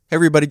Hey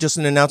everybody, just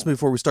an announcement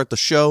before we start the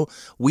show.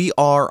 We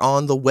are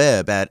on the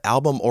web at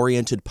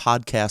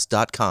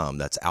albumorientedpodcast.com.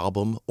 That's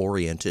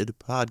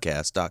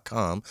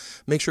albumorientedpodcast.com.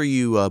 Make sure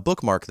you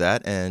bookmark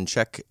that and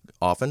check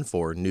often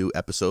for new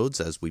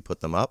episodes as we put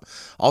them up.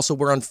 Also,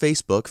 we're on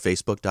Facebook,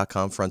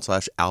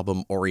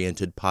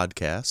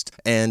 facebook.com/albumorientedpodcast.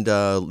 And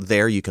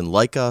there you can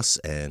like us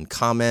and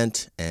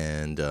comment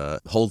and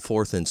hold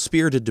forth in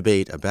spirited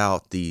debate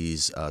about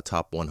these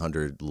top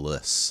 100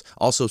 lists.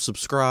 Also,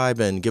 subscribe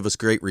and give us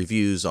great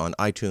reviews on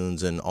iTunes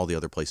and all the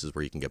other places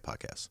where you can get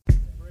podcasts.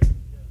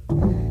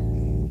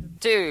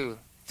 2,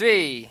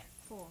 3,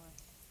 4.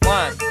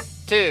 1,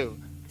 2,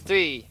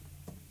 3,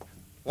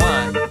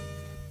 1,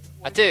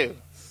 a 2,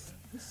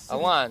 a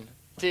 1,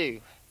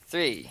 2,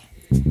 3.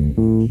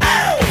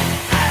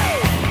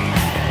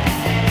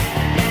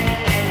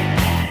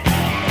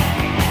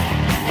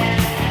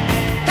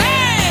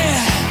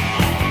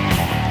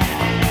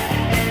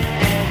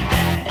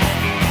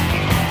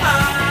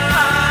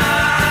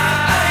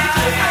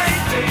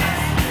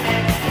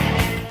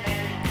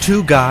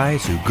 Two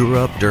guys who grew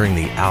up during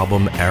the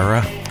album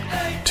era.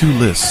 Two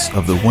lists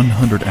of the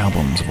 100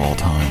 albums of all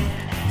time.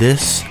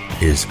 This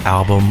is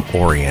Album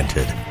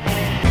Oriented.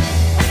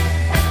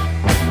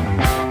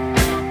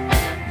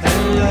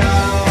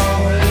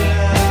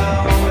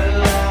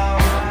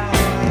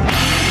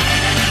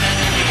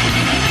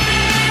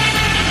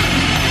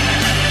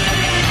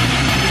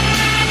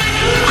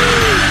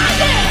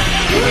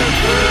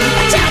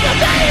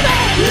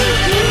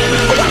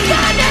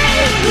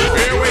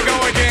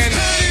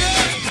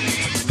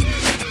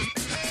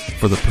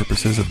 For the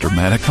purposes of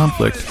dramatic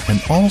conflict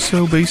and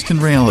also based in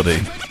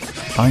reality,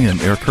 I am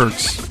Erich,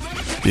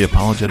 the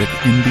apologetic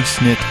indie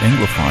snit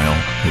Anglophile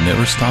who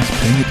never stops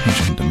paying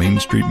attention to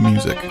mainstream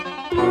music.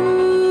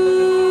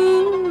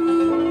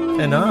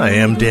 And I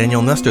am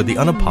Daniel Nestor, the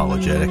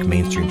unapologetic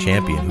mainstream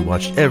champion who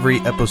watched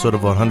every episode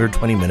of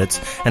 120 Minutes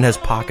and has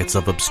pockets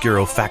of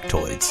obscuro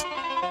factoids.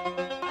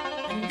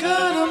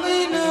 God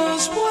only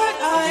knows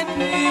what I'd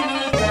be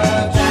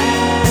without you.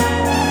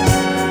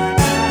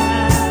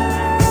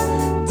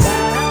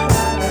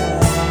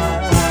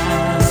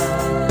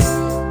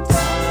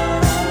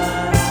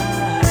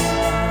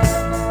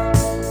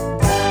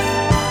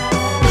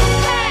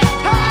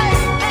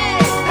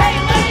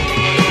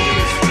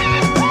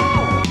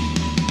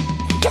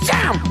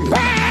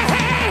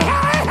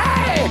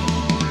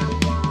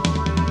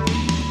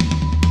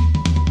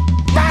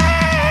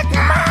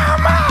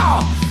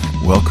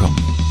 Welcome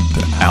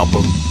to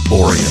Album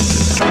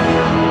Oriented.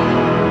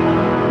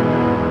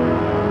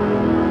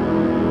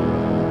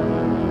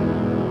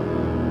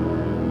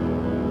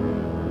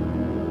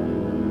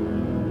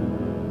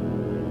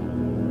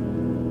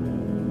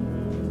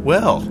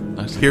 Well,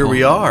 here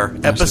we are,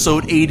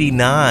 episode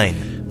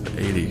 89. The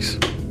 80s.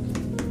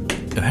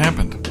 It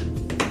happened.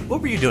 What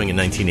were you doing in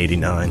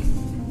 1989?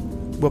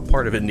 What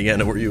part of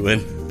Indiana were you in?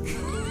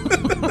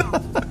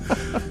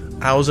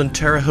 I was in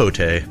Terre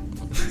Haute.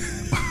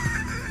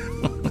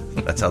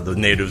 That's how the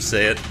natives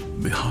say it.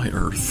 The high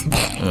earth.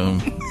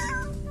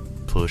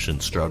 Push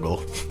and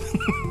struggle.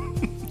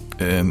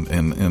 and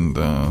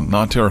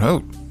not Terre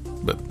Haute,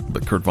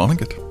 but Kurt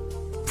Vonnegut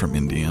from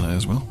Indiana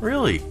as well.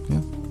 Really?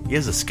 Yeah. He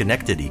has a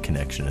Schenectady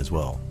connection as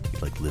well. He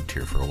lived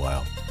here for a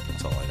while.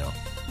 That's all I know.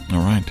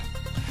 All right.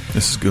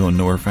 This is going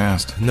nowhere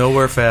fast.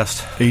 Nowhere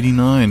fast.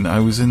 89. I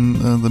was in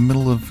the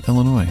middle of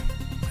Illinois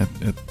at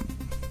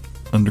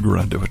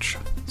undergraduate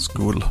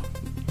school.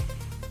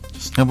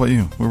 How about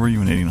you? Where were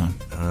you in 89?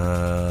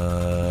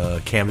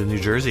 Camden, New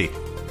Jersey.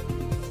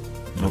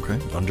 Okay.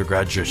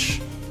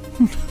 Undergraduate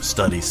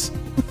studies.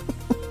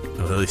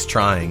 At least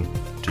trying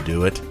to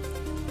do it.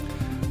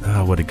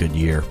 Oh, what a good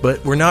year.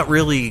 But we're not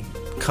really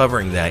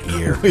covering that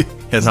year.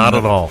 Not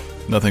at all.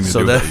 Nothing to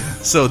do with it.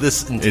 So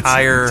this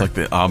entire... It's like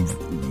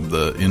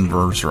the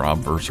inverse or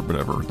obverse or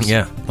whatever. It's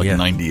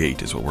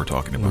 98 is what we're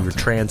talking about. We were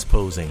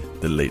transposing.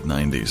 The late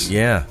 90s.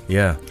 Yeah.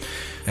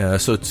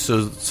 So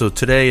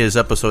today is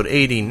episode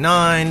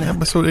 89.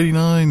 Episode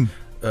 89.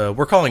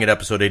 We're calling it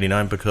episode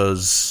 89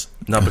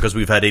 not because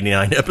we've had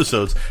 89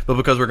 episodes, but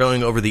because we're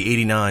going over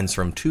the 89s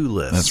from two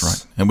lists. That's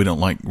right. And we don't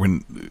like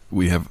when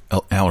we have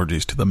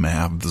allergies to the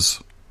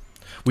maths.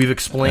 We've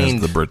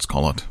explained, as the Brits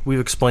call it. We've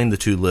explained the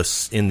two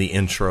lists in the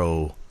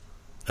intro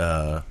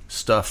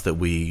stuff that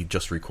we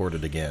just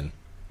recorded again.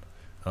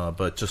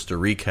 But just to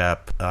recap,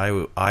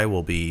 I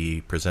will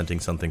be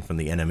presenting something from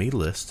the NME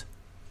list.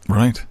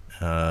 Right.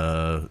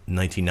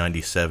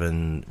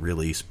 1997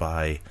 release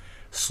by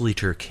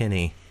Sleater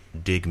Kinney,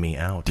 Dig Me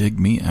Out. Dig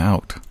Me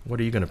Out. What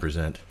are you going to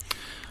present?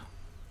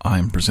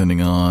 I'm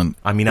presenting on...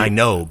 I mean, I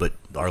know, but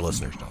our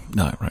listeners don't.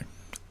 No, right.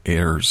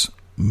 Air's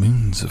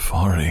Moon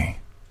Safari.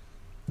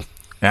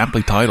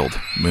 Aptly titled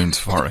Moon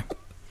Safari.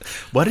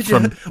 Why did you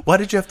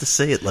have to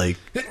say it like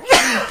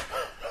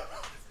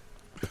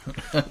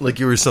like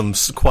you were some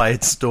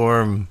Quiet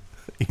Storm,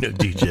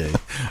 DJ?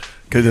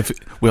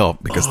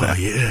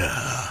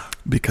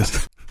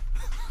 Because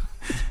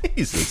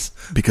Jesus.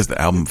 Because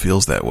the album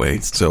feels that way.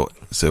 So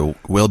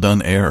well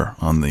done, Air,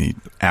 on the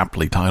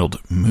aptly titled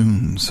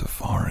Moon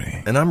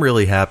Safari. And I'm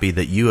really happy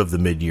that you have the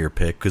mid-year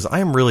pick, because I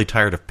am really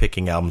tired of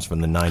picking albums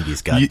from the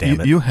 90s,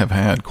 goddammit. You have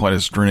had quite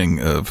a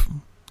string of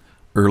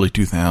early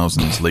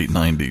 2000s, late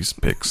 90s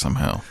picks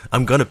somehow.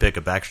 I'm going to pick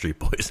a Backstreet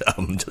Boys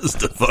album just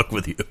to fuck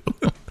with you.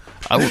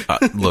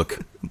 Look,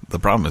 the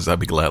problem is I'd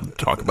be glad to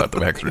talk about the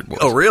Backstreet Boys.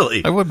 Oh,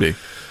 really? I would be.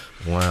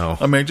 Wow.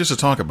 I mean, just to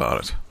talk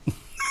about it.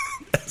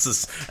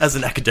 As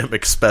an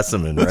academic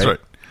specimen, right? That's right.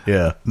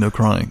 Yeah. No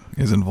crying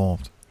is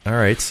involved. All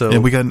right, so...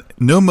 And we got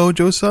no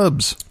Mojo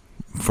subs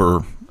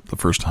for the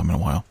first time in a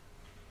while.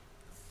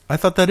 I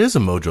thought that is a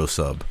Mojo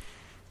sub.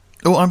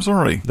 Oh, I'm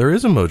sorry. There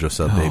is a Mojo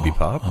sub, Baby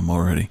Pop. I'm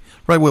already...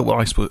 Right, well,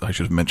 I suppose I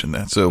should have mentioned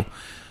that. So,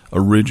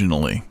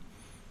 originally,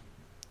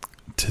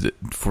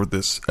 for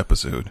this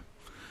episode,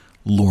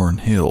 Lauryn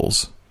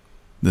Hill's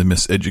The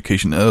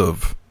Miseducation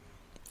of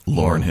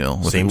Lauryn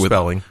Hill. Same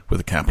spelling. With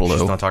a capital O.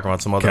 She's not talking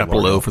about some other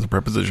capital Lauryn O Hill. for the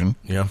preposition.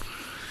 Yeah.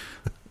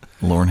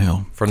 Lauryn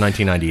Hill. From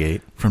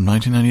 1998. From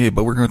 1998.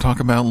 But we're going to talk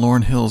about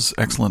Lauryn Hill's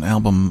excellent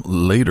album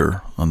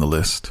later on the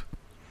list.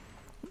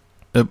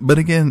 But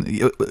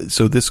again,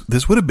 so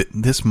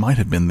this might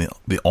have been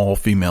the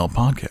all-female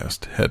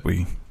podcast had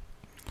we...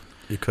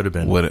 It could have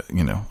been.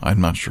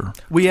 I'm not sure.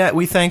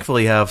 We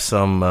thankfully have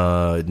some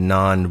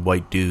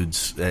non-white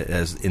dudes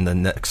as in the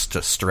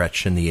next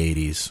stretch in the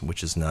 80s,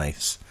 which is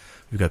nice.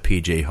 We've got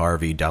PJ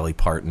Harvey, Dolly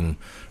Parton,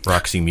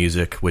 Roxy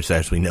Music, which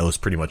as we know is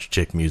pretty much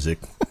chick music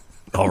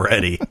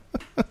already.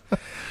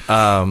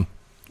 So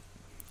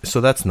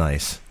that's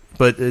nice.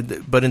 But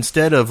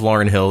instead of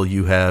Lauryn Hill,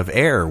 you have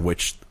Air,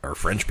 which are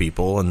French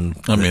people, and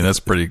I mean that's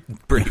pretty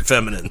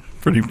feminine.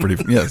 Pretty.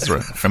 Yeah, that's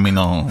right.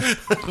 Feminine.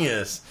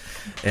 Yes.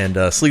 And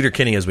Sleater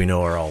Kinney, as we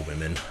know, are all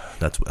women.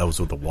 That was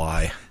with a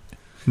Y.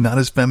 Not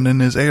as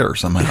feminine as Air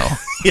somehow.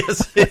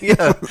 Yes.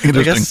 Yeah.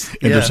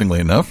 Interestingly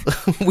enough,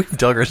 we've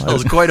dug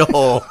ourselves quite a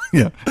hole.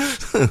 Yeah.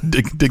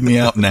 Dig me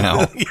out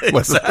now. Yeah,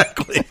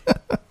 exactly.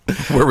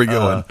 Where are we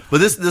going?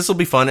 But this will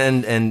be fun,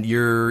 and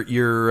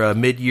your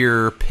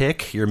mid-year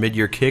pick, your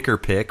mid-year kicker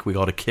pick, we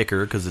call it a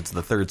kicker because it's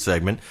the third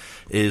segment,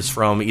 is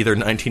from either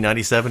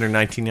 1997 or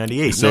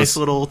 1998. So nice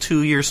little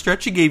 2-year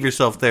stretch you gave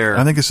yourself there.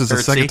 I think this is the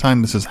second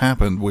time this has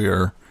happened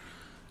where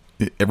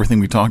everything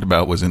we talked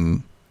about was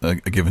in a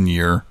given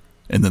year,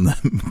 and then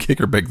the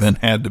kicker pick then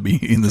had to be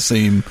in the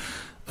same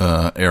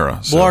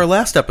era. So. Well, our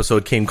last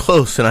episode came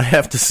close, and I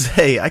have to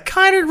say, I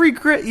kind of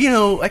regret,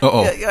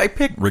 I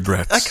picked...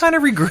 Regrets. I kind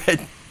of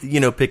regret...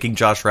 picking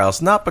Josh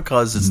Rouse, not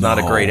because it's not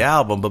a great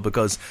album, but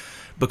because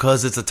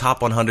it's a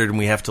top 100 and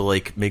we have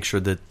to make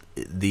sure that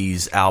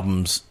these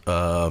albums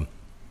I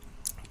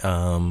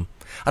don't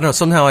know,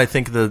 somehow I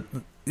think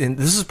and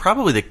this is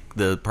probably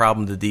the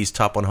problem that these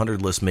top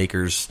 100 list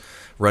makers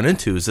run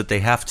into, is that they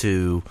have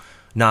to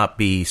not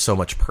be so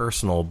much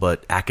personal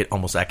but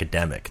almost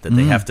academic, that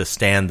they have to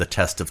stand the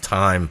test of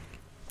time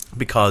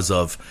because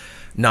of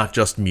not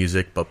just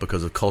music but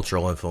because of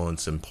cultural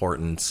influence,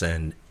 importance,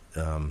 and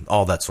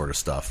all that sort of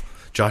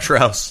stuff. Josh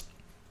Rouse,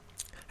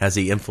 has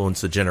he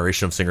influenced a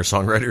generation of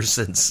singer-songwriters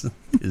since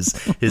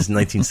his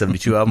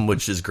 1972 album,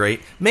 which is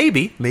great?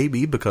 Maybe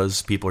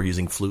because people are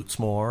using flutes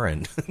more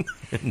and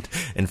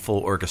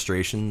full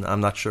orchestration. I'm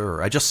not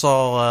sure. I just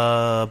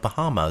saw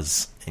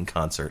Bahamas in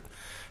concert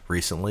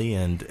recently,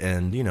 and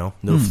no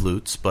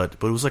flutes, but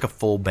it was like a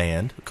full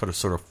band, kind of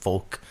sort of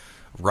folk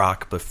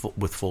rock, but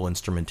with full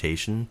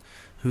instrumentation.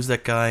 Who's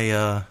that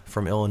guy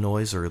from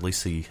Illinois, or at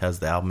least he has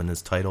the album in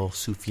his title?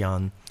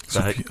 Sufjan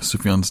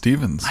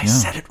Stevens. I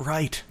said it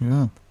right.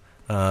 Yeah.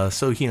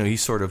 So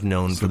he's sort of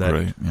known for that.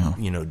 Great, yeah.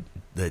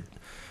 That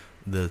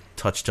the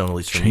touchstone, at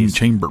least for me,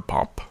 chamber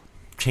pop.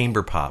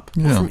 Chamber pop.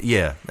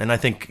 Yeah. And I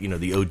think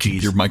the OGs.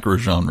 Keep your micro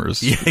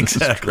genres. Yeah,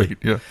 exactly. Great,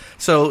 yeah.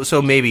 So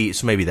maybe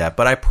that,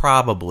 but I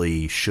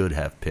probably should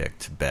have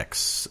picked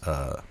Beck's.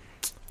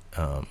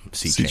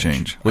 Sea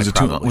Change. Was it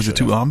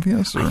too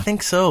obvious? Or? I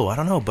think so. I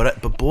don't know,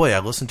 but boy, I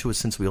listened to it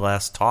since we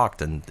last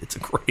talked, and it's a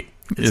great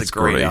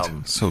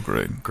album. So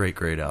great,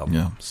 great album.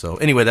 Yeah. So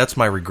anyway, that's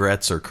my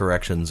regrets or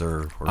corrections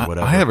or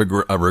whatever. I have a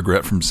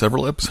regret from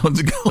several episodes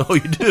ago. Oh,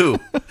 you do?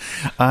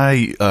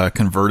 I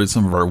converted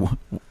some of our.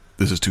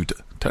 This is too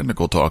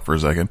technical talk for a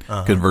second.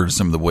 Converted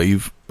some of the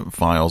WAV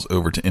files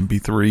over to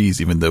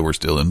MP3s, even though we're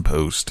still in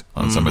post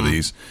on some of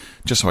these,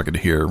 just so I could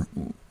hear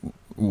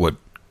what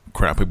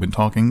crap we've been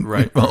talking.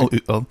 Right.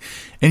 At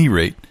any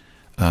rate,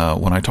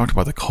 when I talked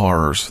about the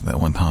Cars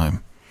that one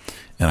time,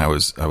 and I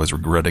was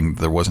regretting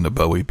there wasn't a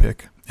Bowie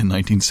pick in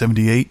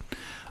 1978.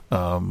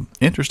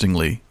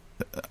 Interestingly,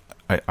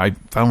 I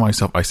found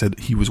myself. I said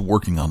he was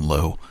working on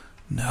Low.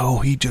 No,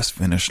 he just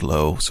finished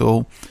Low.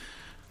 So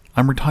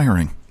I'm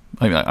retiring.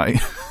 It's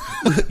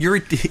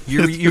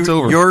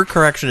over. Your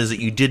correction is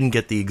that you didn't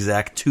get the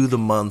exact to the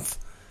month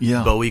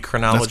Bowie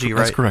chronology,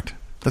 right? That's correct.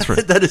 That's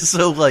right. That is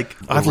so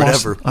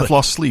I've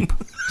lost sleep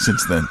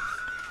since then.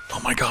 Oh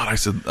my God! I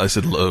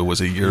said Low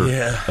was a year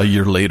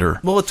later.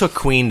 Well, it took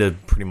Queen to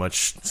pretty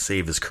much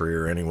save his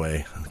career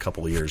anyway. A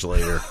couple of years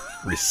later,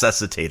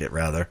 resuscitate it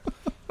rather.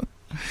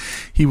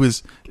 He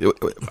was.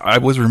 I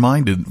was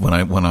reminded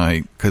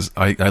because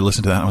I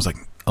listened to that and I was like,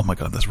 oh my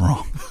God, that's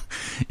wrong.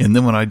 And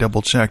then when I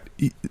double checked,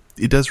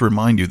 it does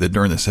remind you that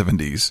during the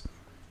 70s,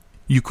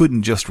 you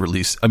couldn't just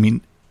release. I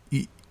mean,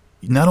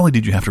 not only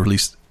did you have to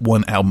release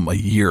one album a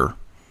year,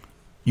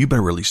 you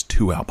better release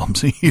 2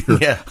 albums a year.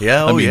 Yeah.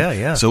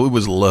 Yeah. So it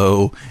was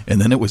Low,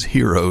 and then it was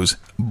Heroes,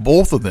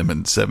 both of them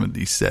in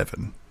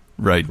 77,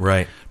 right?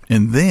 Right.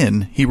 And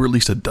then he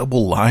released a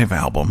double live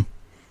album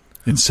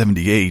in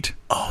 78.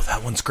 Oh,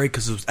 that one's great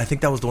because I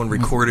think that was the one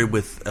recorded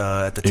with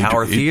at the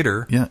Tower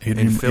Theater. Yeah,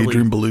 in Philly.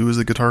 Adrian Belew is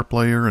the guitar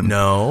player. And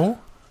no,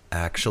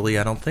 actually,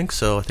 I don't think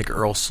so. I think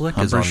Earl Slick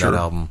is on that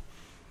album.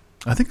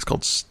 I think it's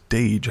called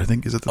Stage. I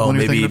think is it the one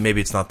you're thinking of? Maybe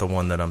it's not the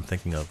one that I'm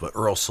thinking of, but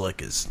Earl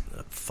Slick is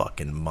a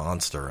fucking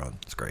monster.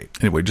 It's great.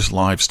 Anyway, just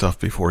live stuff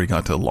before he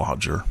got to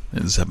Lodger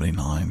in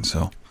 79.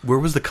 So where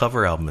was the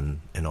cover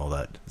album and all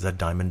that? Is that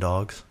Diamond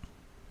Dogs?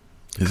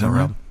 Is that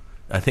right? Album?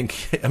 I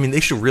think. I mean, they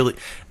should really.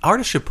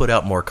 Artists should put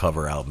out more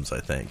cover albums.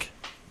 I think.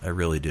 I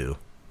really do.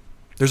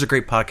 There's a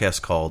great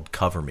podcast called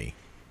Cover Me,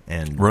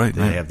 and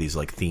they have these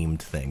like themed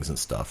things and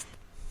stuff.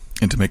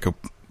 And to make a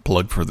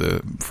plug for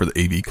the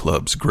AV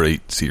Club's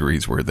great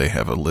series where they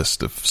have a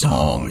list of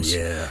songs. Oh,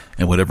 yeah.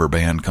 And whatever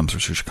band comes from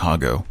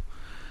Chicago,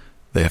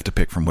 they have to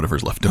pick from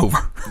whatever's left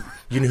over.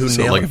 You know who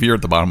so like if you're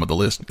at the bottom of the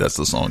list, that's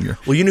the song you're.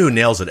 Well, you know who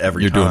nails it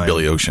every time. You're doing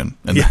Billy Ocean,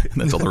 and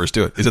that's all there is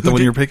to it. Is it the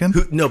one you're picking?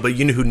 No, but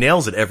you know who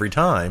nails it every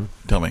time?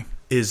 Tell me.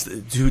 Is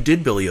who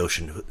did Billy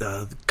Ocean?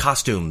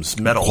 Costumes,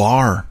 metal.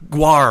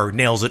 Grrrl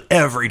nails it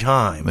every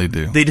time. They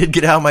do. They did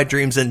Get Out of My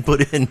Dreams and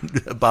put in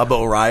Bob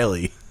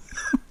O'Reilly.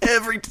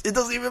 It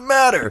doesn't even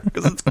matter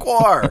because it's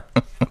Grrrl.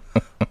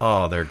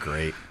 Oh, they're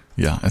great.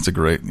 Yeah, that's a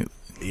great.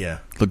 Yeah,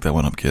 look that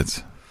one up,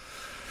 kids.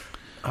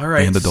 All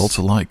right, and adults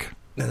alike.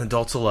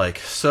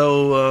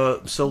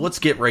 So let's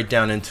get right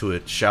down into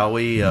it, shall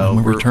we? When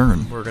we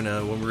return, we're gonna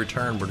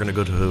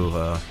go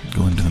to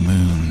go into the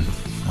moon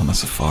on the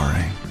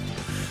safari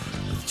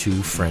with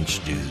 2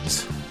 French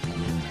dudes.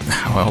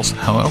 How else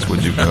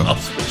would you go? How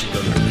else would you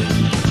go to the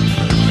moon?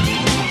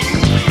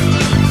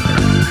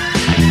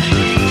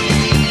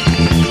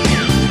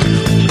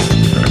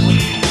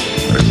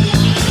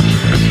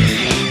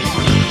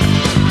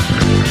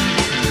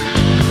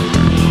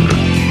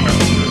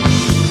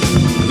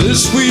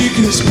 This week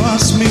has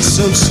passed me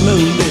so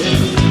slowly.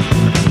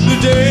 The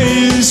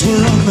days were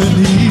on my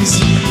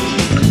knees.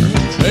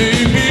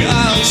 Maybe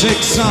I'll take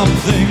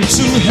something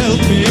to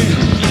help me.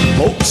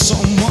 Hope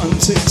someone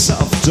takes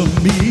after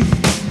me.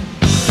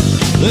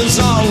 There's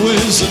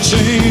always a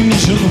change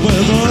in the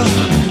weather.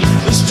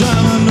 This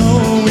time I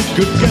know we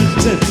could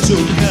get it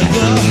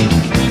together.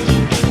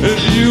 If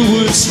you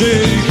would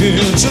stay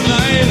here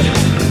tonight,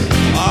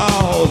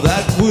 oh,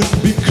 that would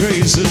be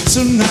crazy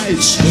tonight.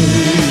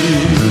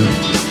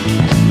 Stay.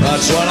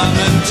 That's what I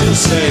meant to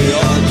say,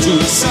 or do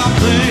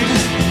something.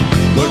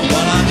 But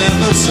what I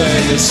never say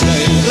is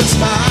stay this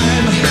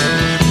time.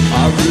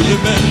 I really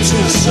meant to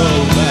so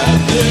bad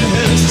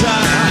this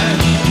time.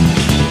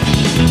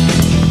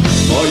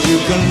 For you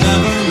can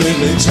never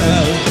really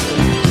tell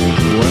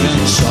when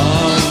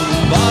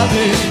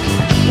somebody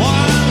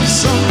wants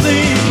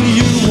something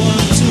you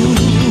want to.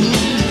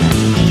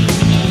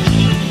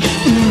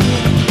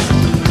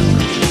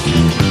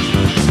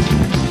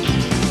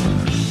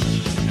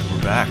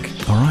 Back.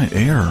 All right,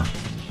 Air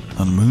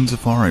on Moon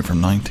Safari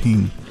from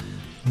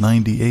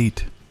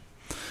 1998.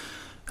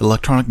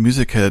 Electronic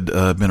music had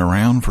been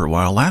around for a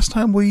while. Last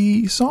time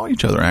we saw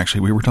each other,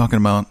 actually, we were talking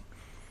about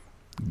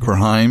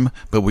grime,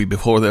 but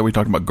before that we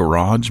talked about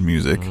garage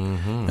music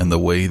and the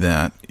way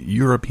that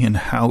European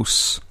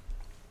house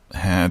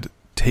had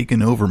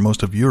taken over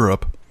most of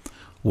Europe,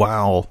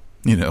 while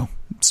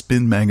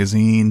Spin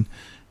magazine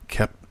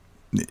kept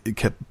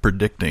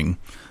predicting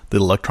that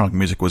electronic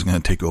music was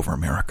going to take over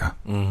America.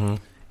 Mm-hmm.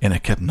 And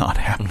it kept not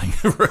happening.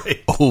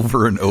 Right.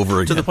 Over and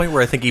over again. To the point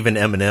where I think even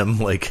Eminem,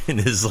 like, in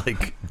his,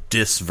 like,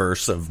 diss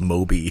verse of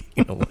Moby,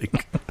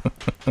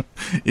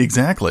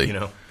 Exactly.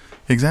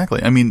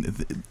 Exactly. I mean,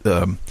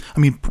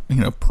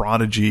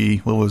 Prodigy,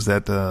 what was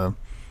that?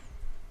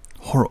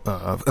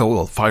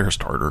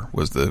 Firestarter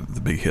was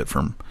the big hit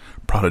from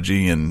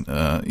Prodigy. And,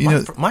 I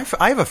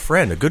have a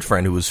good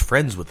friend who was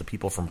friends with the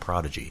people from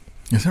Prodigy.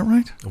 Is that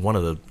right? One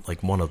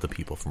of the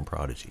people from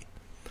Prodigy.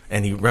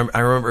 And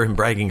I remember him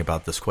bragging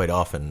about this quite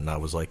often, and I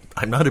was like,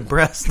 I'm not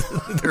impressed.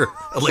 Their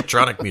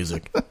electronic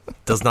music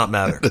does not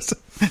matter.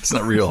 It's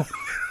not real.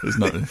 It's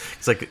not.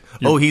 It's like,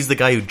 he's the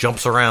guy who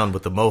jumps around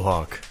with the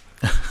mohawk.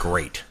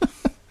 Great.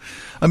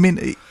 I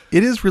mean,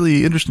 it is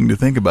really interesting to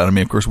think about. I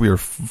mean, of course, we are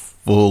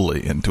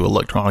fully into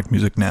electronic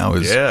music now.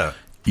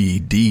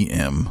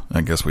 EDM,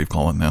 I guess we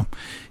call it now,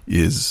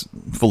 is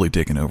fully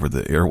taken over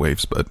the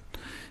airwaves, but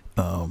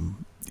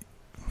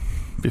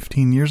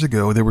 15 years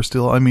ago, they were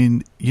still,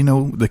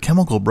 the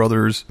Chemical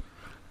Brothers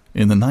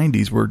in the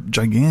 90s were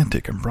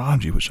gigantic, and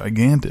Prodigy was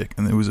gigantic,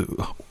 and there was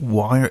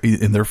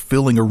and they're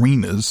filling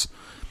arenas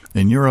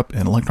in Europe,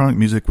 and electronic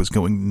music was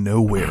going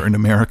nowhere in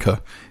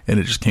America, and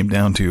it just came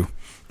down to,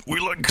 we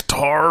like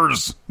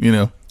guitars,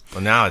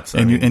 Well, now it's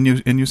and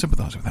you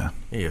sympathize with that.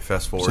 Yeah, you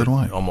fast forward So do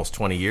I. almost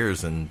 20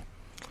 years, and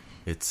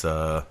it's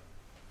all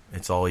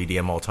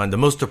EDM all the time. The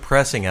most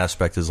depressing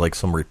aspect is like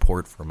some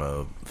report from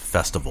a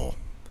festival,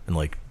 and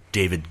like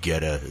David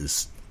Guetta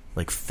is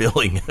like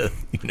filling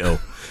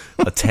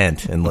a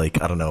tent, and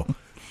like I don't know,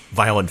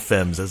 Violent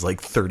Femmes has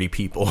like 30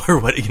 people or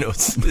what, I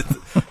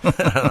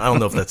don't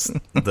know if that's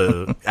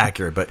the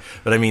accurate, but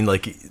I mean,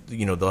 like,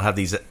 they'll have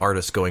these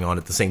artists going on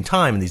at the same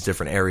time in these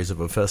different areas of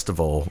a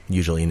festival,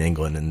 usually in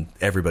England, and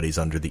everybody's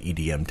under the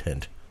EDM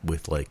tent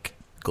with like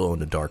glow in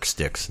the dark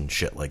sticks and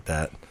shit like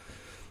that.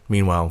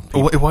 Meanwhile,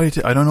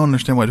 I don't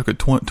understand why it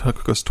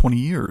took us 20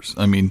 years.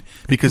 I mean,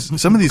 because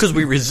some of these... Because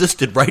we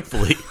resisted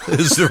rightfully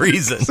is the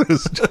reason.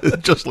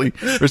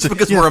 It's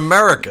because we're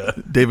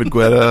America. David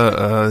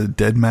Guetta,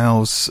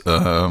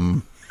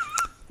 Deadmau5,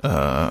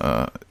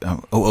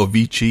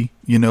 Avicii,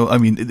 I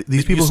mean,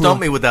 these people... You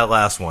stumped me with that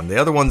last one. The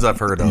other ones I've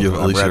heard of.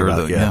 I've read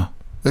about, yeah.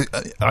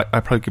 I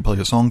probably could play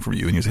a song for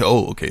you, and you say,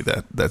 oh, okay,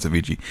 that's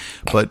Avicii.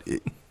 But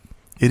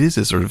it is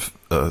a sort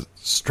of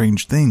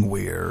strange thing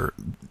where...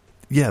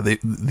 Yeah,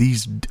 it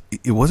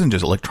wasn't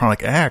just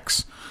electronic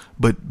acts,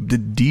 but the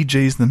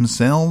DJs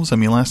themselves. I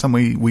mean, last time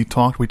we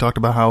talked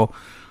about how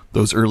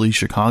those early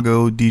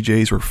Chicago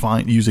DJs were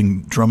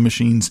using drum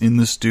machines in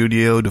the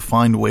studio to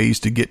find ways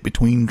to get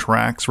between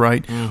tracks,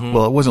 right? Mm-hmm.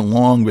 Well, it wasn't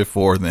long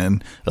before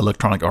then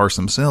electronic artists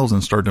themselves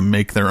and started to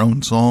make their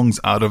own songs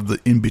out of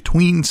the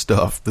in-between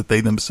stuff that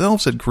they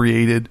themselves had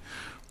created,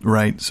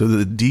 right? So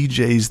the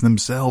DJs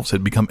themselves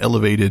had become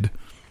elevated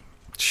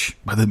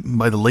by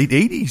the late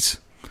 80s.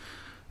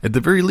 At the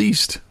very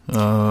least,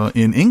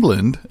 in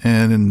England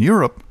and in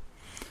Europe.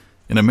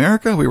 In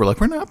America, we were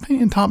like, we're not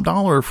paying top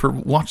dollar for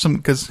watch some,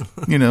 because,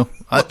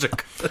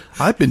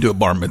 I've been to a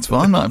bar mitzvah.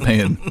 I'm not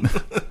paying,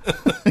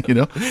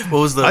 What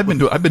was the? I've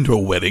been to a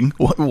wedding.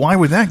 Why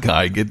would that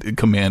guy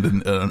command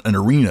an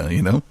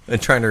arena, I'm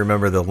trying to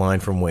remember the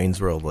line from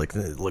Wayne's World, like,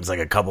 it looks like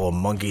a couple of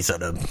monkeys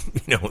at a,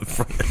 in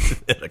front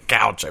of a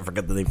couch. I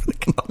forget the name of the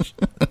couch.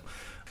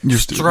 You're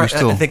still... I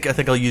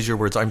think I'll use your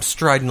words. I'm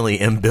stridently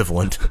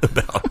ambivalent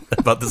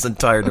about this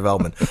entire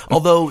development.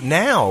 Although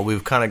now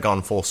we've kind of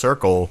gone full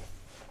circle,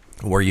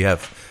 where you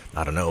have,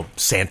 I don't know,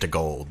 Santa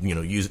Gold,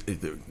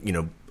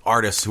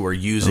 artists who are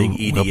using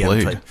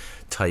EDM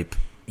type.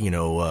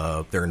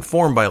 They're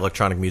informed by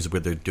electronic music,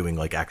 but they're doing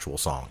like actual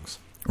songs,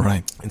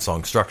 right, and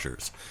song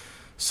structures.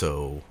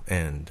 So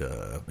and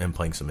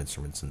playing some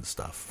instruments and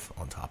stuff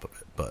on top of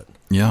it. But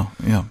yeah,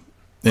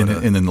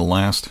 and in the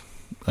last,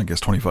 I guess,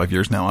 25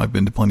 years now, I've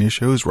been to plenty of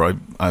shows where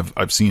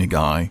I've seen a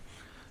guy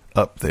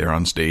up there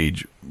on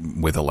stage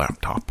with a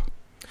laptop.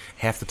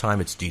 Half the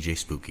time it's DJ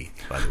Spooky,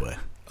 by the way.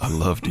 I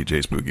love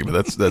DJ Spooky,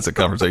 but that's a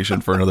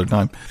conversation for another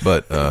time.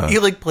 But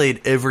he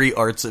played every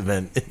arts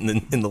event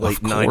in the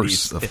late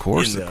 90s. Of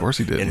course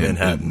he did. In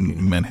Manhattan.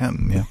 In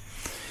Manhattan,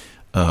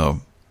 yeah.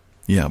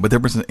 Yeah, but there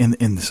was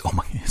in this, oh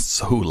my, it's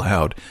so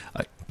loud.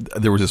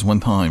 There was this one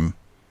time,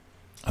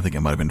 I think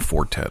it might have been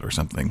Fortet or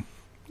something.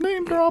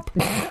 Name drop.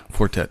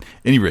 Fortet.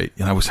 Any rate,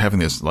 and I was having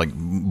this like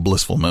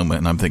blissful moment,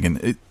 and I'm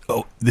thinking,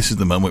 this is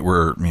the moment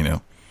where,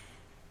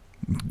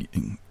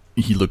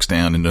 he looks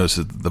down and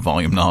notices the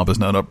volume knob is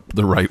not up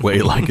the right way,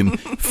 and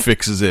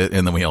fixes it,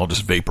 and then we all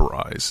just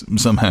vaporize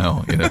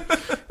somehow,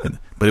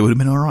 But it would have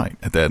been all right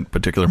at that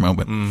particular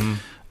moment.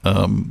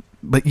 Mm-hmm.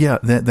 But yeah,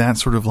 that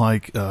sort of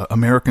like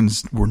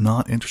Americans were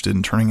not interested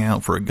in turning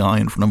out for a guy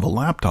in front of a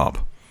laptop.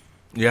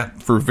 Yeah,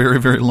 for a very,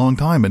 very long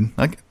time, and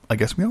I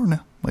guess we are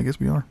now. I guess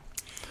we are.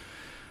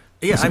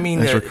 Yeah, I mean,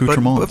 but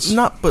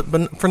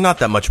for not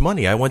that much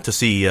money. I went to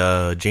see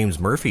James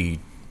Murphy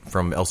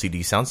from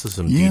LCD Sound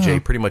System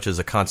DJ pretty much as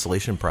a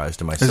consolation prize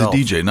to myself.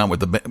 As a DJ, not with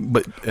the band,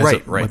 but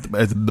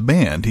as the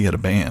band. He had a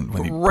band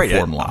when he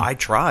performed live. I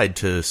tried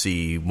to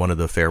see one of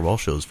the farewell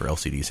shows for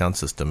LCD Sound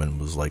System and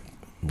was like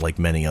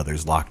many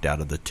others, locked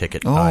out of the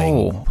ticket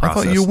buying process.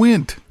 I thought you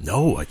went.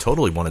 No, I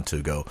totally wanted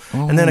to go.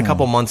 And then a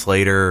couple months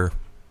later,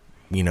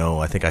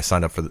 I think I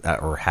signed up for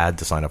that, or had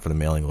to sign up for the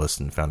mailing list,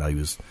 and found out he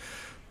was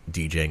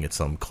DJing at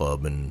some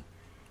club in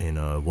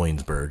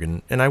Williamsburg,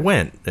 and I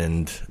went,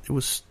 and it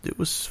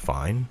was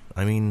fine.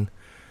 I mean,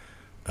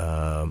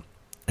 and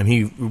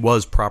he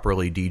was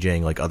properly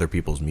DJing like other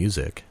people's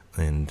music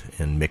and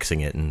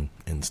mixing it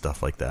and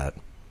stuff like that.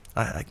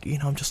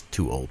 I'm just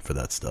too old for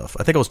that stuff.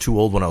 I think I was too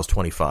old when I was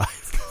 25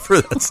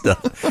 for that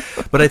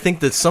stuff. But I think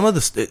that some of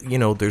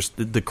the, there's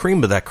the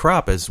cream of that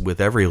crop, as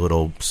with every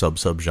little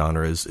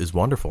sub-genre, is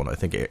wonderful. And I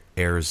think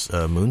Air's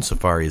Moon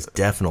Safari is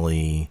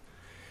definitely...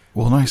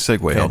 Well, nice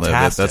segue.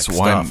 That's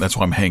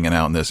why I'm hanging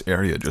out in this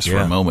area just for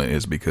a moment,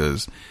 is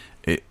because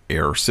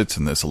Air sits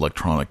in this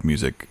electronic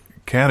music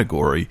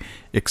category,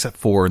 except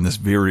for in this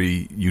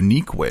very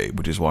unique way,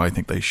 which is why I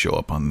think they show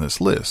up on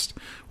this list,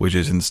 which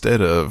is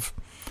instead of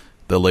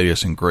the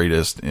latest and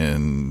greatest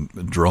in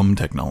drum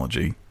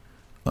technology,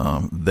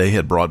 they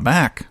had brought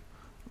back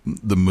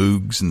the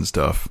Moogs and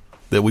stuff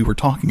that we were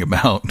talking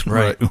about,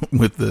 right?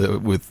 with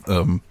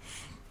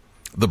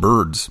the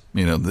Byrds.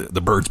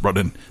 The Byrds brought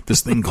in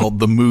this thing called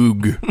the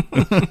Moog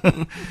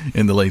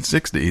in the late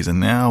 60s, and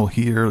now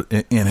here...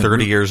 And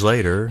 30 years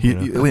later.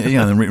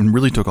 And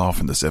really took off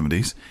in the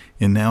 70s.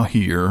 And now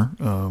here,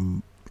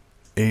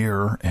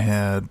 Air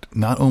had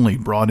not only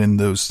brought in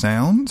those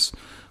sounds,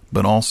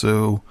 but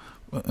also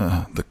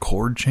the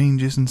chord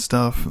changes and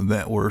stuff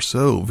that were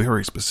so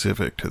very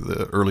specific to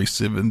the early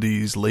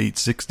 70s, late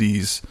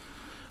 60s,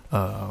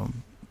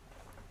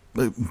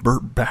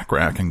 Burt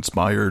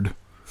Bacharach-inspired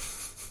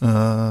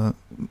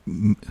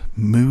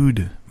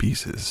mood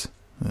pieces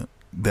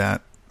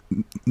that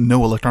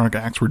no electronic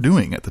acts were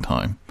doing at the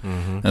time,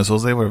 and so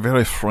they were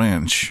very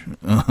French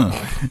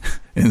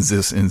in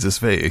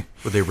this way.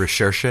 Were they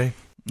recherche?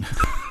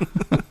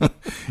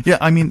 Yeah,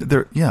 I mean,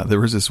 there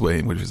was this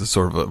way, which is a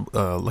sort of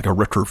like a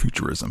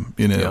retro-futurism.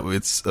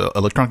 It's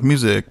electronic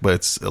music, but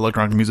it's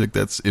electronic music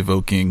that's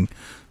evoking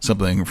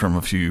something from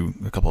a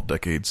couple of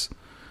decades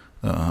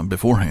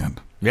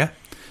beforehand. Yeah.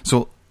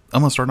 So I'm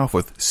gonna start off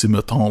with ce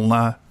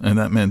matin-là, and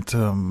that meant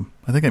I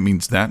think it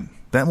means that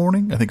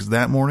morning. I think it's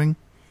that morning.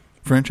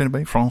 French,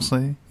 anybody?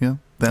 Francais? Yeah,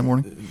 that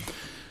morning.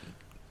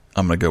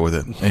 I'm gonna go with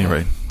it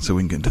anyway, so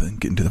we can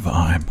get into the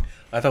vibe.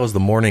 I thought it was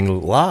the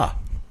morning la.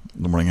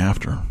 The morning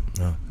after.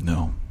 Oh.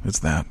 No, it's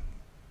that.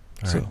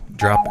 All right.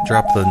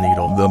 Drop the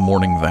needle. The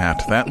morning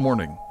that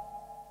morning.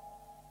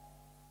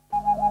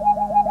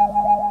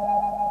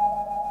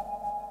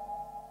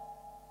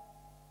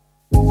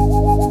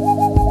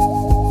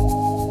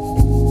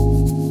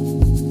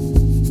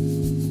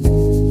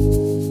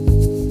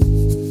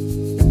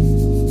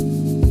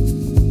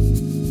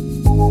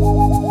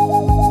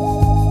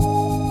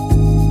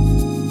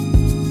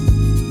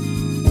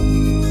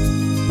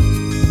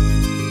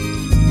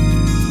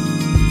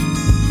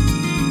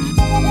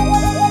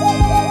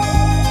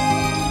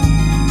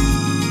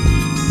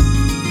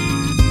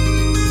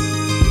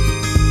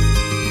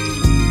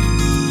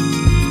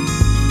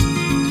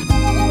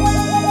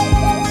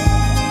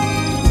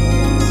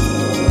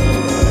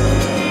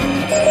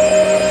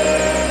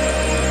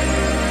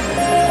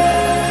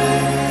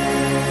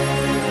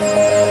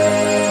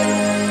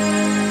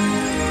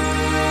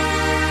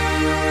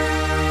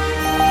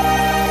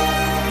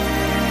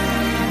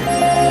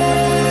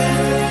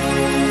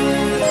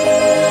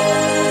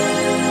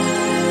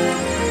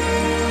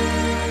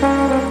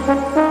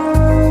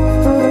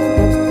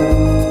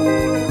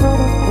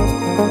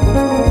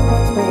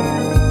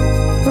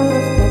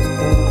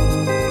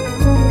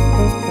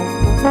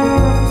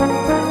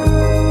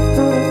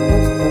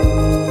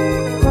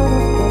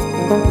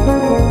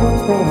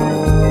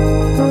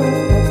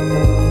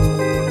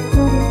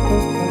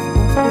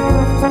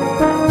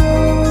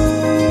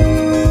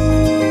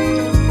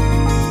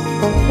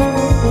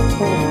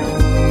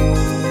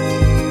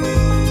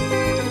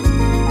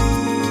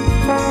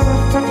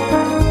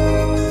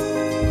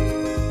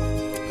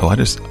 I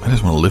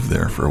just want to live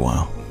there for a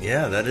while.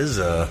 Yeah, that is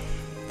the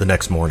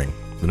next morning.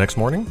 The next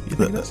morning? You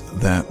think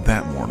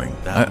that morning.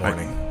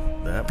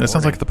 That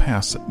sounds like the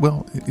past.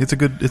 Well, it's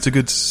a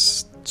good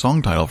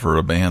song title for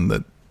a band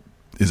that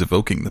is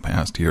evoking the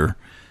past here.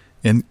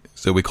 And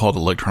so we call it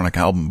electronic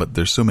album, but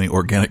there's so many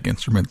organic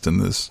instruments in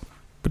this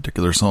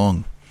particular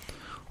song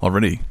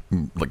already,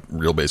 like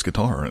real bass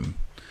guitar and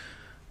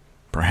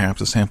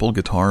perhaps a sampled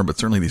guitar, but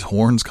certainly these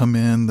horns come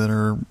in that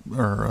are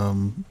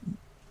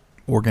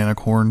organic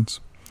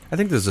horns. I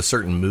think there's a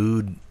certain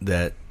mood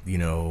that,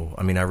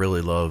 I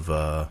really love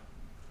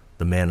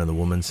the Man and the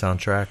Woman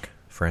soundtrack,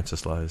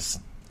 Francis Lai's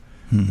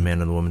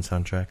Man and the Woman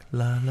soundtrack.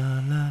 La,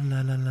 la, la,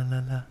 la, la, la, la,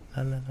 la,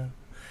 la, la.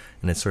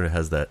 And it sort of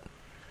has that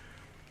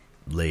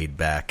laid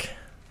back,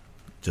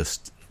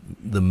 just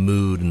the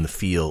mood and the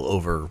feel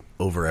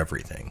over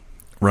everything.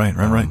 Right.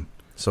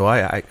 So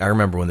I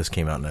remember when this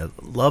came out, and I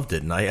loved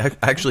it, and I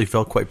actually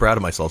felt quite proud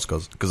of myself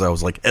because I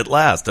was like, at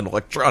last, an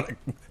electronic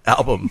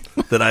album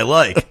that I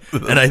like.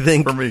 And I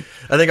think for me,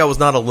 I was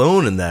not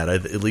alone in that,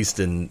 at least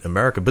in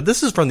America. But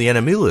this is from the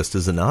NME list,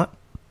 is it not?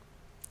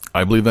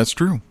 I believe that's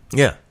true.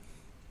 Yeah.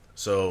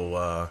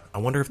 So I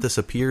wonder if this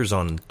appears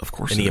on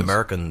any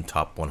American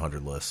top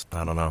 100 list.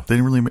 I don't know. They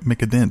didn't really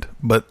make a dent,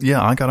 but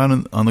yeah, I got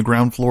on the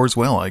ground floor as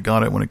well. I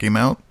got it when it came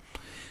out,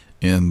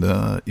 and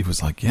it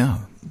was like, yeah,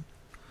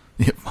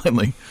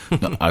 finally.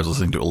 I was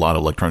listening to a lot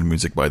of electronic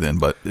music by then,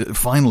 but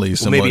finally,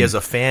 maybe as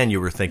a fan,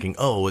 you were thinking,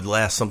 oh, at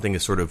last something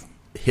has sort of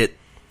hit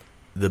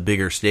the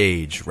bigger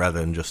stage rather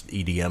than just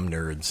EDM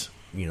nerds,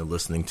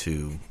 listening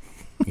to,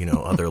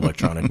 other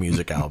electronic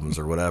music albums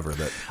or whatever.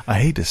 That I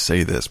hate to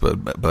say this,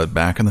 but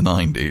back in the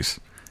 90s,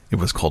 it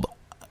was called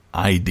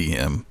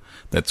IDM,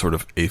 that sort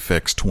of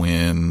Aphex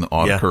Twin,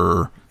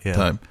 Oddker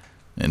type.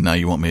 And now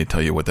you want me to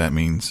tell you what that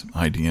means,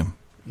 IDM?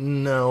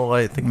 No,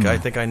 I think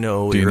I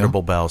know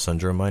irritable bowel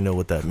syndrome. I know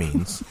what that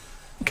means.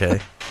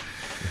 Okay.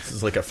 This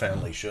is like a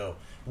family show.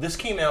 This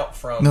came out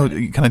from... No,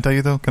 can I tell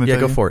you, though?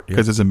 Go for it.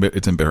 Because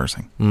it's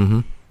embarrassing. Mm-hmm.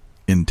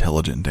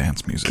 Intelligent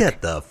dance music.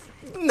 Get the...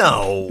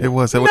 No. It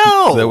was. That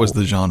was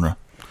the genre.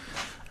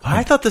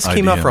 I thought this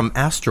came out from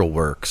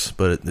Astralworks,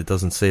 but it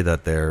doesn't say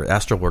that there.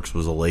 Astralworks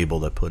was a label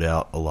that put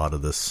out a lot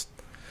of this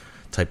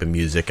type of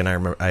music. And I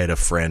remember I had a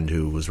friend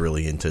who was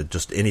really into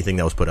just anything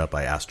that was put up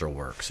by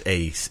Astralworks,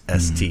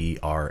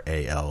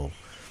 ASTRAL.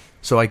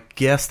 So I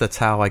guess that's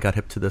how I got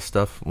hip to this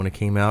stuff when it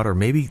came out, or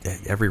maybe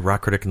every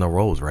rock critic in the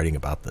world was writing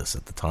about this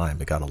at the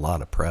time. It got a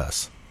lot of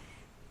press.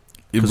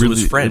 Because it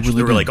was French.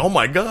 They were like, "Oh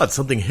my God,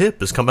 something hip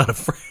has come out of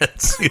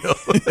France." You know,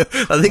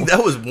 I think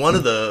that was one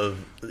of the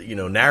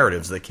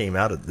narratives that came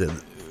out of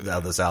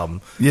this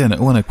album. Yeah, and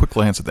when a quick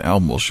glance at the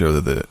album will show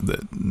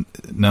that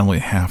not only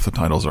half the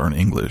titles are in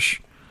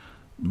English,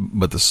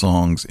 but the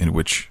songs in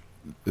which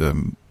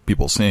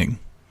people sing,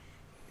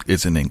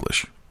 it's in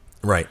English.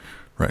 Right.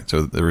 Right.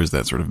 So there is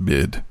that sort of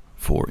bid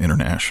for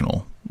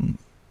international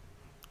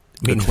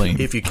acclaim.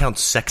 If you count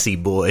 "Sexy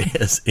Boy"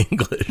 as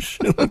English.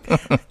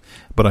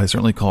 But I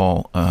certainly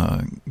call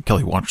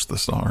Kelly Watch the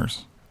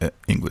Stars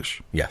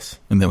English. Yes,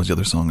 and that was the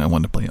other song I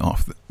wanted to play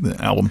off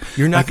the album.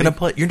 You're not going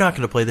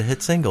to play the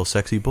hit single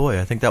 "Sexy Boy."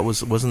 I think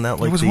wasn't that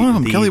like it was one of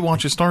them. Kelly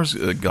Watch the Stars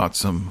got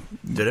some.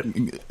 Did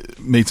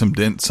it made some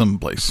dent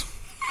someplace?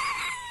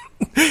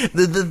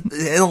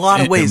 In a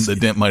lot of ways, the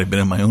dent might have been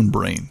in my own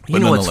brain. You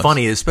know what's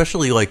funny,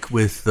 especially like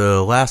with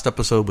the last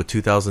episode with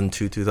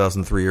 2002,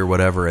 2003, or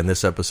whatever, and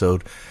this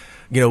episode.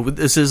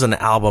 This is an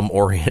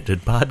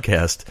album-oriented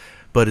podcast,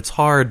 but it's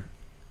hard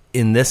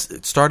in this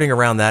starting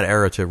around that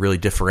era to really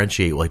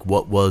differentiate like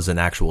what was an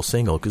actual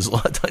single, because a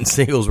lot of times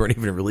singles weren't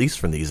even released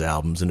from these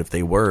albums, and if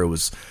they were,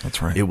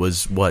 that's right. It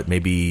was what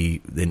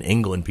maybe in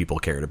England people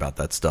cared about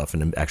that stuff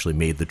and actually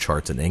made the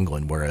charts in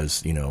England,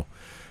 whereas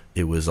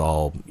it was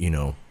all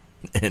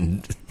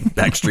and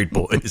Backstreet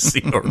Boys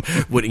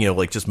or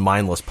like just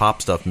mindless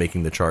pop stuff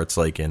making the charts,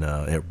 like in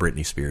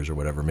Britney Spears or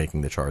whatever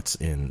making the charts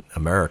in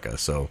America.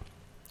 So.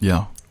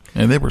 Yeah,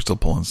 and they were still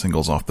pulling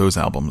singles off those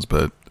albums,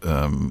 but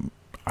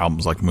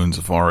albums like Moon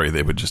Safari,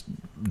 they would just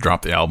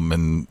drop the album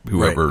and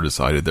whoever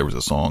decided there was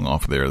a song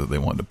off there that they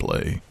wanted to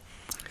play.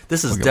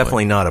 This is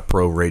definitely not a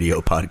pro radio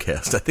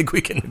podcast. I think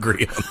we can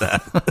agree on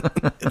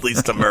that, at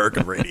least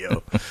American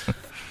radio.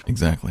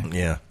 Exactly.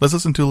 Yeah. Let's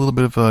listen to a little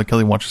bit of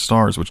Kelly Watch the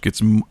Stars, which gets...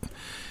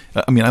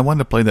 I wanted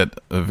to play that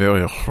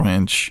very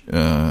French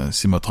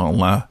Ce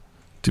matin-là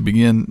to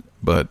begin,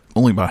 but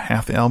only about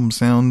half the album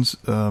sounds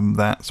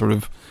that sort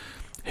of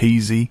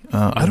hazy.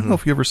 I don't know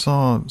if you ever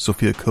saw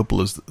Sofia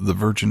Coppola's The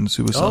Virgin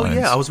Suicides. Oh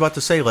yeah, I was about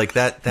to say like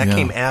that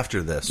came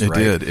after this. It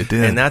did,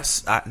 and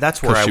that's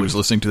where I was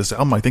listening to this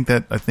album. I think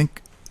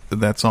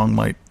that song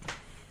might.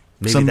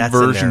 Maybe some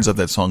versions of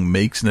that song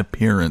makes an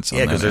appearance.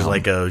 Yeah, because there's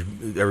like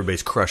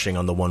everybody's crushing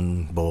on the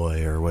one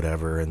boy or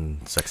whatever,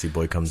 and Sexy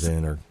Boy comes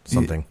in or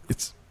something.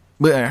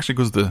 But it actually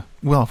goes if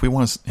we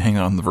want to hang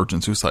on the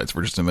Virgin Suicides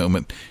for just a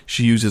moment,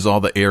 she uses all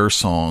the Air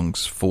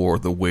songs for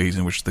the ways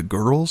in which the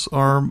girls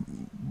are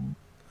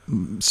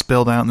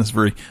spelled out in this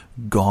very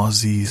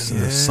gauzy,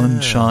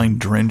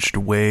 sunshine-drenched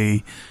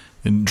way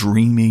and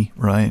dreamy,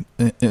 right?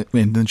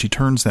 And then she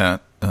turns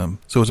that.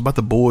 So it's about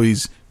the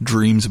boys'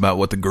 dreams about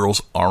what the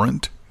girls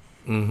aren't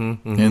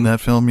in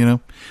that film,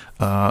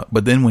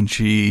 But then when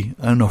I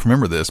don't know if you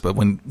remember this, but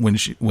when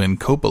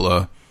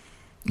Coppola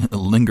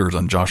lingers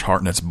on Josh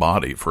Hartnett's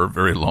body for a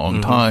very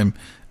long time,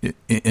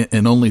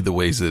 in only the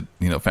ways that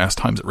Fast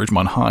Times at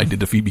Ridgemont High did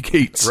to Phoebe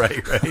Cates, right,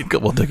 a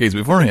couple of decades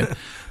beforehand.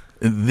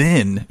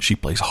 Then she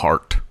plays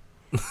Heart,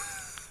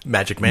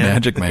 Magic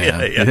Man.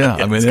 Yeah.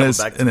 I mean,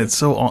 it's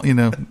so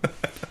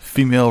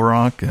female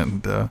rock,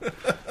 and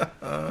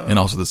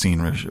also the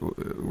scene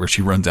where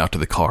she runs out to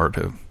the car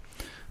to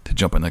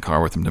jump in the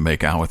car with him to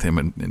make out with him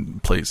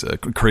and plays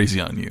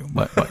 "Crazy on You"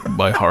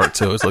 by Heart.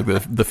 So it's like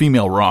the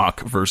female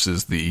rock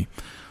versus the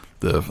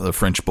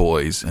French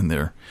boys and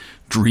their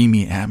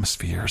dreamy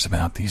atmospheres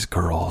about these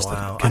girls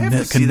that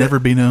can never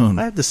be known.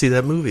 I have to see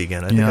that movie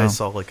again. I think I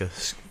saw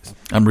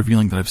I'm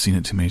revealing that I've seen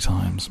it too many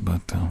times,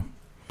 but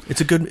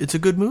it's a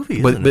good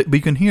movie. But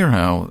you can hear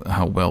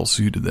how well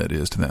suited that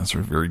is to that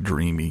sort of very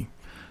dreamy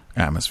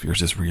atmosphere,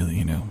 just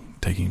really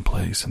taking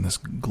place in this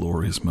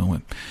glorious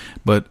moment.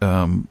 But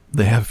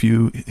they have a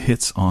few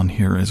hits on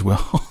here as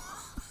well.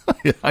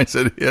 Yeah, I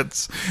said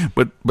hits,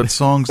 but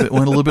songs that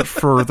went a little bit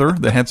further,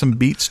 that had some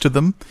beats to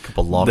them. A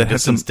couple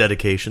long-distance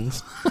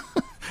dedications.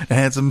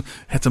 had some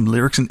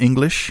lyrics in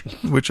English,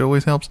 which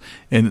always helps.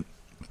 And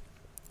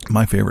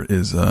my favorite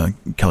is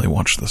Kelly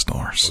Watch the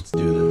Stars. Let's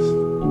do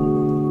this.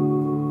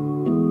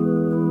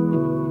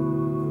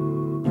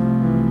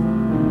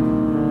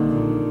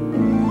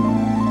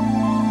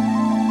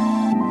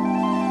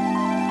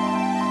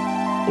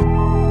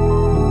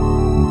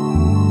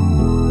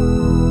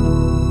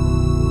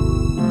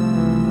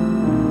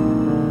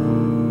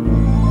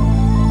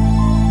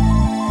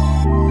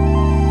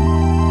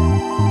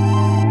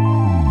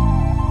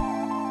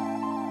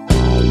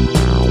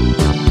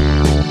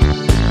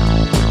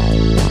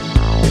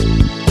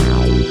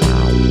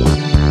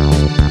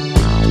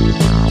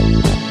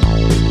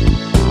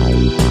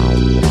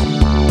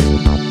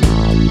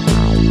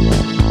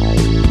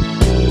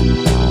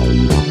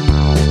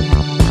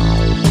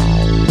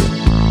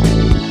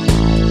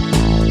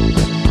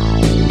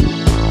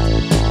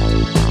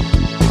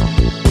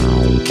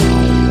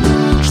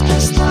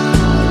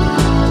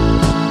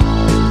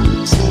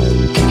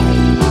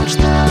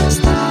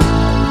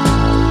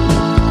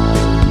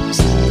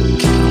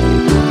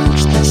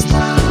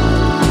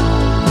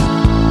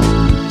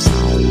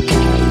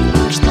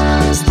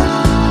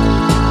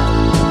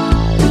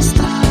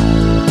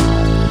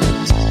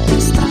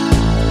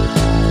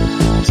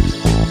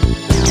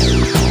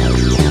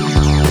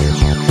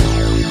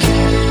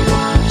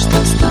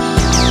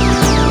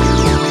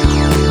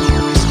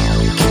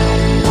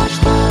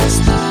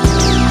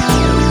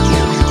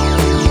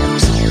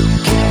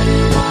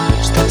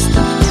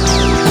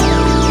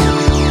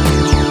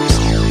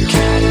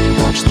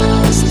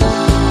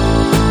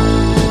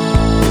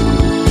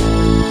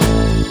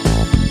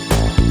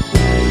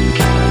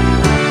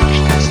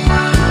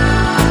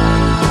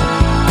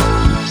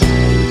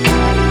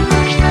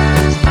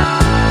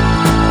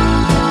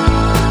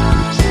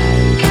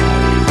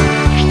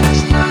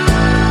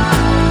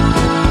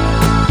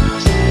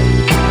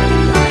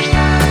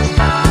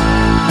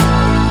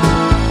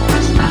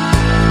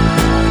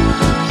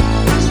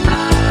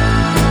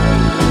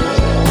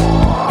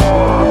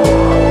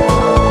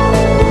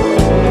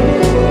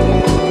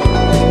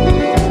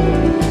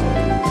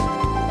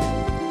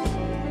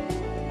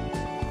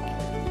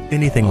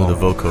 Anything with a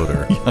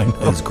vocoder I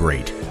know. is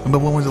great. But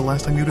when was the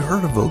last time you'd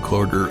heard a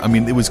vocoder? I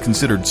mean, it was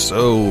considered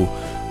so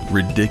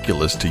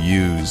ridiculous to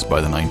use by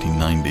the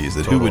 1990s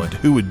that Totally.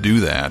 who would do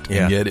that?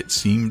 Yeah. And yet it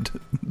seemed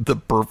the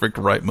perfect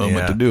right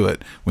moment to do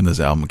it when this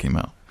album came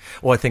out.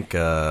 Well, I think,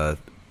 the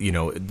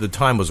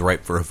time was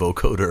ripe for a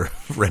vocoder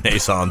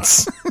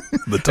renaissance.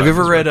 Have you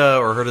ever read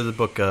or heard of the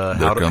book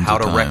How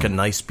to Wreck a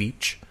Nice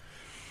Beach?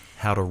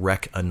 How to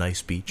Wreck a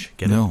Nice Beach?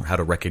 No. How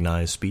to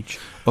Recognize Speech?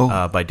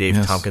 Oh, by Dave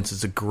yes. Tompkins.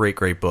 It's a great,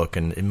 great book,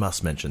 and it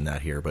must mention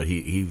that here, but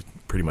he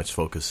pretty much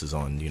focuses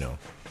on,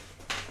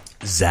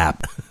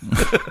 Zap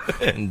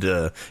and,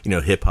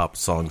 hip-hop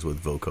songs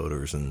with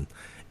vocoders and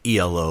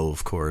ELO,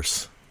 of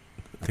course.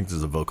 I think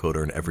there's a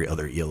vocoder in every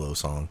other ELO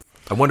song.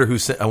 I wonder who...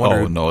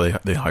 No,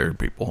 they hired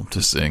people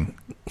to sing.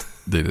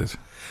 They did.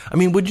 I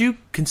mean, would you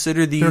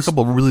consider these... There are a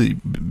couple of really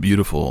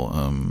beautiful,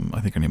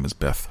 I think her name was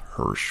Beth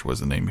Hirsch was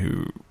the name,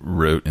 who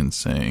wrote and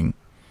sang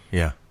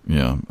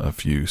a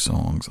few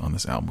songs on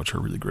this album, which are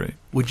really great.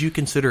 Would you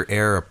consider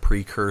Air a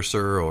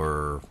precursor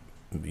or,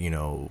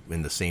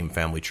 in the same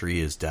family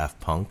tree as Daft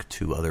Punk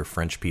to other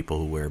French people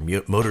who wear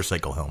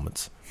motorcycle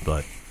helmets,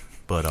 but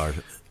are...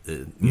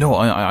 No,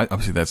 I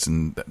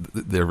obviously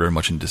they're very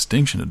much in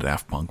distinction to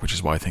Daft Punk, which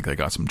is why I think they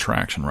got some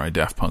traction, right?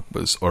 Daft Punk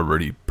was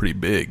already pretty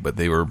big, but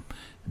they were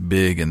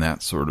big in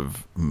that sort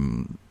of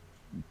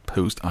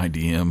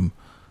post-IDM,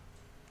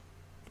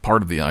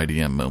 part of the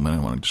IDM moment. I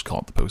don't want to just call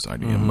it the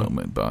post-IDM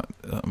moment, but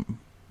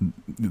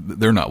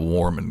they're not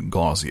warm and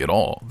gauzy at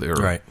all.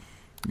 They're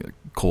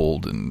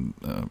cold and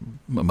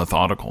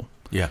methodical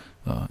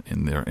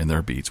in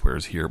their beats,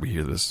 whereas here we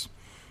hear this,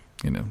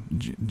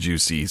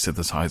 juicy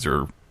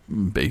synthesizer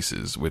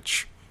basses,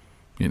 which,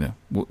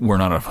 we're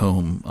not at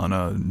home on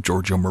a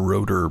Giorgio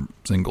Moroder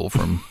single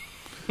from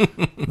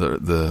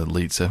the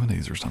late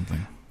 70s or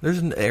something. There's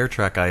an Air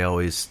track I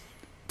always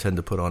tend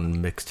to put on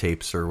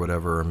mixtapes or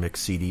whatever, or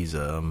mix CDs,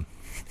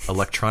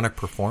 Electronic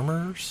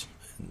Performers.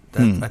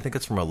 I think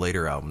it's from a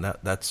later album.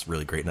 That's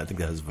really great, and I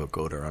think that has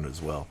vocoder on it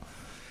as well.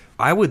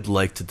 I would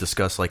like to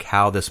discuss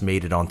how this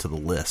made it onto the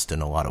list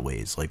in a lot of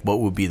ways. Like,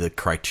 what would be the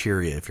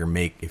criteria if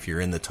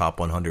you're in the top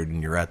 100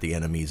 and you're at the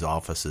enemy's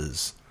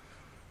offices?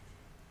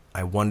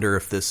 I wonder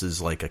if this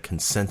is like a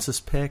consensus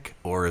pick,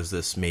 or is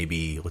this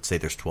maybe, let's say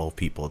there's 12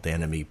 people at the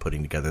enemy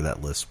putting together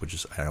that list,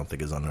 which I don't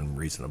think is an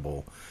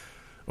unreasonable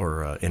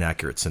or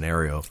inaccurate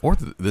scenario. Or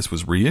this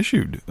was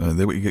reissued.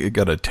 It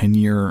got a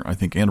 10-year, I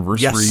think,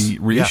 anniversary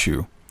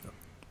reissue.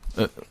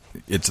 Yeah.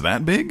 It's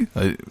that big?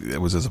 It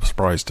was a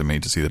surprise to me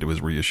to see that it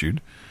was reissued.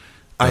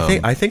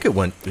 I think it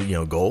went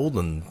gold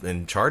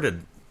and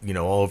charted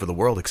all over the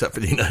world except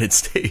for the United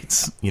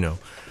States.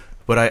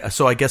 But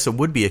I guess it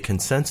would be a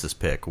consensus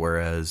pick,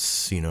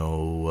 whereas,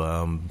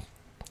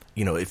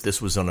 if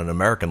this was on an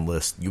American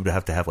list, you would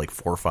have to have 4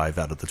 or 5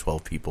 out of the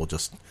 12 people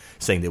just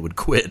saying they would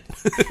quit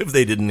if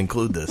they didn't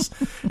include this.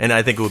 And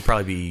I think it would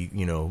probably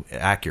be,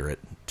 accurate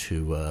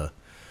to,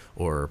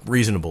 or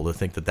reasonable to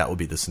think that would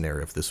be the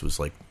scenario if this was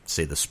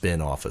say, the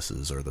Spin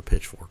offices or the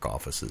Pitchfork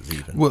offices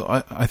even.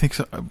 Well, I think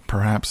so,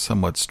 perhaps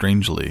somewhat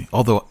strangely,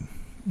 although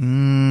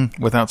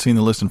without seeing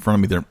the list in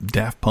front of me,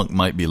 Daft Punk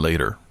might be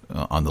later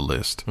on the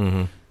list,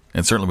 and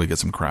certainly we get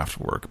some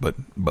Kraftwerk.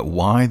 But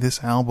why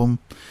this album?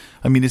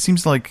 I mean, it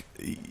seems like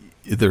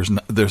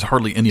there's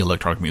hardly any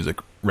electronic music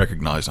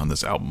recognized on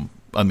this album.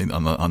 I mean,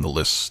 on the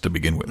list to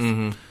begin with,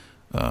 and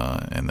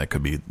that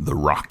could be the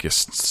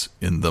rockists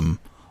in them.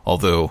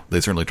 Although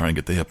they certainly try and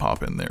get the hip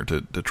hop in there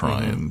to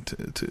try and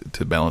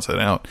to balance that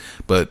out.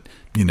 But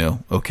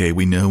okay,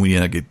 we know we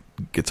need to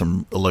get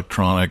some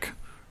electronic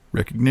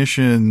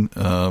recognition.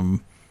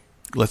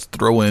 Let's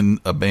throw in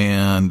a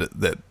band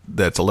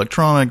that's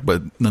electronic,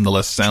 but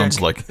nonetheless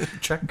sounds like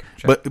check.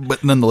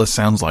 But nonetheless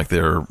sounds like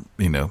they're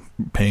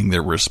paying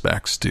their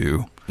respects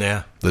to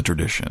the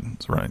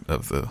traditions, right,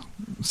 of the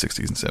 60s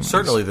and 70s.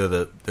 Certainly,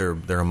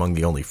 they're among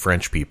the only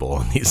French people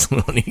on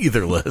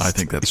either list. I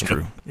think that's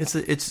true.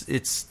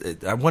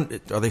 I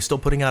want. Are they still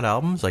putting out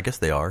albums? I guess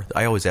they are.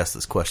 I always ask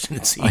this question.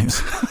 It seems,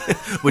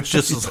 which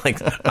just is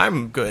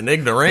I'm an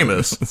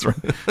ignoramus. That's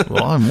right.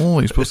 Well, I'm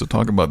only supposed to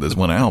talk about this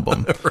one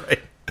album, right?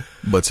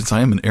 But since I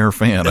am an Air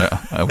fan,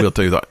 I will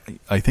tell you that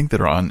I think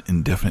they're on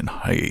indefinite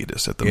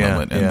hiatus at the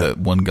moment, and that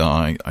one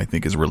guy I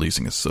think is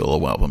releasing a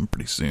solo album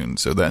pretty soon.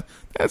 So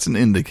that's an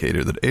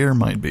indicator that Air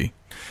might be.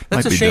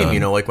 That's a shame,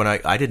 done. when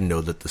I didn't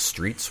know that the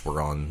Streets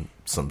were on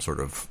some sort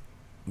of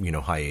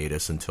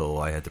hiatus until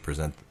I had to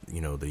present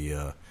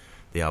the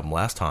album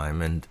last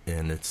time, and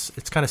it's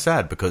kind of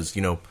sad because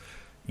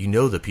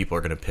that people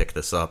are going to pick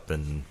this up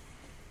and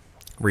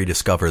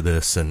rediscover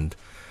this, and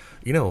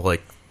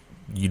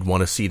you'd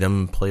want to see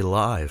them play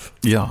live.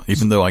 Yeah,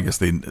 even though I guess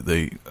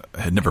they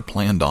had never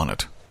planned on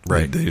it.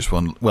 Right. They just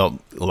want,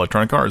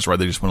 Electronic Arts, right?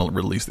 They just want to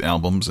release the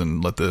albums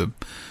and let the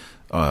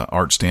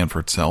art stand for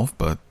itself.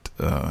 But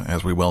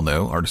as we well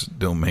know, artists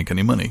don't make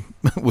any money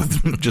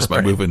with just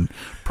by moving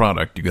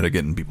product. You got to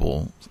get in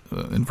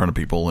front of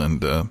people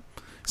and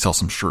sell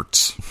some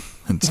shirts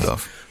and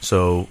stuff.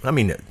 So, I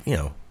mean,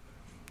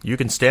 You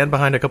can stand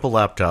behind a couple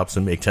laptops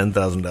and make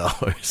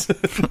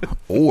 $10,000.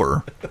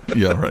 Or,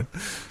 yeah, right.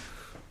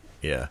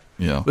 Yeah.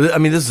 Yeah. But, I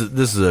mean, this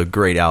is a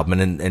great album,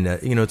 and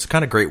it's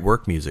kind of great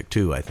work music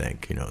too. I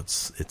think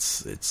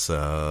it's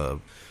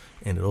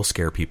and it'll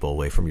scare people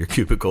away from your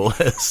cubicle,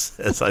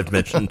 as I've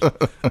mentioned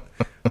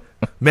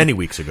many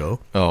weeks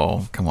ago.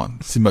 Oh, come on,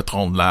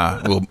 Cimatron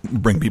La will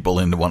bring people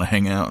in to want to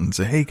hang out and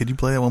say, "Hey, could you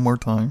play it one more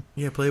time?"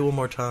 Yeah, play it one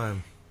more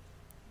time.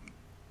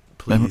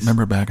 Please.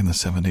 Remember back in the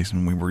 70s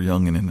when we were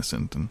young and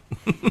innocent and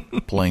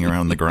playing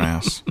around in the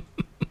grass.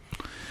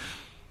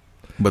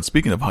 But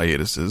speaking of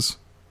hiatuses,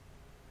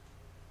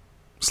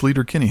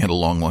 Sleater Kinney had a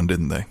long one,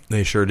 didn't they?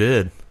 They sure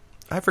did.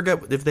 I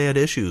forget if they had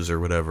issues or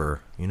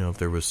whatever. If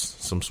there was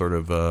some sort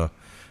of,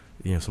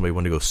 somebody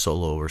wanted to go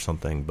solo or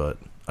something. But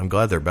I'm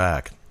glad they're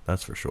back.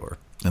 That's for sure.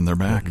 And they're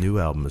back. The new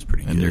album is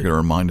pretty good. And you're going to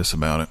remind us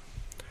about it.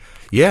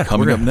 Yeah,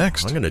 coming up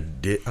next. I'm gonna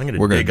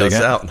dig us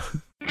out.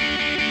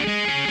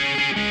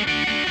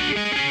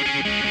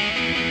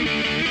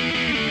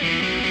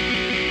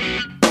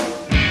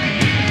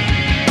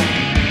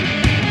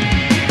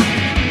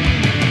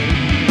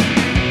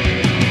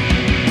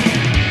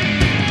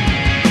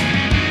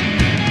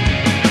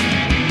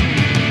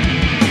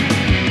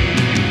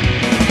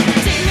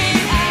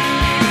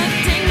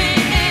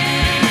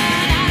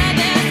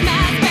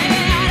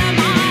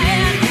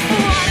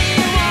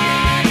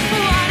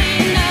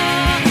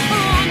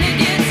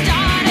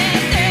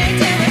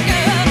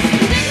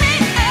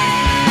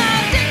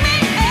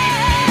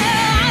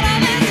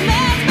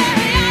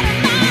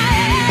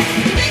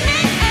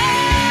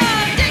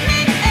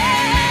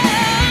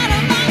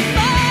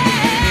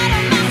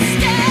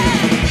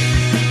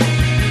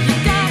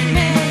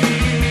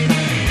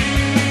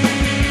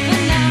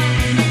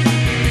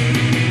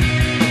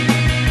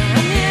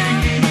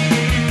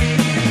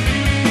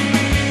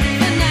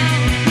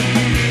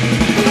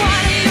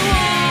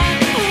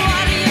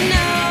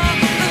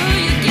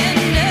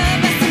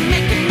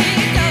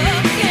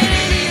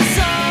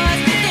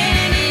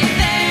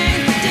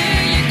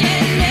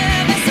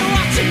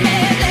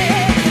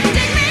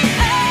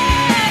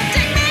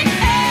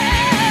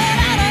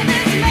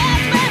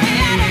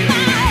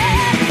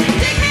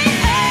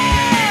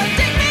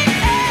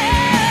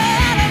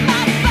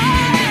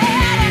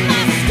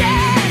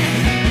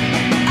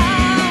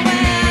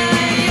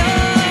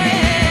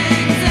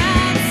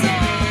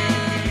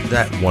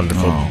 That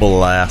wonderful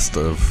blast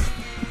of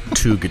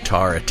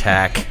two-guitar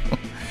attack.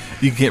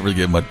 You can't really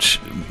get much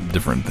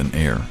different than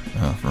Air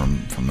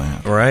from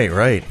that.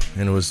 Right.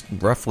 And it was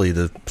roughly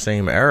the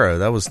same era.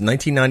 That was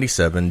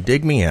 1997,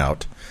 Dig Me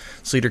Out,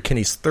 Sleater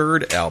Kinney's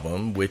third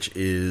album, which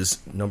is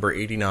number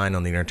 89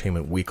 on the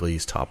Entertainment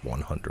Weekly's Top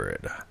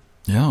 100.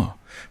 Yeah.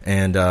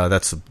 And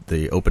that's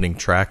the opening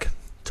track,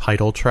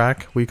 title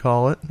track, we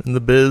call it in the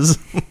biz.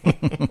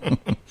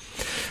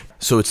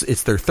 So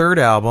it's their third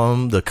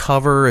album. The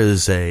cover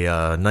is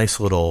a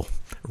nice little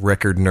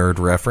record nerd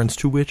reference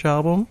to which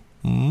album?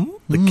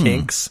 The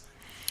Kinks'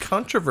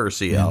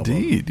 Controversy album.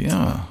 Indeed,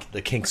 yeah.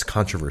 The Kinks'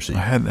 Controversy. I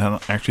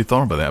hadn't actually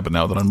thought about that, but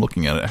now that I'm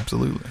looking at it,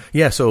 absolutely.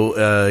 Yeah,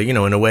 so, in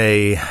a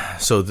way,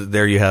 so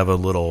there you have a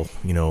little,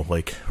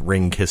 like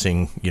ring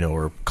kissing,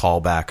 or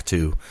callback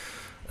to,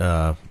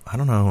 I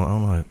don't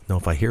know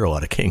if I hear a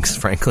lot of Kinks,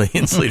 frankly,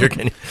 in Sleater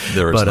Kinney.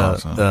 There is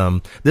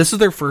not. This is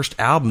their first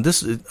album.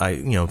 This is,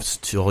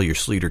 to all your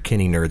Sleater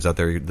Kinney nerds out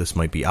there, this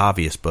might be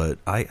obvious, but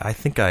I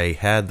think I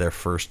had their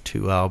first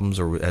two albums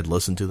or had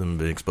listened to them and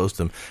been exposed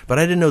to them. But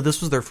I didn't know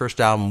this was their first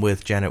album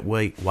with Janet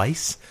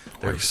Weiss,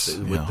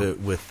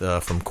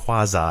 from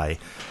Quasi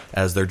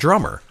as their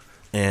drummer.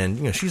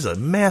 And, she's a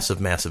massive,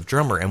 massive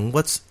drummer. And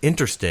what's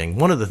interesting,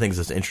 one of the things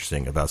that's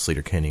interesting about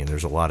Sleater Kinney, and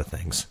there's a lot of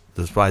things,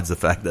 besides the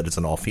fact that it's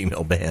an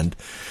all-female band,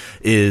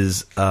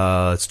 is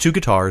it's two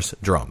guitars,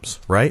 drums,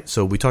 right?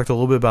 So we talked a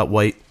little bit about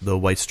the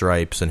White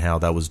Stripes and how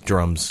that was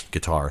drums,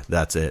 guitar,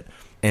 that's it.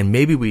 And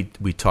maybe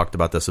we talked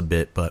about this a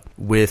bit, but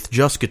with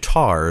just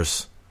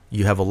guitars,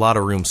 you have a lot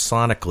of room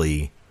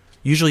sonically.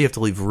 Usually you have to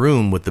leave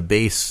room with the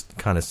bass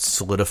kind of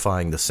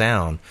solidifying the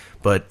sound,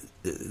 but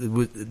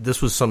this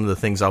was some of the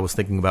things I was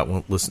thinking about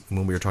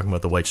when we were talking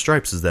about the White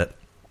Stripes, is that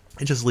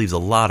it just leaves a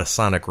lot of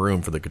sonic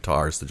room for the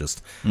guitars to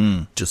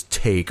just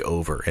take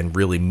over and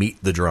really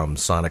meet the drums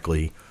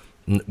sonically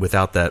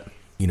without that,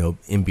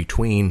 in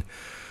between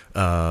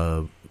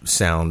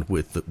sound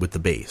with the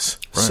bass.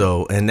 Right.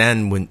 So, and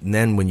then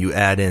when you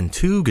add in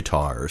two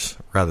guitars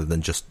rather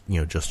than just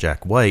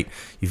Jack White,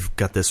 you've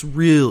got this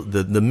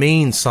the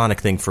main sonic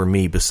thing for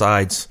me,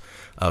 besides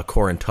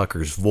Corin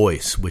Tucker's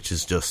voice, which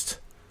is just,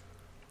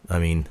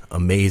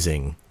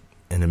 amazing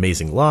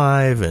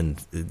live,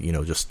 and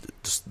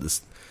just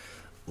this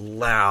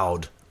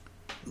loud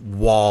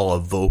wall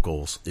of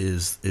vocals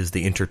is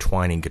the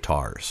intertwining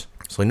guitars.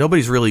 So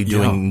nobody's really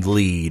doing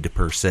lead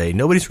per se.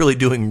 Nobody's really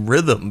doing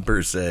rhythm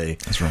per se.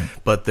 That's right.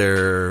 But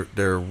they're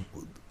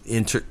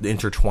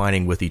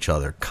intertwining with each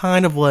other,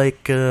 kind of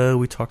like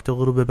we talked a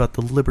little bit about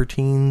the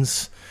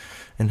Libertines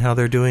and how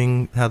they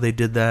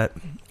did that.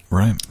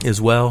 Right. As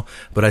well,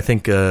 but I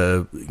think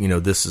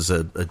this is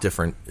a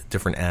different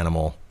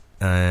animal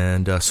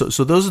And so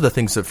those are the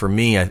things that for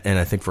me, and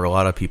I think for a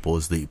lot of people,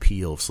 is the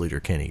appeal of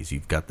Sleater Kinney's.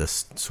 You've got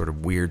this sort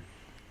of weird,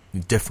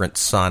 different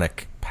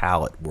sonic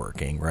palette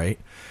working, right?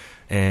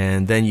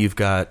 And then you've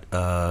got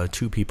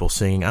two people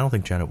singing. I don't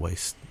think Janet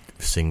Weiss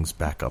sings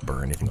backup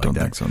or anything like that.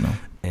 Don't think so, no.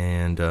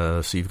 And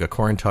so you've got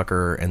Corin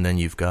Tucker, and then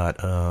you've got,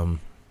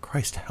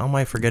 Christ, how am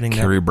I forgetting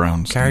Carrie that?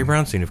 Brownstein. Carrie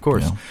Brownstein, of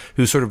course, Yeah.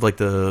 who's sort of like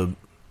the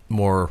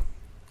more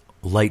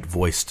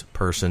light-voiced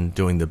person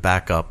doing the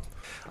backup.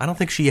 I don't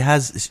think she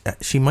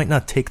might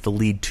not take the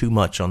lead too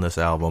much on this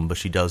album, but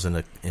she does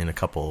in a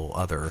couple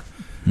other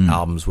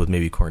albums with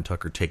maybe Corin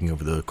Tucker taking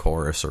over the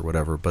chorus or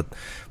whatever. But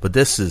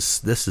this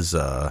is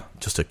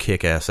just a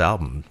kick-ass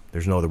album.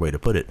 There's no other way to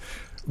put it.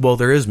 Well,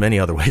 there is many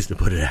other ways to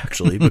put it,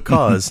 actually,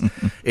 because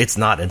it's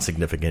not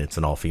insignificant. It's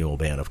an all-female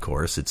band, of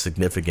course. It's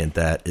significant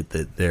that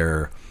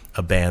they're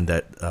a band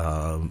that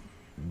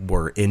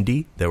were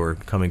indie. They were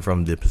coming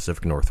from the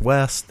Pacific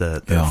Northwest.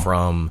 That they're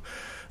from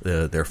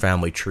their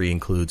family tree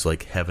includes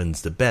like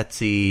Heavens to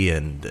Betsy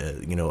and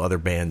other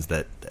bands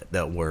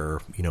that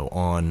were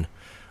on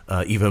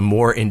even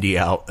more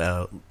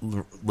indie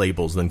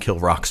labels than Kill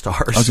Rock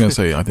Stars. I was going to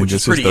say, I think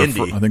this is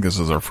indie. I think this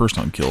is our first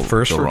on Kill.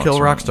 First for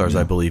Kill Rock Stars,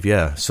 I believe.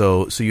 Yeah.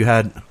 So you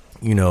had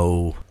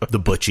the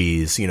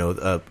Butchies,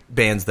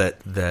 bands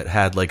that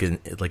had like an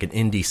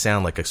indie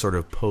sound, like a sort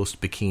of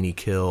post Bikini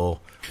Kill,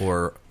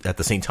 or at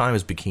the same time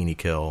as Bikini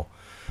Kill,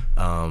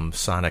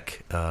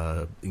 sonic,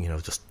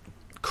 just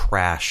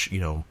crash,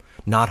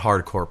 not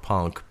hardcore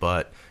punk,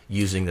 but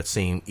using that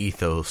same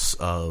ethos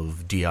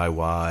of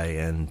DIY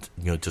and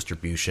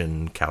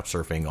distribution, couch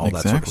surfing, all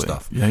that sort of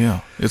stuff.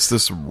 Yeah. It's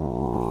this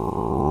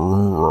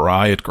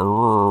riot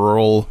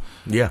grrrl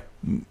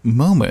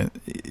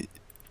moment.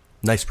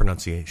 Nice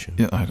pronunciation.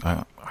 Yeah,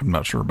 I'm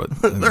not sure, but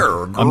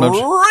they're I'm not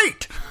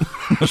great.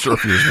 I'm not sure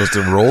if you're supposed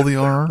to roll the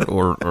R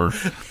or.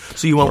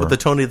 So you went with the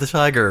Tony the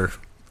Tiger,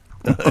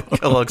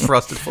 Kellogg's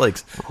Frosted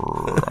Flakes.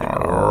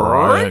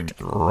 Right,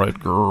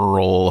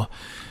 girl.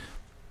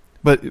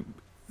 But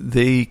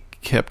they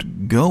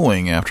kept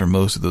going after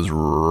most of those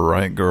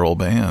Riot Girl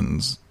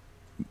bands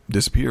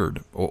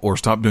disappeared or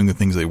stopped doing the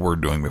things they were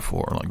doing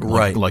before, like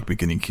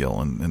Bikini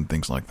Kill and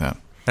things like that.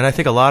 And I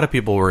think a lot of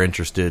people were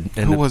interested.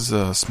 Who was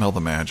Smell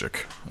the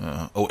Magic?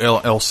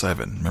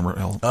 L7. Remember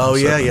L? Oh,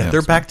 L7? yeah.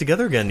 They're back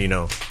together again,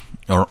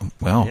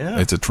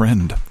 It's a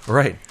trend.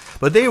 Right.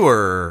 But they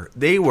were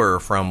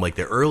from like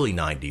the early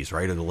 90s,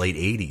 right? Or the late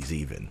 80s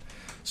even.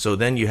 So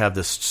then you have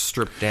this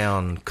stripped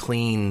down,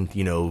 clean,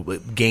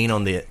 gain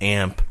on the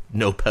amp,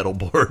 no pedal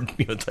board,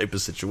 type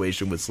of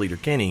situation with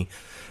Sleater Kinney.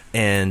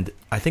 And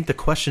I think the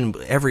question,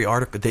 every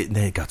article,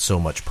 they got so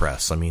much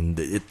press. I mean,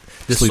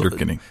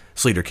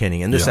 Sleater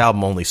Kinney. And this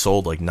album only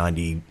sold like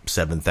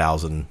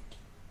 97,000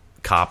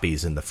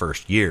 copies in the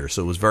first year.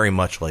 So it was very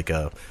much like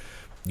a,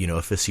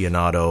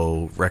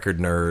 aficionado, record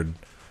nerd,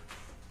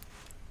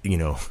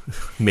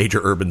 major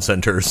urban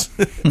centers,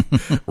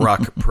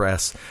 rock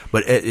press.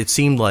 But it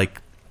seemed like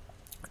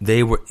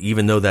they were,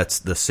 even though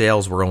the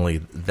sales were only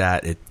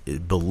that, it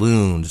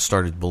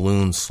started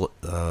balloon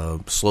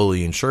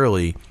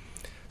slowly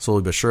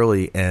but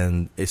surely,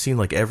 and it seemed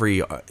like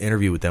every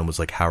interview with them was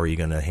like, how are you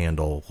going to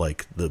handle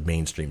like the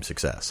mainstream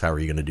success? How are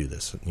you going to do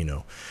this?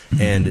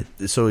 And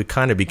so it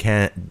kind of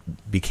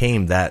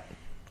became that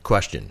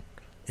question,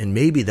 and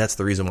maybe that's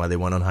the reason why they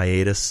went on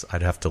hiatus.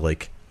 I'd have to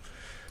like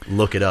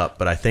look it up,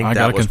 but I think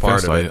that was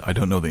part of it. I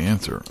don't know the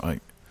answer.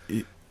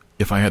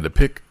 If I had to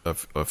pick a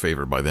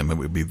favorite by them, it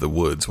would be The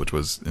Woods, which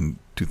was in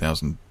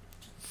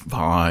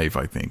 2005,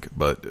 I think.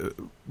 But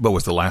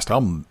was the last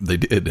album they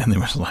did, and they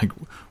was like,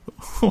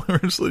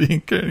 "Where's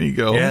Sleater Kinney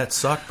go?" Yeah, it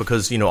sucked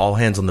because All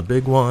Hands on the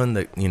Big One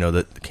that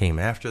that came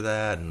after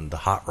that, and the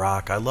Hot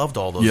Rock. I loved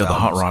all those. Yeah, albums.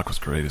 the Hot Rock was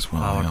great as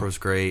well. Hot Rock was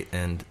great,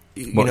 and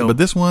but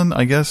this one,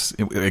 I guess,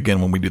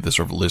 again, when we do this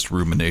sort of list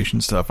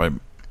rumination stuff,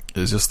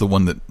 is just the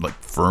one that like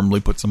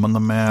firmly puts them on the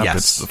map. Yes,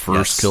 it's the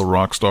first Kill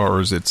Rock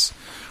Stars. It's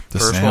the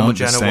first sound. One with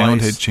Janet the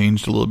sound Weiss. had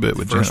changed a little bit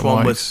with Janet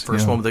Weiss.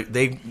 First one,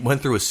 they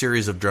went through a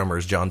series of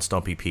drummers. John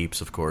Stumpy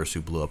Pepys, of course,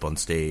 who blew up on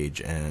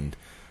stage, and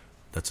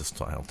that's a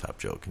Spinal Tap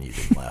joke, and you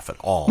didn't laugh at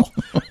all.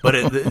 But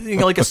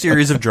like a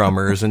series of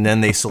drummers, and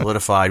then they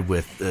solidified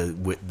with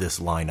this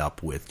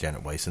lineup with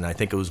Janet Weiss, and I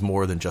think it was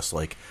more than just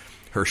like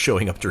her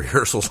showing up to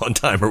rehearsals on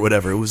time or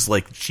whatever. It was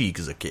like she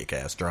is a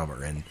kick-ass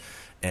drummer, and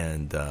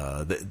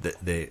I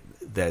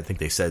think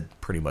they said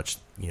pretty much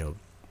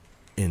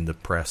in the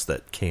press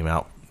that came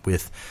out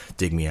with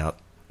Dig Me Out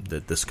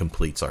that this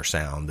completes our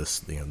sound.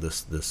 This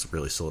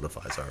really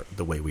solidifies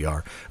the way we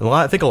are. And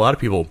I think a lot of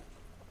people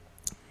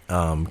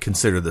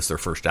consider this their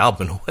first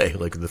album in a way,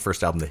 like the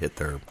first album that hit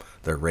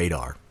their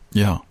radar.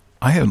 Yeah,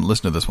 I hadn't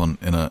listened to this one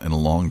in a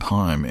long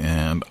time,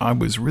 and I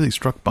was really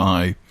struck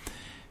by.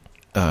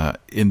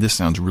 And this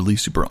sounds really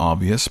super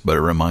obvious, but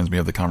it reminds me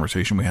of the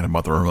conversation we had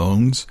about the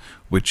Ramones,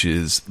 which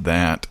is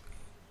that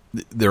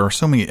there are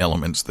so many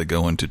elements that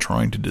go into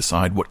trying to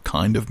decide what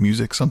kind of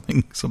music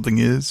something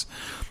is,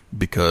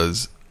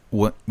 because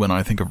when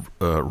I think of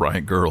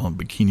Riot Grrrl and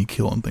Bikini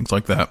Kill and things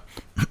like that,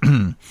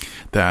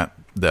 that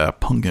the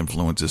punk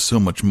influence is so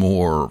much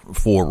more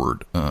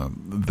forward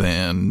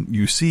than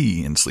you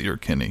see in Sleater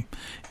Kinney.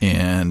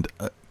 And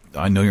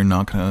I know you're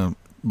not going to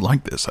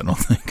like this, I don't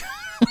think.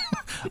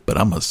 But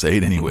I'm going to say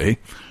it anyway.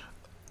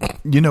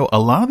 You know, a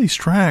lot of these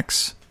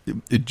tracks,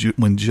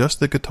 when just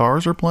the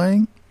guitars are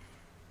playing,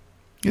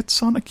 it's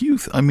Sonic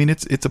Youth. I mean,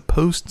 it's a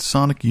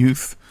post-Sonic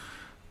Youth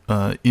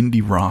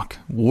indie rock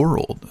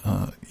world.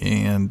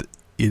 And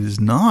it is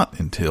not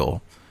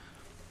until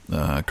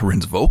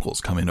Corinne's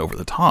vocals come in over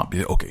the top.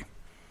 Okay,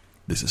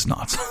 this is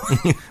not.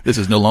 This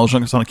is no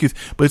longer Sonic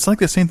Youth. But it's like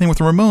the same thing with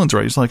the Ramones,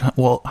 right? It's like,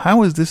 well,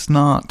 how is this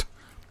not?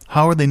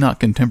 How are they not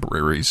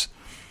contemporaries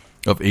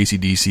of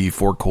AC/DC,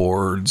 4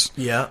 chords,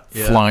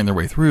 flying their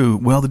way through?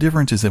 Well, the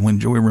difference is that when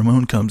Joey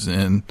Ramone comes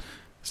in,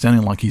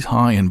 sounding like he's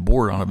high and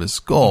bored out of his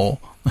skull,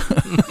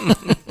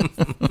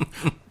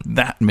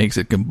 that makes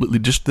it completely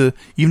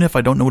even if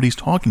I don't know what he's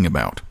talking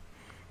about,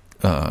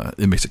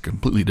 it makes a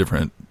completely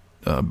different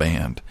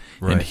band.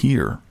 Right. And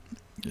here,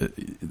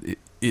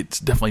 it's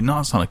definitely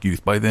not Sonic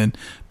Youth by then,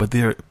 but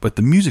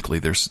musically,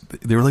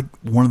 they're like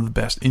one of the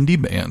best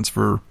indie bands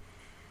for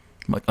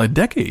like a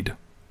decade,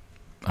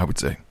 I would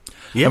say.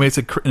 Yeah. I mean, it's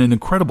an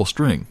incredible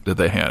string that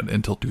they had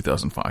until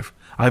 2005.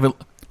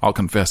 I'll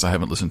confess, I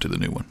haven't listened to the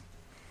new one.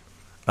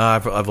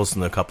 I've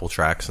listened to a couple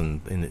tracks,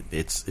 and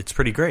it's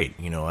pretty great.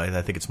 You know,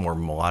 I think it's more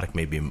melodic,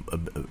 maybe,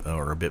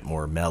 or a bit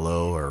more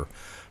mellow, or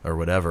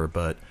whatever.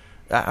 But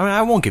I mean,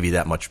 I won't give you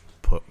that much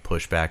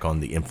pushback on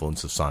the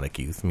influence of Sonic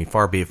Youth. I mean,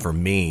 far be it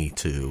from me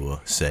to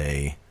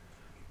say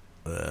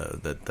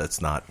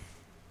that's not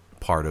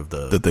part of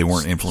that they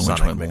weren't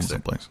influenced by them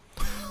someplace.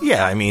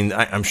 Yeah, I mean,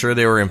 I'm sure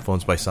they were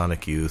influenced by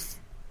Sonic Youth.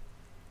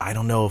 I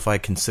don't know if I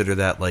consider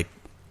that like.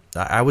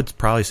 I would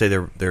probably say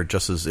they're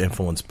just as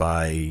influenced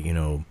by you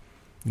know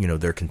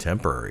their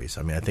contemporaries.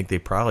 I mean, I think they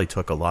probably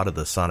took a lot of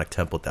the sonic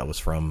template that was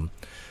from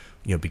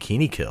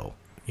Bikini Kill,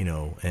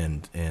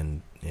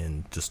 and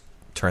just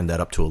turned that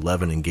up to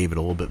 11 and gave it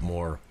a little bit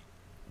more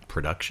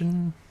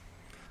production.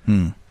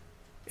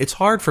 It's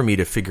hard for me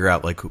to figure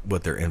out like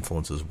what their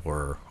influences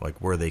were, like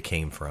where they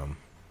came from.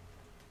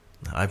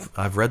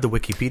 I've read the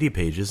Wikipedia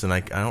pages, and I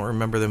don't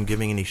remember them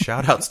giving any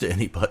shout outs to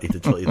anybody, to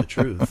tell you the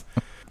truth.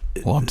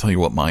 Well, I'm telling you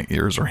what my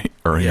ears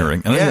are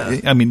hearing.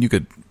 And I mean, you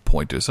could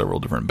point to several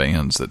different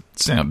bands that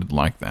sounded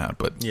like that,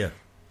 but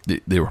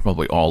they were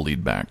probably all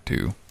lead back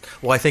to.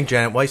 Well, I think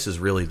Janet Weiss is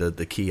really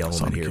the key element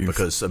Sonic here,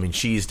 because I mean,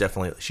 she's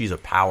a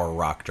power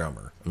rock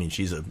drummer. I mean,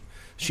 she's a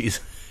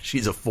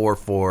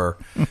 4/4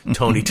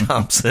 Tony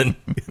Thompson,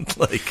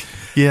 like.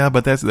 Yeah,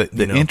 but that's the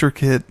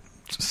intricate,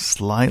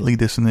 slightly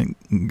dissonant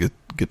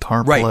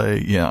guitar play.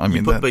 Right. Yeah, I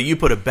mean, but you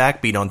put a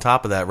backbeat on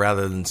top of that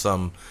rather than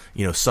some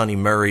Sonny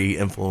Murray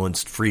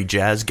influenced free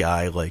jazz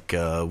guy like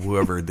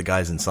whoever the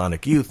guys in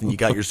Sonic Youth, and you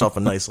got yourself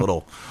a nice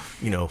little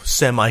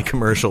semi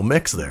commercial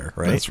mix there,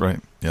 right? That's right.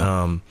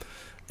 Yeah.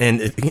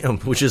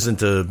 And which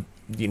isn't I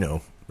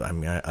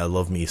mean, I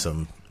love me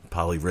some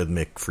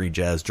polyrhythmic free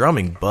jazz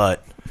drumming,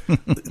 but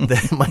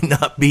that might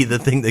not be the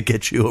thing that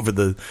gets you over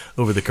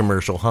the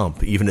commercial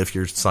hump, even if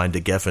you're signed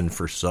to Geffen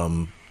for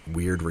some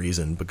weird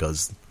reason,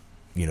 because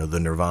the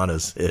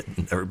Nirvana's hit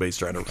and everybody's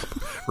trying to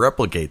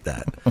replicate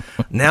that.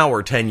 Now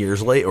we're 10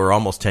 years late, or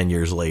almost 10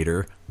 years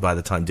later, by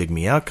the time Dig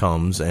Me Out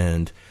comes,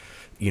 and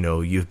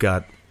you've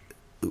got,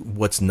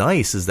 what's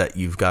nice is that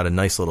you've got a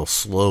nice little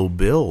slow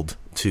build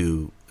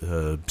to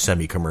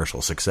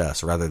semi-commercial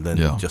success, rather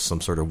than just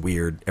some sort of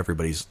weird,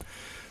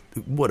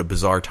 what a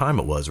bizarre time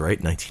it was,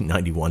 right?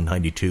 1991,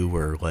 92,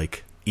 where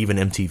like even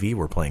MTV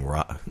were playing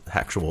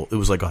it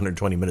was like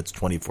 120 minutes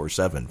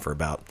 24/7 for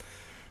about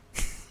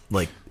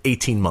like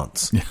 18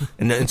 months. Yeah.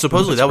 And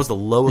supposedly that was the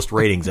lowest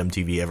ratings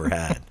MTV ever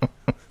had,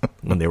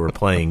 when they were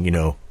playing,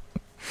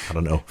 I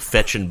don't know,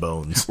 Fetchin'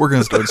 Bones. We're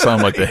going to start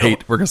sounding like the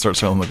hate. We're going to start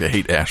sounding like the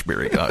Hate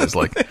Ashbury guys.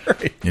 Like,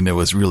 right. It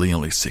was really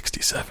only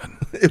 67.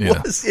 It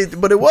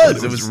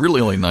was really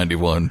only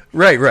 91.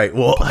 Right.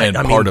 Well, and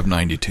part of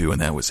 92,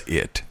 and that was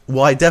it.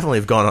 Well, I definitely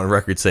have gone on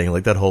record saying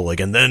like that whole like,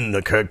 and then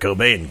the Kurt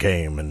Cobain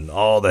came and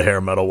all the hair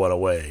metal went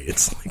away.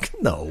 It's like,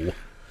 no.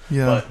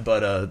 Yeah.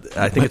 But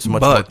I think it's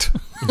much more.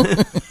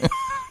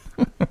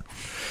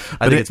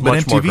 I think it's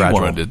much more gradual.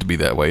 MTV wanted it to be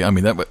that way. I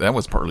mean, that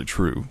was partly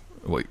true.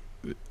 Wait,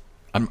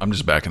 I'm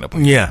just backing up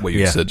what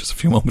you said just a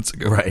few moments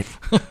ago. Right.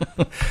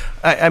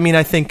 I mean,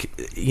 I think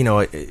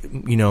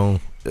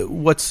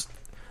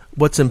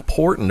what's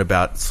important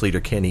about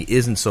Sleater Kinney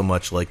isn't so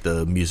much like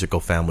the musical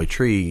family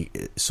tree,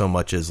 so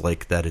much as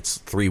like that it's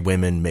three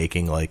women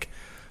making like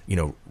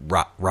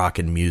rock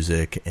and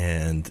music,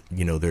 and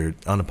they're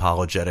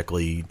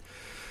unapologetically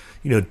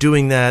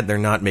doing that. They're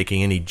not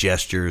making any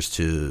gestures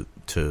to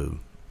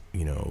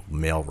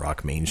male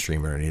rock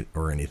mainstream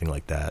or anything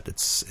like that.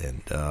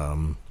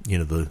 The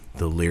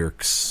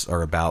lyrics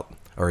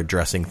are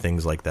addressing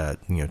things like that,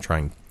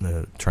 trying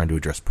to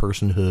address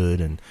personhood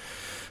and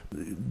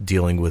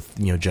dealing with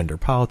gender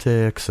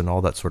politics and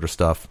all that sort of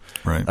stuff.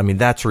 Right. I mean,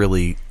 that's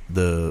really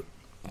the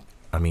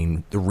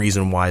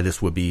reason why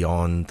this would be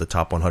on the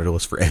top 100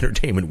 list for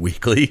Entertainment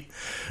Weekly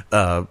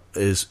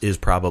is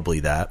probably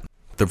that.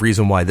 the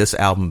reason why this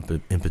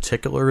album in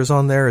particular is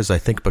on there is I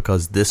think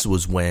because this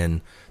was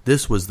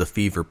the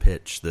fever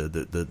pitch,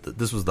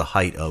 this was the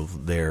height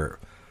of their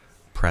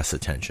press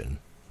attention,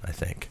 I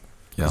think.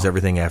 Because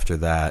everything after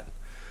that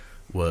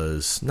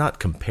was not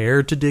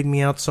compared to Dig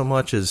Me Out so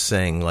much as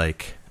saying,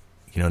 like,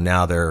 you know,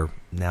 now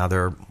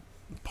they're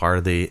part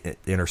of the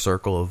inner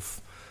circle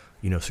of,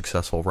 you know,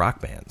 successful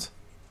rock bands.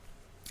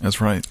 That's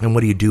right. And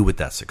what do you do with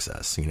that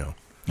success, you know?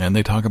 And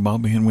they talk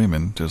about being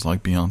women, just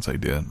like Beyonce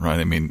did, right?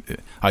 I mean,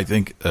 I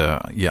think,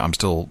 I'm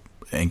still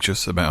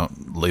anxious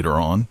about later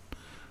on,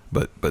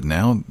 but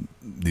now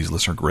these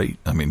lists are great.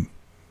 I mean,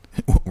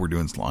 we're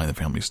doing Sly and the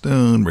Family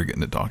Stone. We're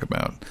getting to talk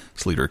about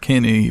Sleater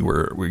Kinney.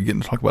 We're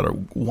getting to talk about a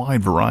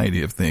wide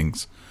variety of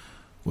things.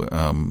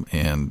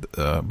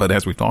 But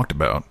as we've talked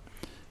about,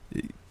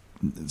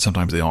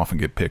 sometimes they often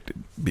get picked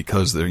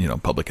because they're, you know,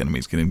 Public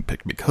Enemy's getting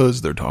picked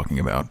because they're talking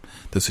about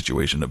the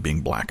situation of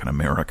being black in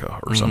America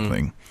or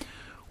something.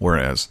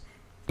 Whereas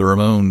the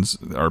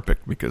Ramones are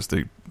picked because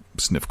they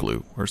sniff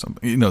glue or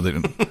something. You know, they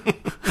didn't.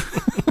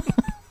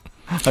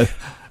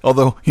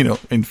 Although, you know,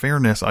 in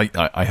fairness,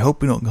 I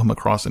hope we don't come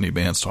across any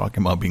bands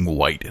talking about being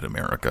white in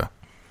America.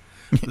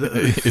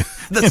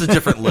 That's a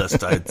different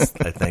list. I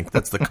think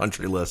that's the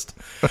country list.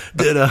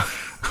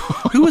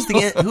 Who was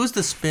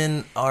the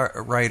spin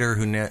writer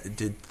who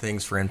did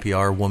things for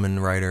NPR? Woman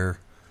writer.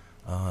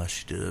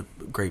 She did a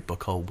great book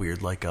called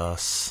Weird Like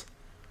Us.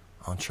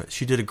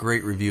 She did a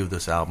great review of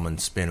this album in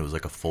Spin. It was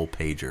like a full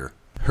pager.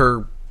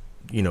 Her,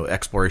 you know,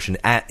 exploration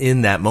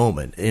in that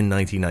moment in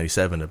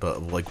 1997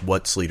 about like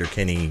what Sleater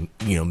Kinney,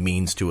 you know,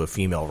 means to a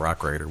female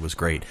rock writer was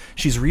great.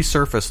 She's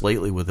resurfaced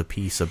lately with a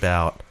piece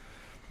about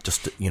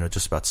just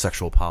about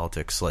sexual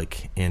politics,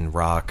 like in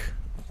rock,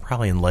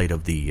 probably in light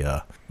of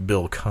the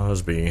Bill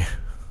Cosby,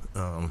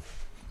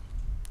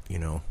 you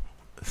know,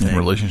 thing. In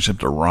relationship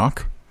to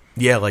rock.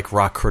 Yeah, like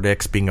rock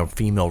critics, being a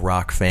female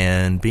rock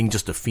fan, being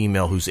just a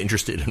female who's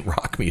interested in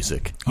rock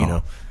music. You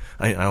know,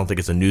 I don't think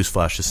it's a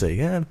newsflash to say,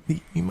 yeah,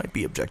 you might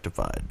be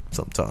objectified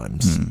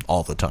sometimes,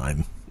 all the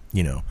time.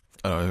 You know.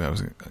 I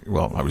was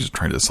just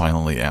trying to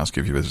silently ask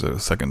if there's a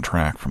second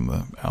track from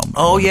the album.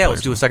 Oh yeah,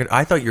 let's do a second.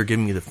 I thought you were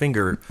giving me the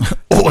finger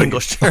in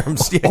English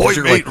terms. Yeah,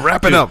 mate, like,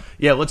 wrap it up.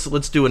 Yeah,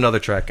 let's do another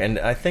track, and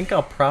I think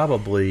I'll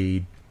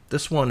probably.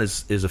 This one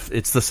it's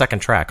the second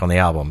track on the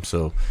album,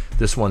 so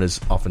this one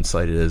is often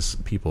cited as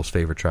people's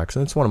favorite tracks,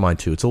 and it's one of mine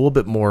too. It's a little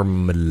bit more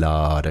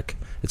melodic.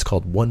 It's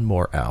called One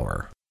More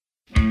Hour.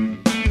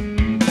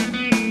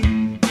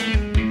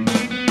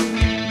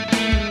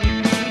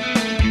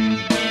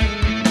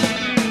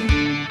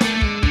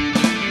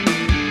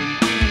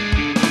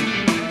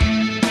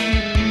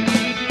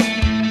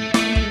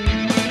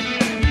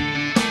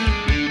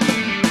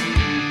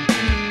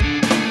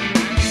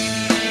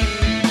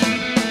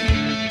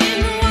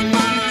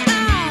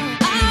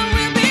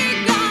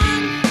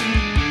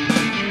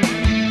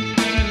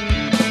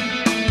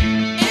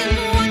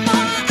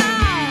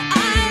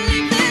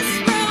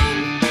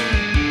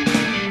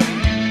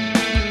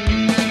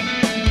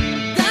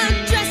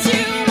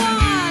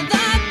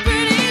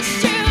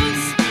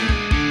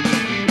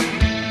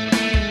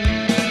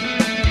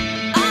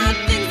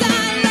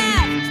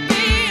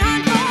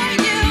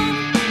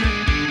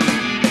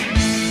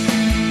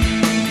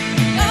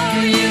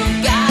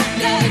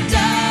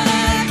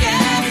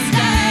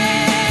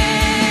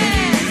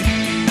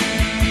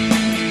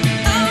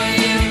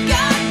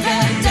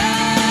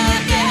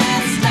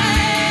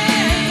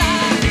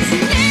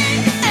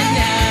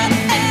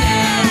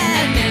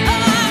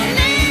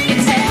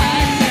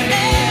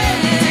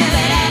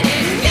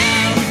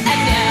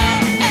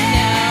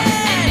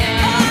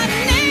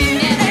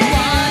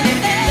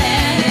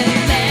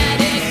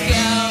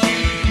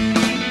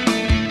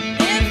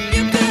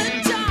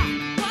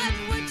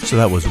 So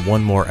that was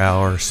One More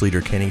Hour,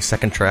 Sleater Kinney,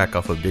 second track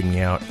off of Dig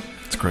Me Out.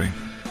 It's great.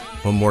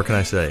 What more can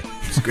I say?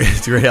 It's great.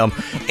 It's a great album.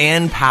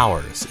 Ann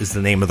Powers is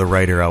the name of the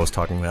writer I was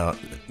talking about.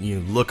 You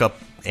look up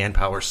Ann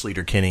Powers,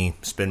 Sleater Kinney,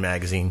 Spin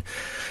Magazine.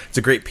 It's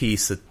a great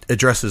piece that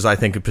addresses, I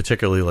think,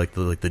 particularly like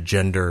the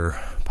gender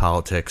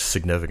politics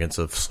significance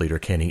of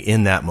Sleater Kinney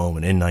in that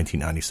moment in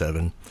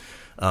 1997.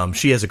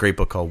 She has a great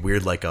book called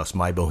Weird Like Us,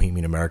 My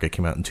Bohemian America. It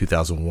came out in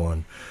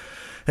 2001.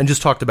 And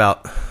just talked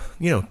about,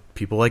 you know,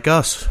 people like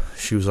us.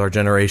 She was our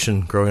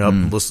generation growing up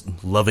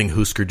loving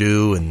Husker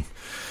Du and,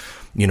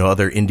 you know,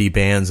 other indie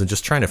bands and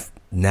just trying to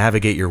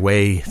navigate your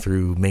way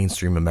through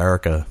mainstream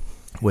America,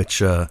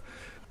 which...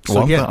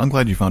 I'm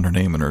glad you found her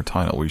name in her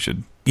title. We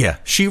should... Yeah,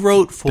 she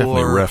wrote for...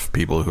 Definitely ref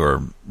people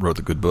who wrote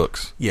the good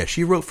books. Yeah,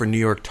 she wrote for New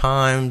York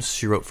Times.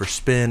 She wrote for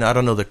Spin. I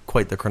don't know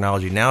quite the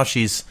chronology. Now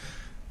she's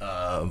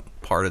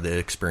part of the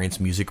Experience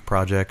Music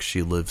Project.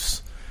 She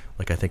lives...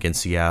 I think in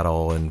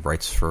Seattle and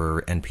writes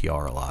for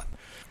NPR a lot.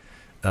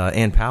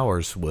 Ann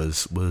Powers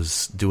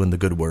was doing the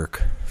good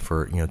work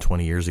for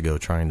 20 years ago,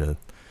 trying to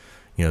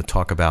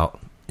talk about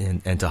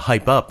and to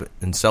hype up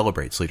and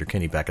celebrate Sleater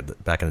Kinney back in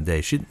the day.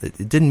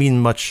 It didn't mean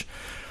much,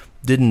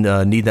 didn't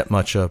need that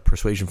much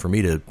persuasion for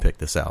me to pick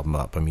this album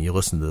up. I mean, you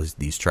listen to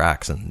these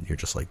tracks and you're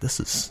just like, this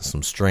is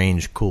some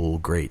strange, cool,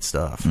 great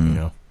stuff.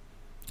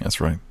 That's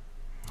right.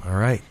 All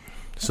right.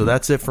 So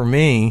that's it for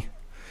me.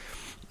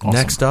 Awesome.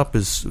 Next up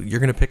is, you're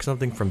going to pick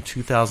something from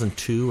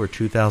 2002 or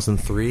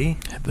 2003.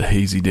 The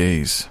hazy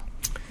days.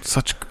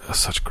 Such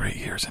great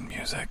years in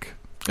music.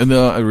 And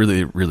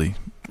really,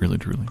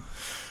 truly.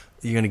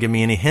 You going to give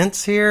me any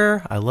hints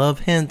here? I love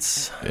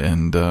hints.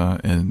 And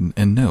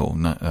no,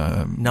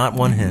 not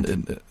one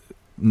hint.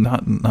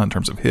 Not in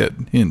terms of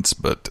hints,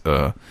 but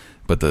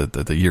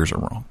the years are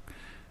wrong.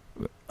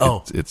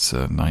 Oh, it's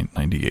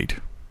 98.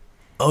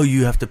 Oh,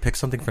 you have to pick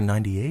something from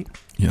 98?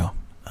 Yeah.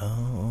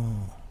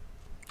 Oh.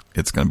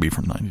 It's going to be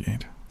from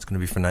 98. It's going to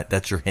be from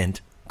that's your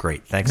hint.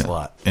 Great. Thanks a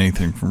lot.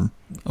 Anything from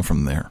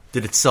there.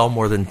 Did it sell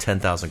more than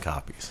 10,000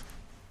 copies?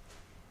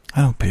 I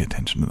don't pay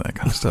attention to that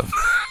kind of stuff.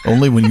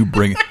 Only when you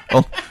bring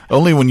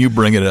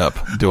it up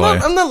do I.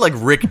 I'm not like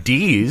Rick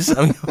Dees.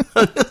 I'm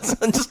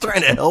just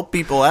trying to help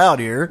people out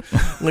here,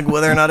 like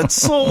whether or not it's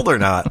sold or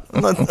not.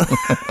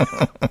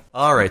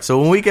 All right.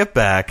 So when we get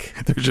back,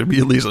 there should be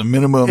at least a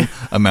minimum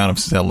amount of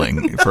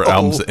selling for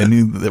albums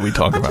that we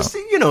talk about.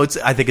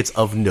 I think it's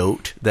of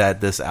note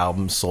that this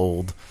album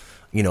sold,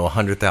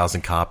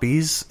 100,000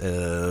 copies.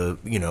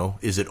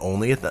 Is it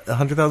only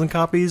 100,000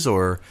 copies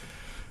or?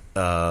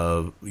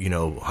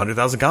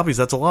 100,000 copies,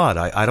 that's a lot.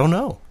 I don't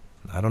know.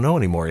 I don't know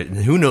anymore. And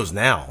who knows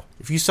now?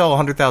 If you sell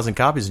 100,000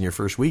 copies in your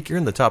first week, you're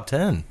in the top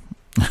 10.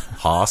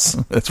 Haas.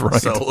 That's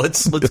right. So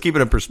let's keep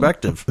it in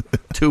perspective.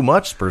 Too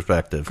much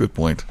perspective. Good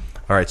point.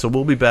 All right, so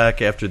we'll be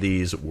back after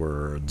these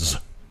words.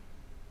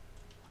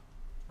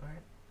 All right,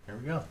 here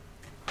we go.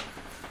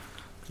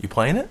 You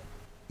playing it?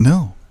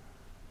 No.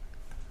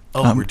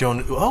 Oh, we're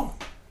doing. Oh,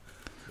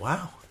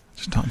 wow.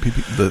 Just telling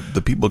people,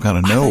 the people got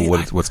to know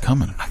what's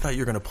coming. I thought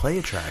you were going to play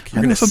a track.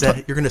 You're going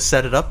to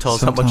set it up. Tell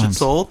us how much it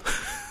sold.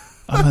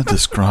 I'm going to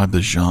describe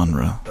the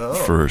genre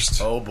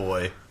first. Oh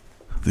boy.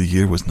 The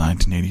year was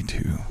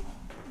 1982.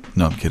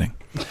 No, I'm kidding.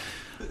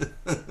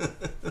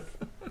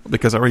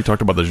 Because I already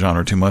talked about the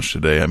genre too much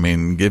today. I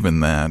mean, given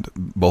that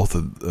both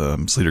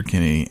Sleater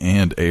Kinney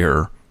and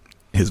Air,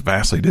 as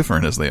vastly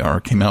different as they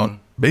are, came out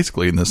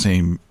basically in the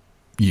same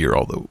year,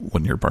 although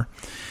 1 year apart.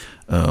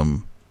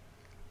 Go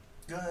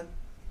ahead.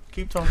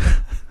 Keep talking.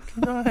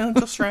 I'm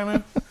just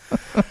trying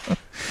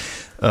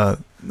to.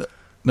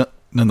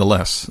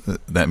 Nonetheless,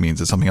 that means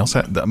that something else.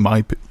 That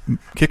my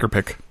kicker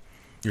pick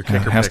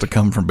has to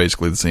come from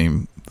basically the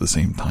same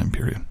time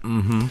period.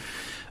 Mm-hmm.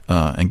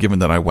 And given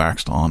that I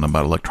waxed on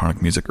about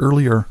electronic music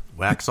earlier,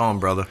 wax on,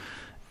 brother.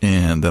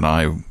 And then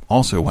I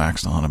also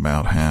waxed on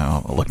about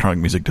how electronic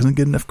music doesn't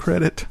get enough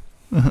credit.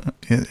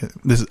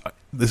 This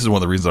is one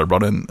of the reasons I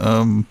brought in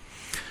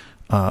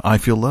 "I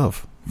Feel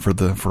Love"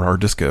 for our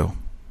disco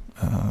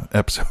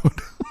episode.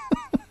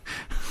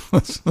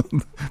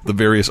 The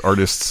various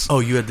artists. Oh,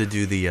 you had to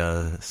do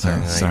the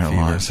Saturday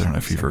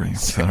Night Fever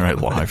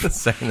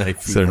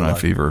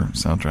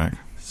soundtrack.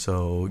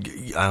 So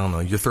I don't know.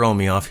 You're throwing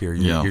me off here.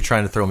 You're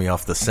trying to throw me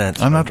off the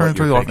scent. I'm not trying to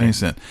throw you off any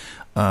scent.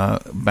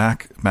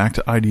 Back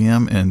to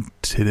IDM, and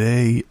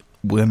today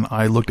when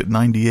I looked at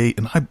 98,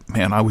 and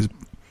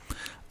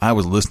I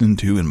was listening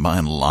to and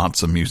buying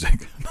lots of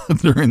music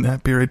during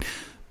that period,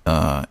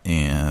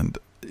 and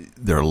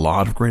there are a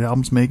lot of great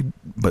albums made,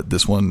 but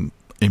this one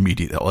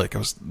immediately,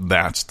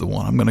 that's the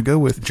one I'm going to go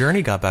with.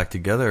 Journey got back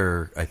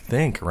together, I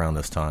think, around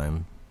this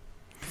time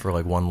for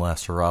like one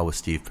last hurrah with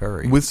Steve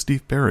Perry. With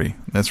Steve Perry,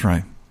 that's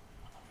right.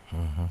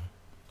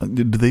 Mm-hmm.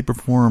 Did they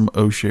perform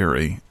 "Oh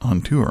Sherry"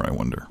 on tour, I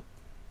wonder?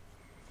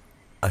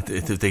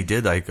 If they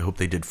did, I hope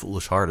they did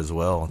 "Foolish Heart" as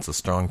well. It's a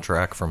strong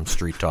track from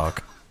Street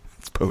Talk.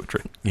 It's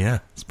poetry. Yeah.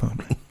 It's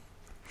poetry.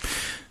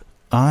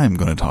 I'm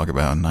going to talk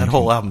about... That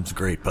whole album's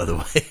great, by the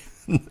way.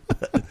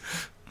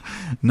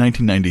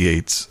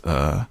 1998's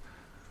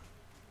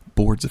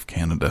Boards of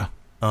Canada.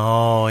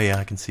 Oh, yeah,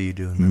 I can see you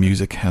doing that.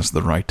 Music Has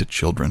the Right to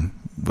Children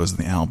was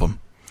the album.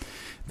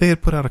 They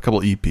had put out a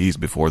couple EPs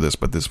before this,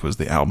 but this was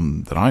the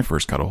album that I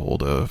first got a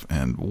hold of,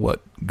 and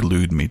what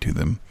glued me to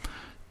them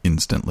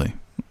instantly.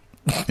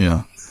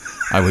 Yeah.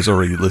 I was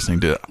already listening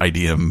to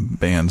IDM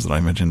bands that I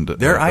mentioned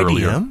They're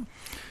earlier. IDM?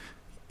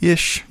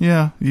 Ish,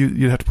 yeah.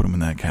 You'd have to put them in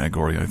that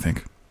category, I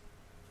think.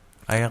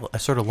 I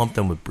sort of lumped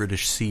them with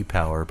British Sea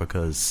Power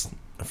because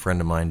a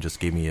friend of mine just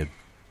gave me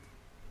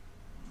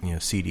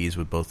CDs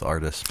with both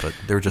artists, but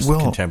they were just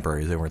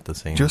contemporaries. They weren't the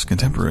same. Just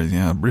contemporaries,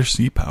 yeah. British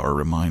Sea Power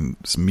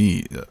reminds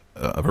me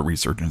of a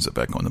resurgence of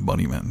Echo and the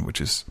Bunnymen,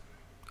 which is,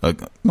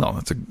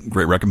 that's a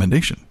great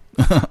recommendation,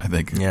 I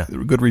think. Yeah.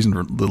 Good reason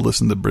to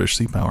listen to British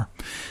Sea Power.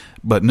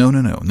 But no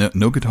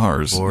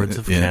guitars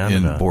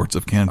in Boards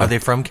of Canada. Are they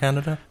from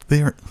Canada?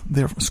 They're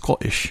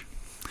Scottish,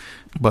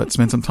 but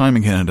spent some time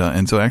in Canada,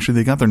 and so actually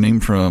they got their name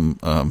from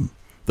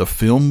the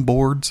film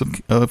boards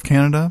of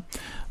Canada.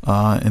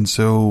 And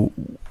so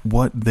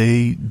what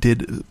they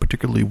did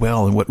particularly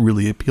well, and what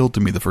really appealed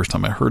to me the first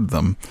time I heard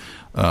them,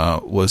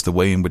 was the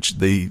way in which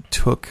they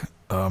took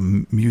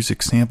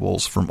music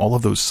samples from all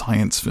of those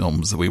science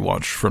films that we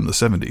watched from the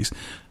 70s.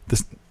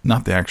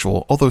 Not the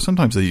actual, although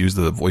sometimes they use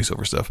the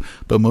voiceover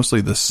stuff, but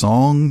mostly the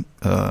song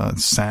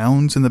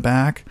sounds in the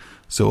back.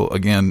 So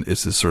again,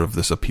 it's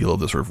this appeal of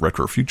this sort of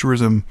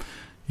retro-futurism,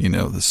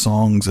 the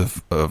songs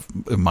of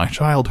my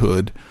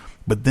childhood,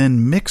 but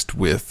then mixed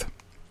with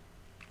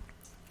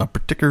a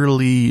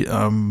particularly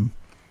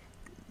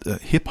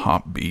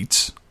hip-hop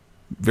beats,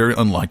 very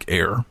unlike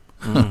Air,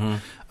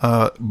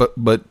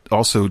 but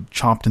also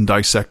chopped and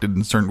dissected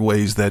in certain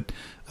ways that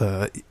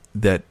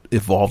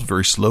evolved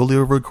very slowly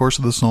over the course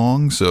of the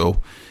song. So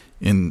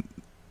in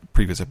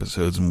previous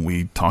episodes when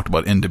we talked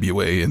about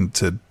NWA and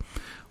said,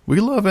 we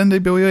love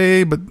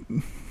NWA, but,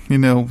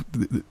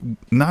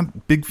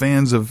 not big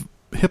fans of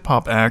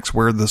hip-hop acts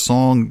where the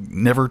song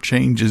never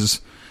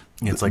changes.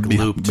 It's like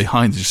looped.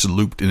 Behind, it's just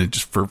looped, and it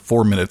just for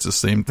 4 minutes, the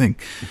same thing.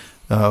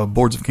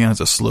 Boards of Canada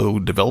is a slow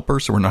developer,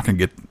 so we're not going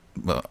to get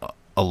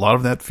a lot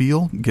of that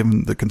feel,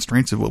 given the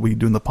constraints of what we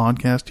do in the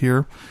podcast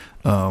here.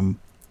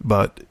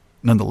 But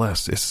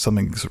nonetheless, it's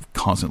something sort of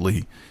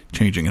constantly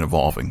changing and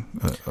evolving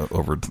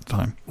over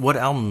time. What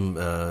album,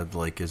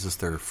 is this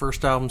their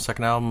first album,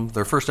 second album?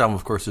 Their first album,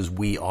 of course, is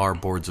We Are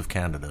Boards of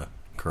Canada,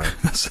 correct?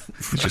 It's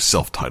just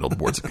self-titled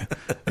Boards of Canada.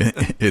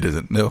 It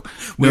isn't, no.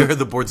 We are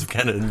the Boards of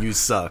Canada and you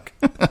suck.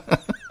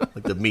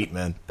 Like the Meat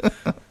Men.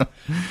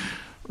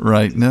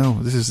 Right, no,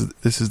 this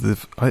is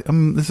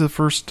the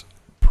first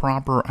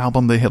proper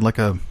album. They had like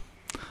a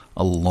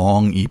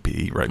long EP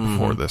right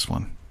before this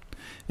one.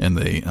 And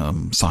they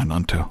signed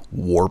on to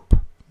Warp,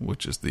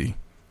 which is the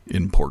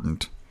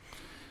important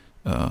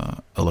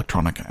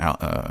electronic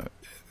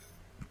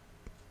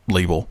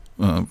label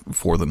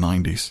for the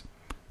 90s,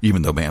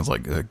 even though bands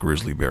like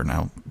Grizzly Bear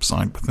now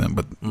signed with them,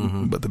 but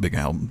the big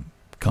album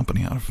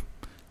company out of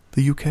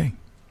the UK.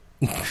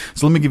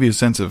 So let me give you a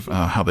sense of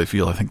how they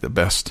feel. I think the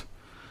best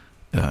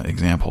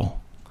example,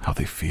 how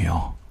they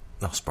feel.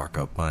 I'll spark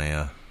up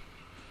my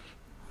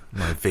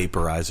my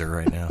vaporizer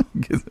right now.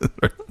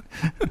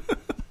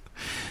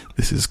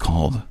 This is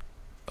called,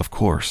 of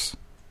course,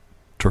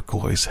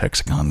 Turquoise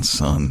Hexagon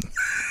Sun.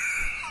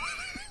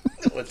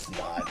 No, it's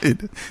not.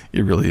 It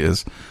really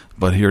is.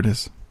 But here it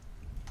is.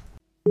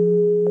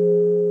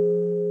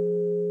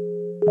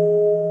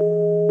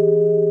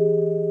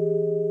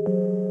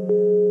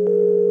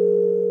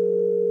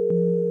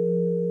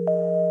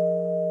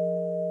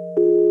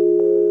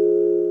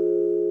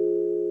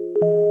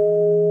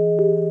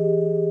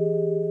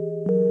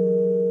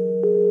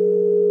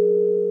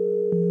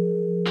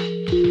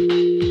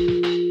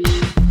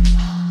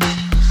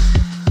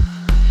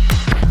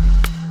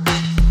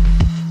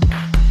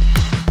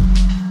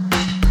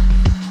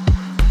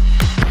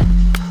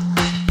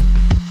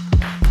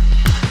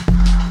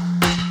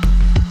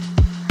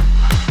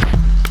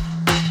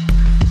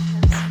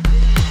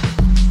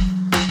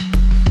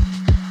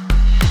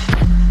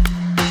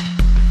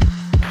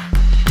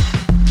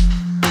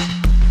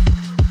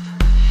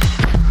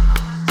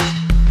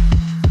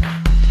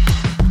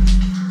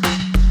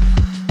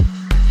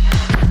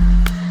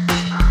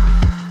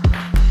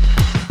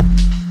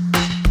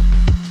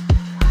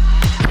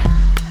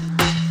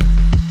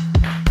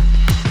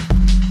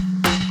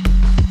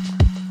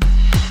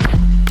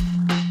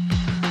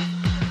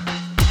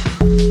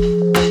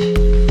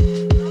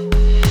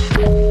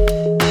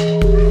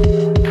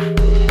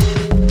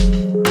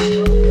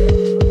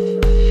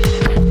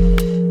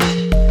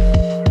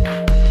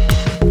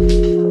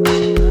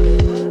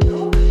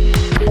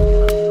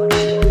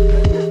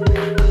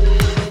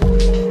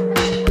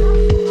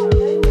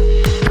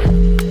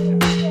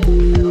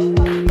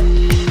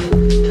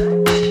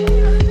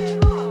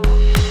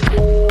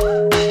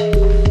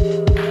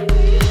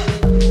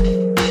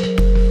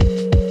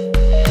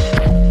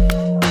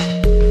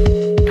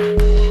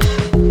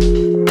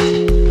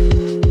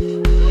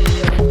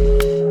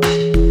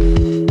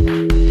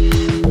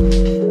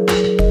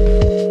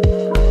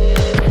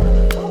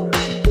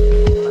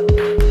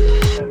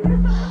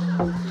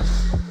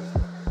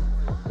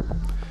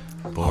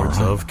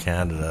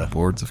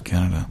 Boards of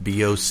Canada.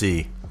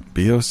 BOC.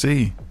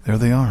 BOC. There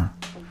they are.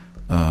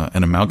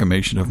 An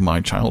amalgamation of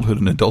my childhood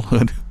and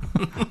adulthood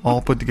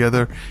all put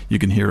together. You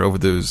can hear over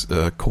those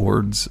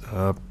chords,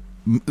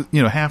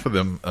 half of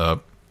them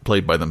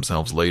played by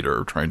themselves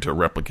later, trying to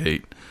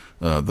replicate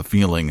the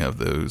feeling of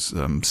those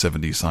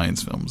 70s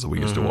science films that we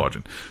used to watch.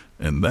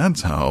 And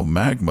that's how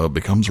magma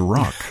becomes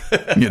rock.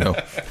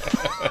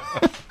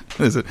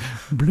 There's a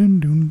thing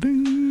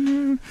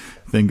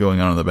going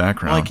on in the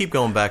background. Well, I keep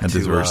going back and to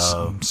these are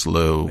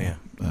slow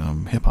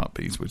hip-hop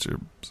beats, which are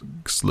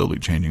slowly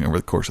changing over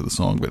the course of the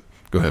song. But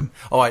go ahead.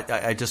 Oh,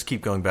 I just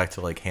keep going back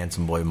to like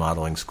Handsome Boy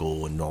Modeling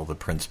School and all the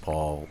Prince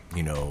Paul,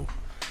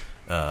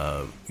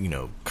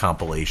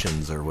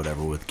 compilations or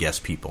whatever with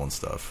guest people and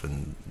stuff.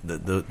 And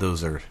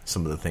those are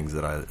some of the things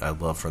that I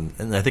love from,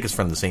 and I think it's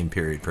from the same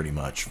period pretty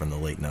much, from the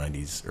late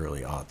 90s,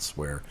 early aughts,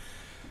 where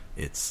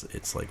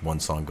it's like one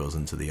song goes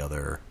into the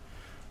other.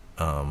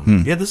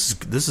 Yeah,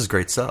 this is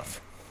great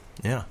stuff.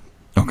 Yeah.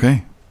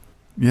 Okay.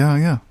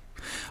 Yeah.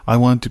 I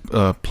want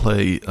to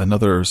play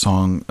another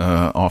song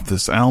off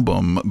this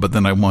album, but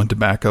then I want to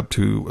back up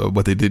to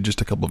what they did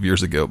just a couple of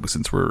years ago,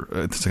 since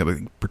this kind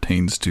of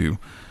pertains to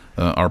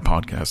our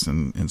podcast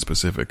in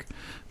specific.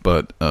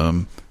 But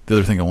the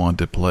other thing I want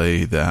to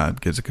play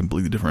that gives a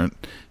completely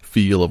different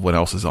feel of what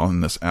else is on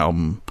this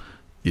album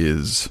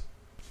is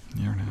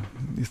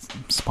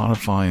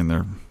Spotify and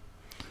their...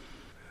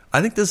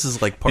 I think this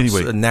is like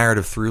a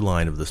narrative through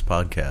line of this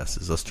podcast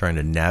is us trying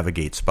to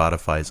navigate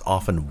Spotify's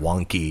often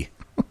wonky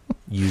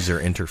user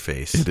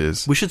interface. It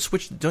is. We should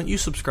switch. Don't you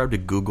subscribe to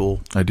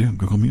Google? I do.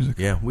 Google Music.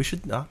 Yeah, we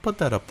should. I'll put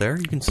that up there.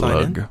 You can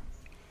sign in.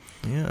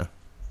 Yeah.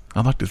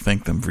 I'd like to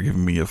thank them for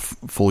giving me a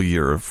full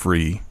year of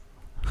free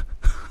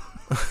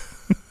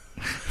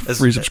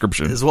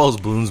subscription. As well as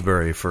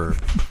Bloomsbury for...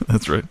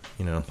 That's right.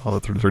 All the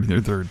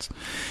 33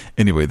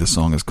 Anyway, the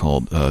song is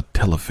called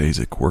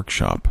Telephasic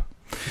Workshop.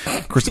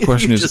 Of course, the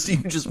question is... You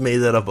just made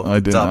that up on I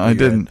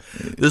didn't.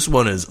 This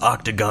one is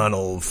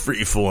octagonal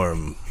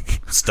freeform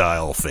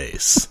style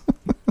face.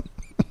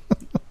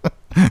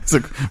 It's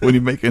like when you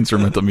make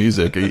instrumental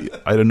music,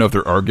 I don't know if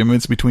there are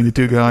arguments between the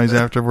two guys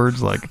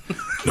afterwards. Like,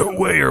 no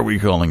way are we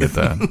calling it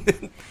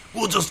that.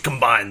 We'll just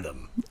combine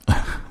them.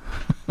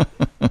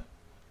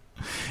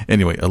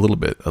 Anyway, a little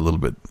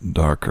bit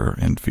darker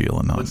in feel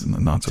and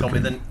not so. Tell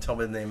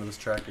me the name of this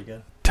track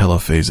again.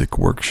 Telephasic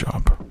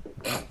Workshop.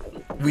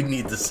 We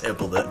need to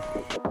sample that.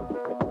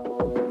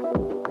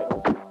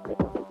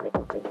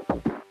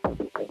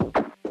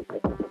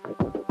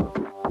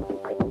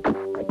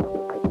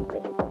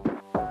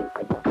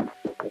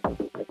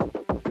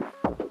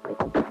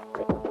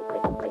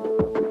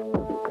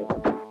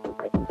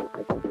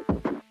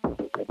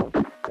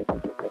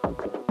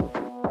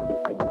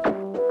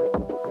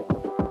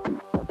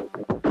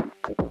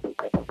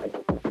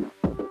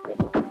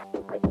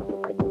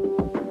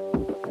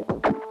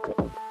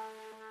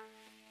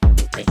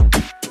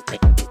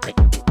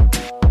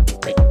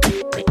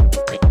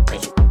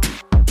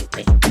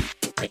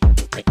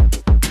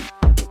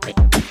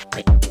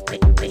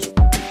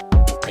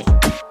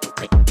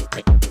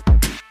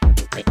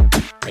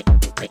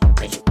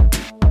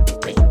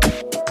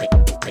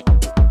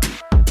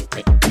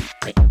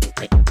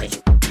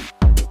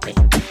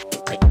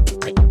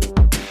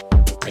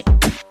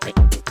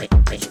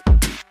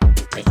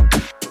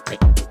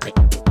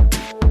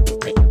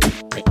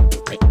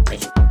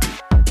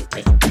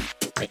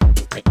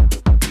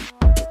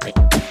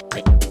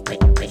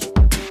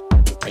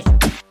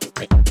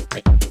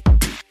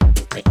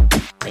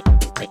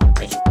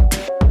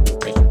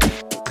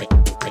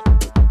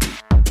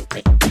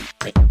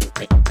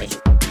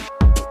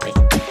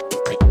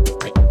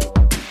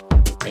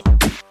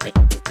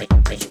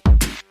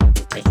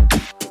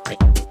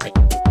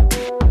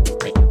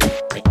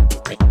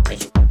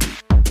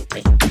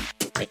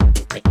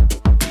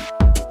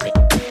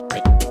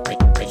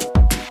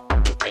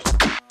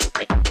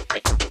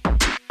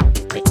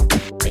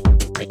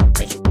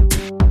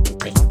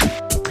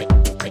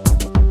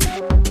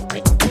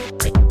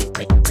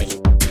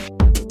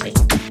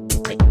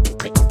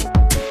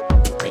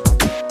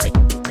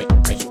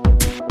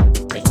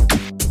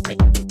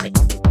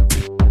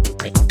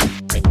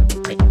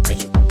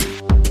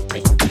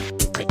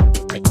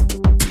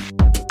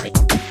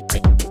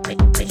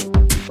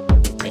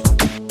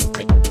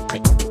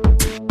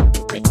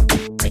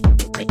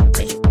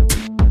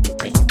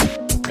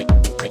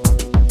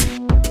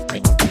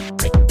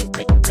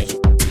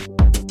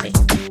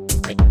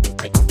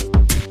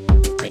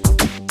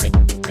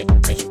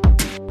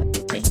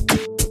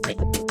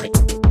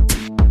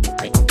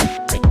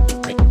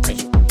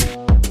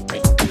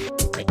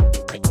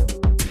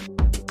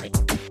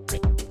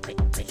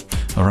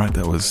 All right,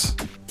 that was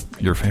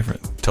your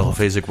favorite.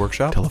 Telephasic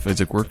Workshop?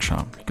 Telephasic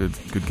Workshop. Good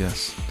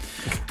guess.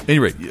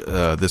 Anyway,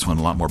 this one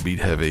a lot more beat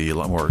heavy, a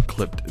lot more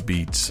clipped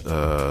beats.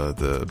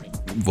 The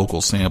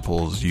vocal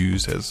samples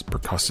used as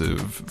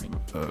percussive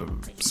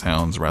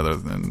sounds rather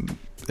than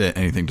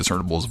anything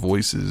discernible as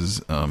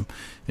voices, and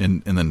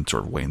then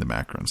sort of way in the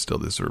background still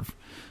this sort of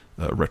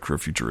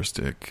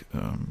retro-futuristic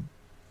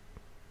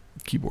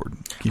keyboard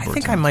I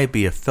think sounds. I might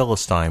be a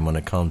Philistine when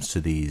it comes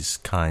to these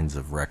kinds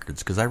of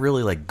records because I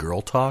really like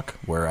girl talk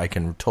where I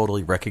can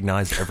totally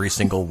recognize every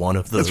single one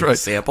of those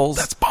samples.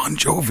 That's Bon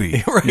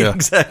Jovi. Right, yeah.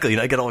 Exactly.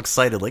 And I get all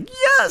excited like,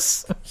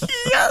 yes!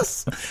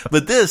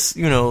 But this,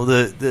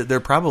 they're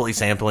probably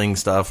sampling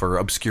stuff or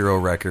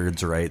Obscuro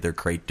records, right? They're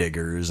crate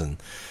diggers and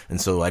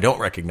so I don't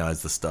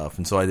recognize the stuff.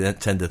 And so I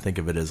tend to think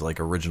of it as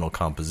like original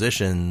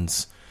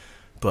compositions.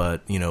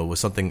 But, with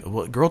something,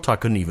 Girl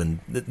Talk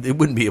they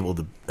wouldn't be able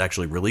to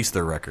actually release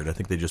their record. I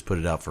think they just put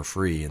it out for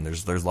free. And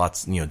there's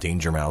lots,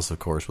 Danger Mouse, of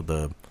course, with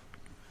the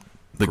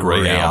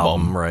Gray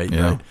album, right?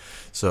 Yeah. Right.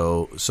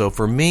 So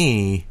for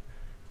me,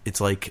 it's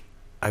like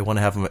I want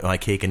to have my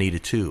cake and eat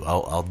it too.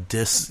 I'll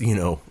diss,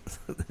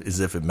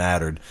 as if it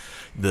mattered,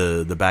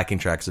 the backing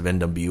tracks of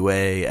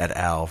NWA et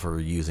al. For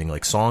using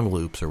like song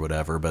loops or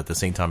whatever, but at the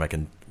same time I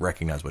can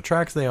recognize what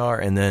tracks they are.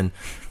 And then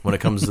when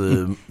it comes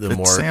to the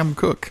more Sam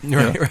Cooke,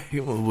 right,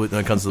 when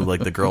it comes to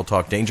like the Girl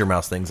Talk Danger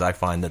Mouse things, I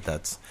find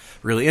that's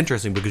really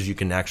interesting because you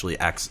can actually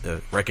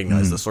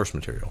recognize the source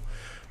material.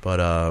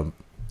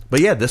 But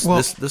yeah, this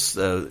was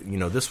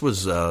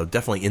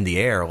definitely in the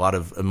air. A lot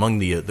of among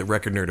the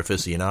record nerd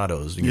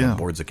aficionados,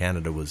 Boards of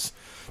Canada was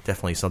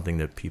definitely something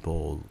that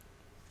people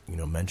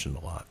mentioned a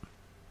lot.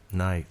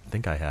 And I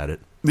think I had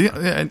it.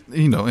 Yeah,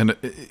 and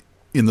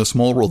in the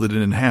small world that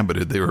it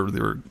inhabited, they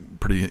were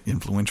pretty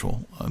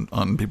influential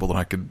on people that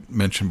I could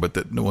mention, but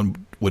that no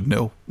one would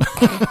know.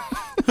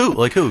 Who?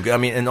 Like who? I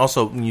mean, and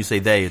also when you say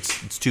they,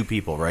 it's two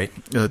people, right?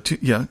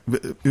 Yeah.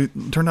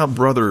 It turned out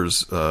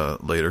brothers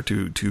later,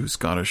 two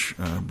Scottish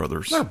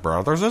brothers. They're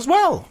brothers as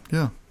well.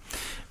 Yeah.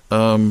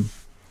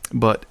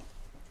 But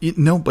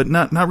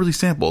not really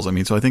samples. I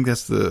mean, so I think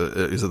that's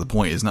the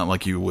point. It's not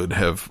like you would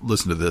have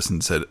listened to this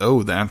and said,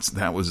 "Oh,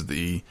 that was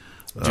the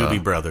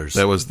Doobie Brothers."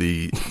 That was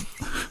the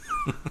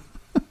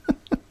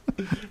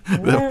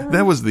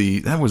that was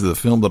the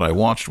film that I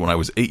watched when I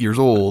was 8 years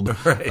old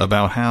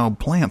about how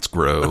plants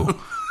grow.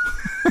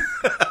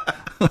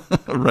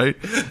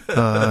 Right.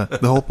 The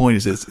whole point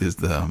is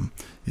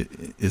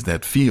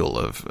that feel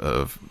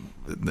of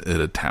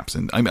it taps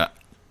in. I mean,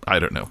 I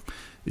don't know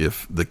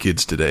if the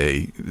kids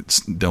today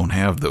don't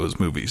have those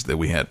movies that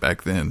we had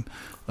back then.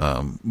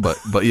 But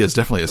yeah, it's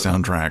definitely a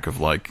soundtrack of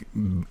like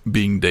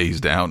being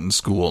dazed out in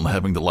school and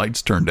having the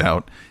lights turned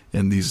out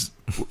and these,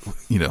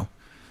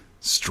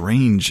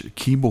 strange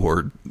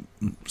keyboard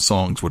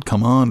songs would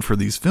come on for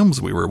these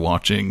films we were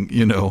watching,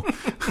 in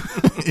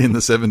the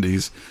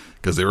 70s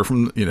because they were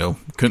from,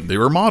 they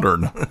were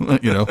modern,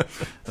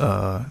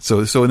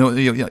 So no,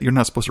 you're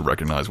not supposed to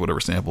recognize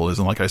whatever sample it is.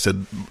 And like I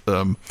said,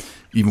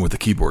 even with the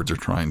keyboards, they're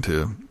trying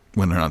to,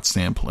 when they're not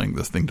sampling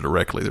the thing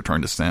directly, they're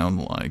trying to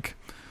sound like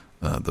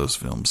those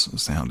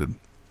films sounded.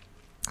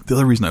 The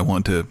other reason I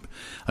would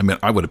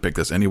have picked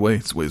this anyway.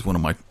 It's one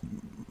of my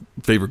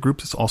favorite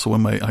groups. It's also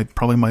I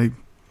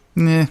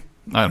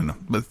don't know,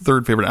 the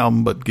third favorite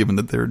album, but given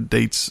that their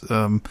dates,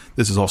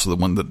 this is also the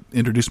one that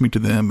introduced me to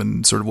them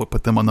and sort of what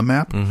put them on the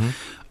map.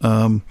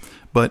 Mm-hmm.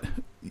 But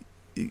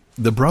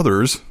the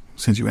brothers,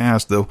 since you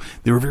asked, though,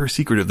 they were very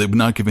secretive. They would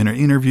not give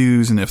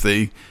interviews, and if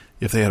they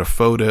had a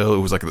photo, it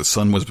was like the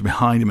sun was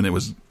behind them,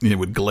 and it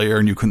would glare,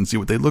 and you couldn't see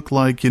what they looked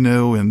like,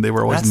 and they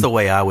were always. That's the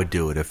way I would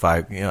do it if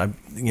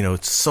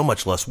it's so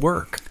much less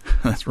work.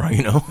 That's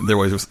right. There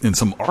was in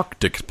some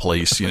Arctic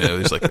place,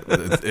 it's like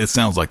it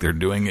sounds like they're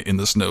doing it in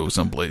the snow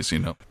someplace,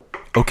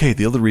 Okay,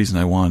 the other reason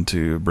I wanted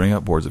to bring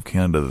up Boards of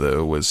Canada,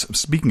 though, was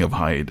speaking of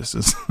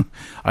hiatuses.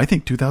 I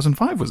think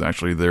 2005 was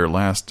actually their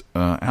last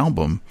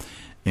album,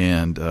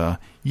 and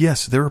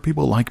yes, there were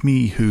people like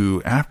me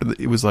who, after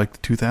it was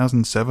like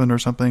 2007 or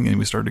something, and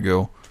we started to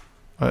go,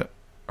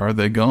 are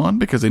they gone?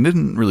 Because they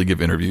didn't really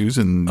give interviews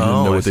and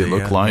didn't know what they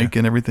looked like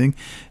and everything.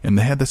 And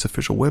they had this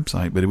official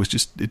website, but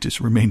it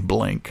just remained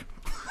blank.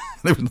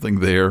 There was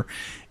nothing there.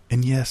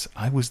 And yes,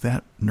 I was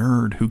that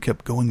nerd who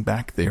kept going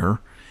back there,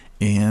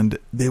 and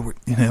they were,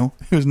 it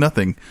was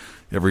nothing.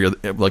 Every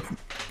other, like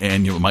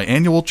my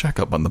annual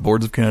checkup on the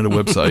Boards of Canada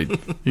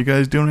website. You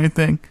guys doing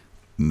anything?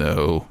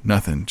 No,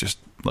 nothing. Just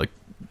like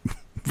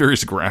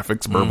various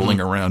graphics burbling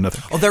around.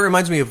 Nothing. Oh, that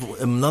reminds me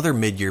of another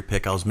mid-year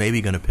pick I was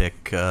maybe going to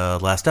pick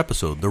last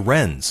episode, the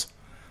Wrens.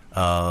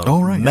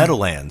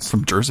 Meadowlands.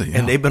 From Jersey, yeah.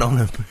 And they've been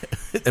on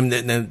and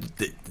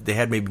they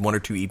had maybe one or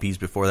two EPs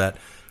before that.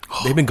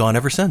 They've been gone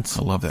ever since.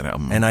 I love that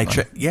album. And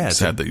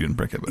sad that you didn't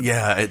pick it. But.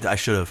 Yeah, I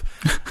should have.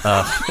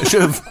 I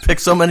should have picked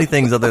so many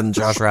things other than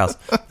Josh Rouse.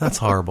 That's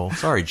horrible.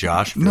 Sorry,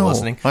 Josh, if you're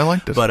listening. I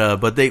liked it.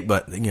 But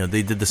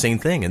they did the same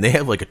thing, and they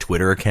have like a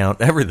Twitter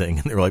account, everything,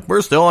 and they were like,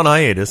 "We're still on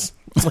hiatus."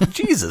 It's like,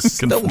 Jesus,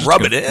 don't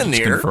rub it in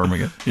here. Confirming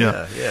it.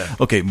 Yeah. Yeah.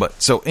 Okay,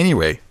 but so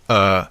anyway,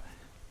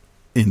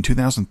 in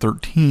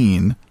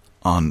 2013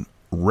 on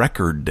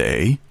Record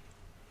Day.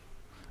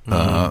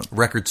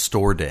 Record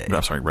Store Day.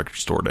 I'm sorry, Record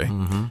Store Day.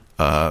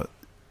 Mm-hmm.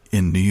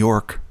 In New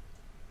York,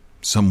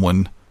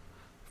 someone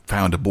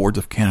found a Boards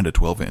of Canada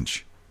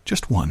 12-inch.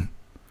 Just one.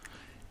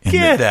 And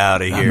Get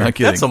out of here. I'm not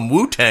kidding. That's some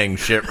Wu-Tang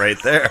shit right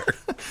there.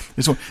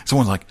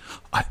 Someone's like,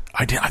 I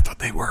thought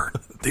they were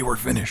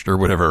finished or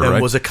whatever. And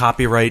right? was it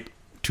copyright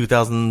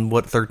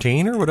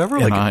 2013 or whatever?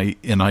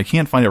 And I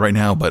can't find it right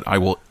now, but I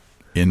will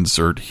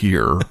insert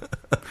here.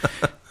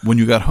 When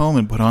you got home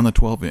and put on the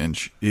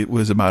 12-inch, it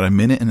was about a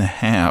minute and a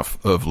half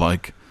of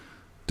like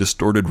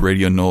distorted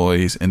radio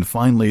noise, and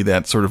finally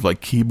that sort of like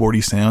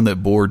keyboardy sound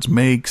that Boards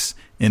makes,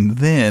 and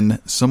then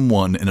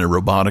someone in a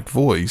robotic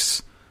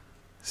voice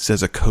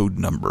says a code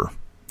number,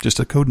 just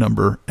a code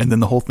number, and then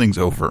the whole thing's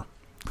over.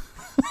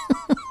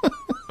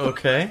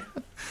 Okay.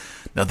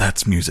 Now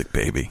that's music,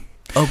 baby.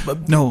 Oh,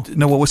 but no.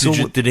 What was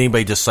did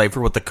anybody decipher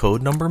what the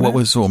code number meant? What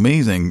was so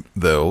amazing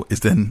though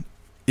is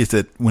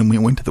that when we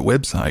went to the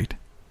website,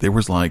 there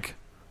was like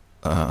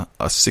a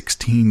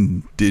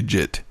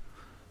 16-digit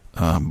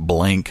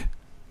blank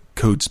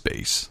code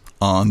space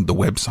on the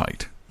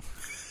website.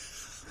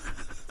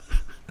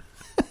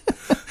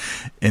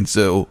 And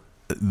so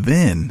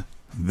then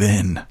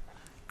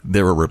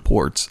there were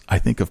reports, I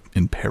think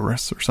in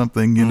Paris or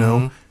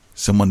something,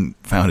 someone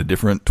found a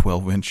different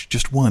 12-inch,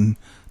 just one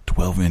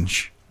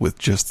 12-inch with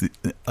just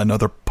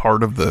another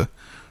part of the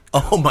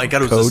Oh my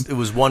God! It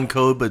was one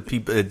code, but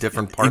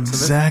different parts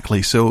exactly.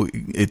 Of it. So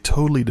it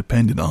totally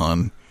depended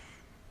on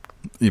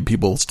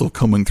people still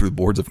coming through the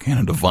Boards of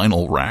Canada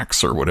vinyl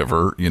racks or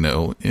whatever,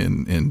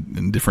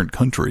 in different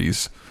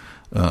countries,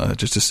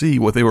 just to see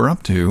what they were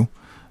up to.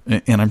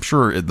 And I'm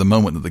sure at the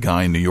moment that the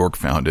guy in New York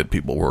found it,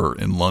 people were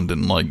in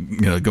London, like,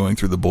 going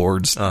through the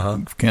boards,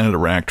 Canada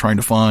Rack, trying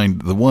to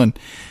find the one.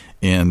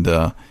 And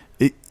but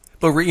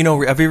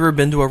have you ever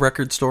been to a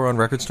record store on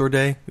Record Store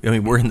Day? I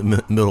mean, we're in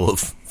the middle of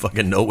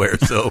fucking nowhere,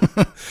 so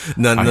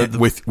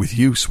with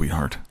you,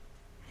 sweetheart.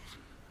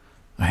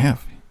 I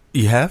have.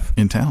 You have?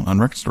 In town on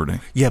Record Store Day.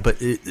 Yeah, but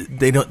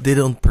they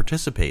don't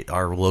participate.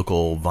 Our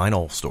local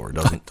vinyl store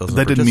doesn't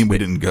That didn't mean we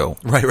didn't go.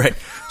 Right.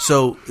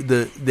 So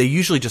they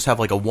usually just have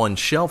like a one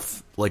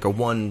shelf, like a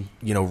one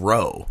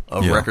row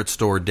of Record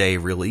Store Day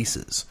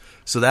releases.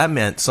 So that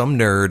meant some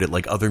nerd at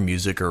like Other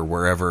Music or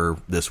wherever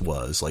this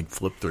was, like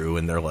flipped through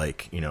and they're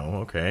like,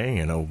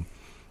 okay, I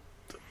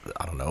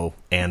don't know,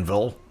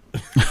 Anvil.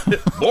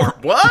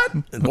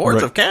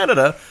 Boards of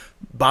Canada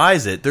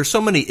buys it. There's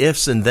so many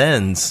ifs and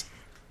thens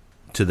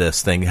to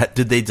this thing.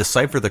 Did they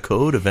decipher the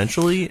code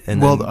eventually? I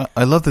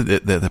love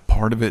that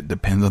part of it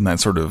depends on that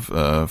sort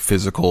of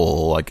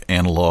physical, like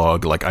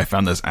analog. Like, I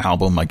found this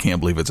album. I can't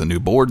believe it's a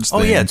new boards thing.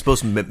 Oh yeah, it's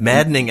both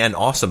maddening and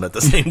awesome at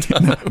the same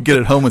time. Get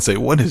it home and say,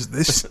 "What is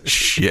this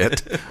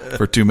shit?"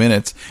 for 2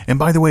 minutes. And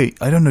by the way,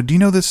 I don't know. Do you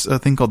know this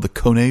thing called the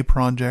Kone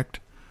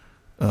Project?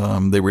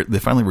 They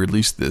finally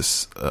released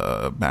this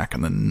back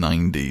in the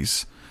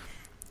 90s.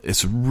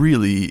 It's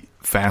really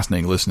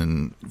fascinating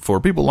listening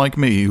for people like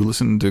me who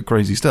listen to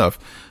crazy stuff.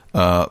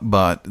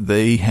 But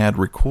they had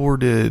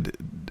recorded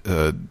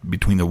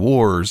between the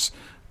wars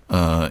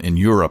in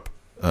Europe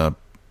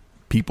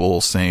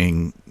people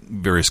saying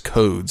various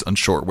codes on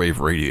shortwave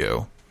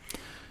radio.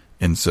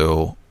 And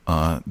so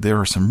there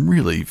are some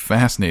really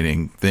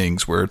fascinating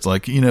things where it's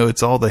like,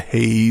 it's all the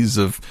haze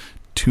of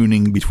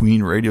tuning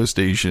between radio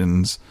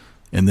stations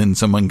and then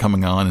someone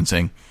coming on and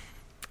saying,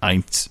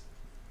 Eins,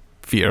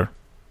 vier,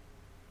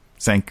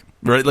 cinq.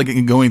 Right, like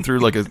going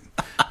through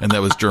and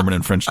that was German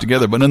and French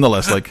together, but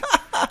nonetheless, like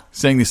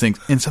saying these things.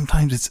 And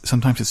sometimes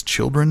it's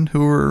children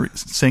who are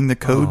saying the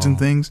codes and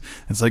things.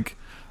 It's like,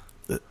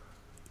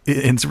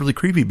 it's really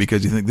creepy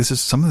because you think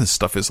some of this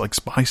stuff is like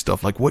spy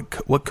stuff. Like what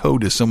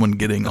code is someone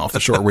getting off the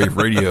shortwave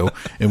radio,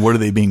 and what are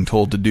they being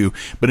told to do?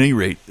 But at any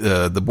rate,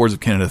 the Boards of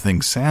Canada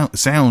thing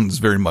sounds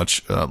very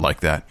much like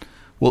that.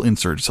 We'll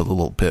insert just a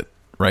little bit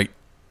right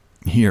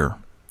here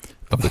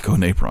of the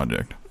Kone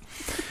Project.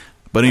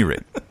 But at any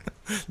rate.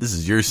 This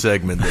is your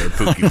segment there,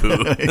 Pookie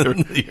Poo.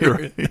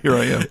 Here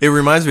I am. It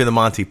reminds me of the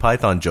Monty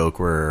Python joke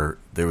where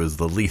there was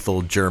the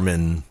lethal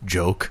German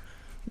joke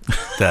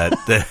that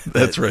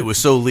that's right. It was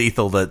so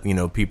lethal that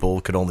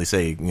people could only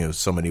say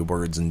so many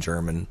words in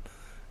German,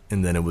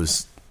 and then it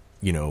was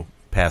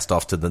passed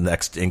off to the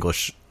next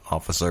English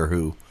officer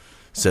who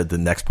said the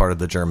next part of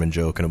the German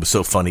joke, and it was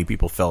so funny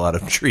people fell out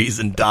of trees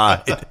and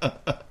died.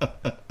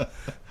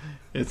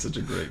 It's such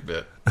a great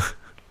bit.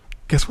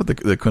 Guess what?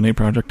 The Kone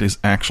Project is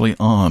actually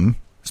on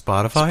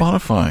Spotify.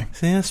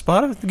 Yeah,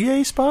 Spotify.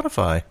 Yay,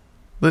 Spotify.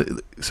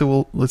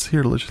 So let's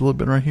hear a little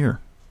bit right here.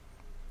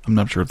 I'm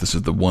not sure if this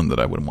is the one that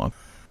I would want.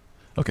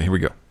 Okay, here we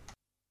go.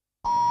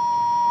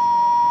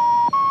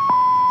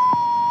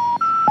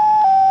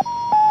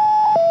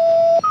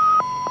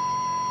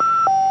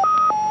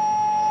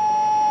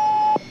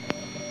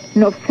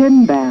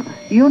 November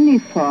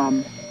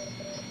uniform.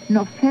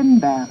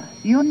 November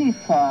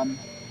uniform.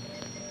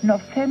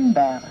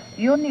 November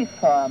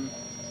uniform.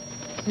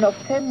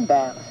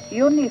 November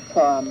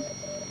uniform.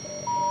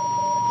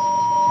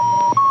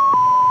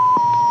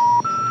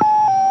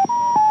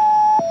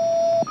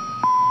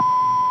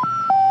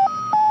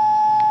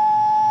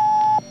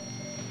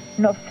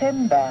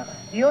 November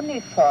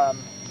uniform.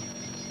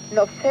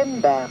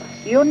 November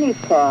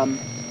uniform.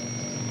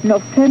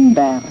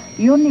 November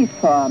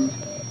uniform.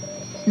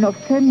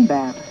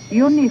 November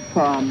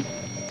uniform.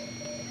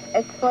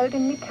 Es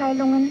folgen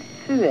Mitteilungen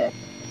für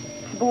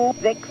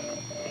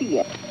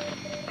 264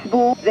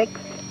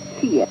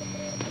 264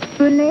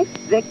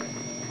 56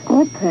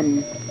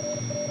 Gruppen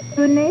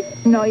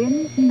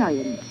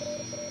 599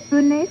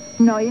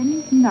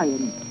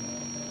 599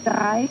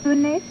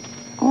 3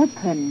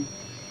 Gruppen.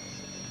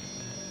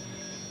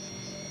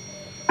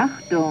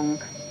 Achtung!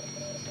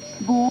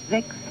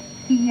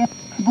 264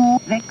 264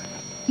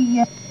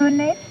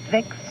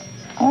 56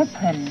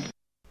 Gruppen.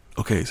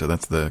 Okay, so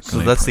that's the. So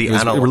that's the. It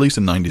was released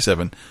in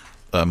 '97.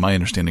 My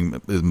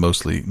understanding is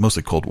mostly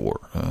Cold War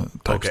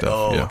type stuff.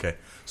 Oh, yeah. Okay.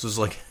 So it's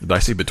like. Did I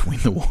say between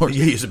the wars?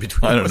 Yeah, you said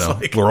between. I don't know.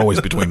 We're always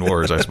between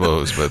wars, I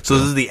suppose. But so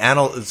this is the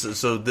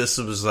So this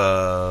was.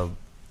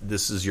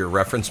 This is your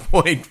reference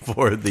point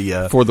for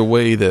the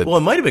way that. Well,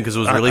 it might have been because it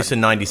was released in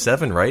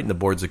 '97, right? And the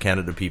Boards of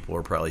Canada people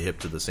are probably hip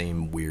to the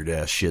same weird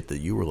ass shit that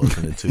you were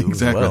listening to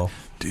exactly. as well,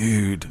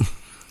 dude.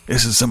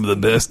 This is some of the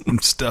best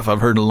stuff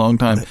I've heard in a long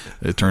time.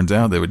 It turns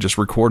out they were just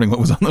recording what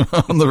was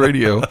on the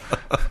radio.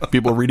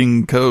 People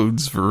reading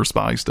codes for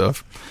spy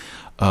stuff.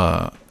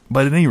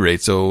 But at any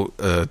rate, so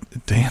to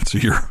answer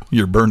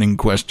your burning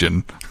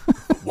question,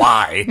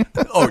 why?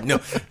 Oh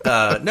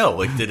no!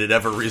 Like, did it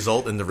ever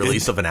result in the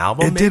release of an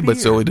album? It did, but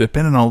so it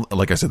depended on,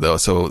 like I said though.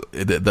 So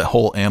the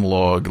whole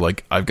analog,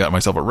 like I've got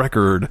myself a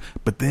record,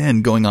 but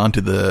then going on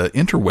to the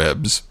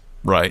interwebs,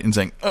 right, and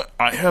saying,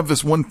 I have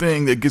this one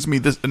thing that gives me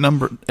this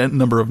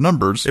number of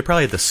numbers. They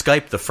probably had to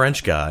Skype the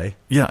French guy.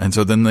 Yeah, and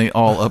so then they create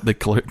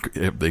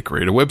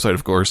a website,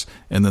 of course,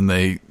 and then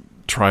they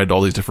tried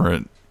all these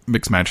different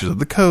mix matches of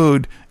the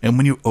code, and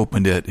when you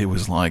opened it, it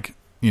was like,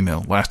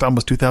 last album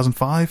was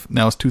 2005,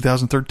 now it's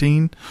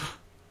 2013.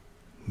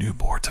 New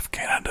Boards of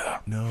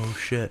Canada. No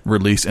shit.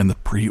 Release and the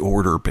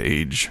pre-order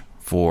page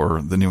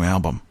for the new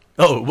album.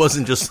 Oh, it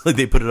wasn't just like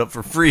they put it up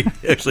for free.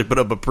 They actually put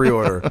up a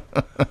pre-order.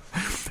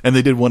 And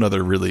they did one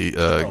other really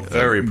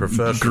very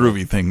professional,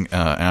 groovy thing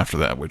after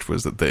that, which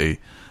was that they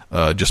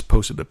just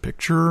posted a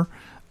picture.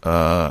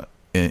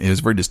 It was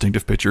a very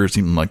distinctive picture. It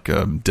seemed like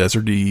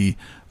deserty,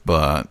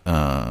 but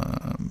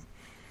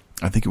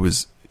I think it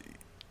was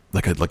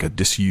like a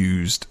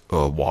disused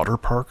water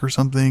park or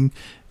something.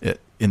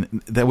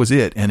 And that was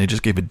it. And it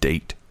just gave a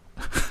date.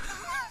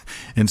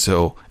 And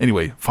so,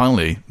 anyway,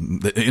 finally,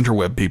 the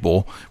interweb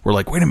people were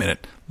like, wait a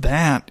minute,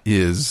 that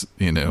is,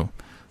 the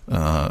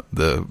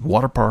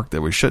water park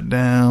that was shut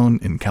down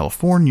in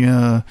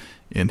California,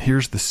 and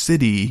here's the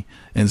city.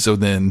 And so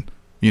then,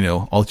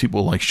 all the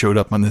people showed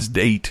up on this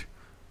date,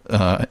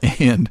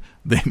 and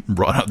they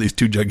brought out these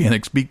two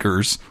gigantic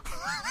speakers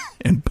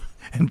and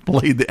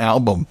played the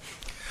album.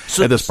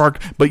 At this park,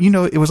 but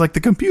it was like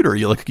the computer.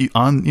 It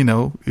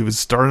was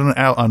starting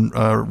out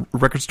on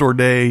Record Store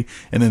Day,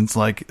 and then it's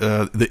like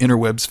the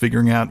interwebs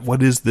figuring out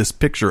what is this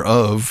picture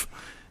of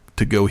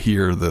to go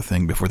hear the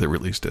thing before they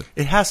released it.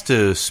 It has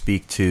to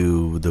speak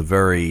to the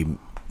very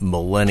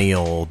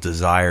millennial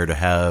desire to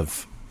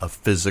have a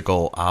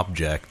physical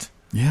object,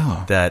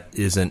 that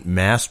isn't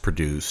mass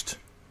produced.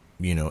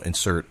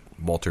 Insert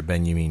Walter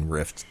Benjamin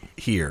riff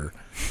here,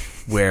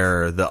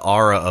 where the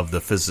aura of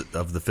the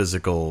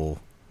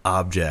physical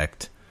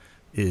object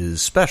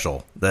is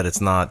special, that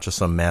it's not just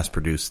some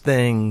mass-produced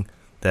thing,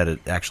 that it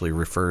actually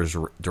refers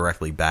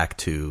directly back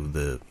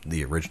to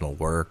the original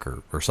work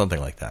or something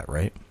like that,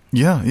 right?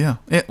 Yeah.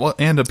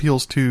 And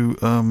appeals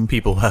to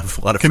people who have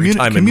a lot of free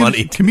time and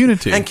money.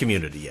 Community. And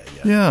community,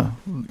 yeah.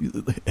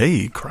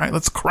 Hey,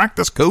 let's crack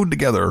this code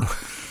together.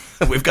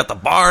 We've got the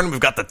barn, we've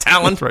got the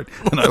talent. That's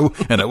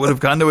right. And I would have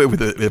gotten away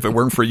with it if it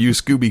weren't for you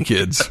Scooby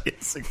kids.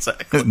 Yes,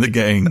 exactly. And the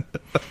gang.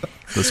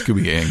 The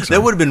Scooby gang. Sorry.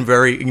 That would have been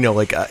very,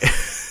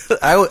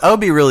 I would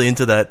be really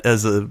into that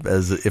as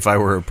if I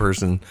were a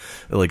person,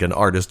 like an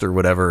artist or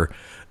whatever,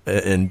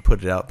 and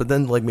put it out. But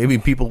then, maybe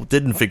people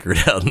didn't figure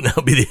it out, and that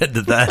would be the end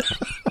of that.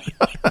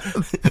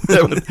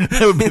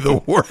 that would be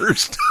the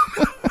worst.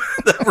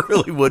 That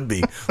really would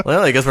be.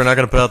 Well, I guess we're not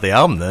going to put out the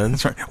album then.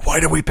 That's right.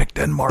 Why do we pick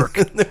Denmark?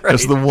 Right.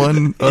 As the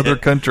one other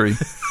country.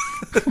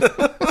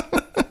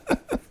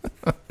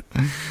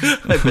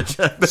 I bet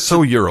you,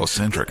 so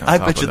Eurocentric. I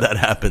bet you that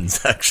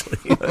happens,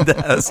 actually.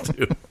 That has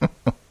to.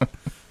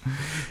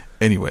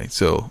 Anyway,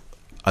 so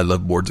I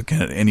love Boards of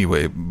Canada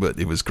anyway, but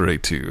it was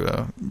great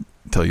to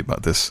tell you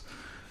about this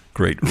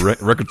great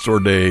Record Store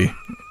Day.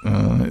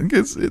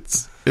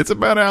 It's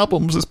about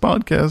albums, this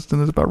podcast,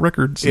 and it's about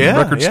records and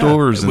record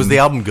stores. Was the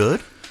album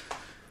good?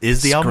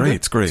 Is the album great? good?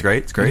 It's great. It's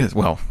great. It's great. It is.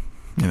 Well,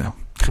 it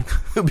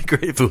would be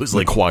great if it was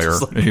like choir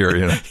here.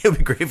 It would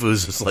be great if it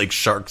was just like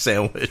Shark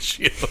Sandwich.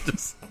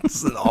 This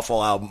is an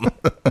awful album.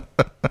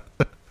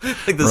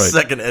 Like the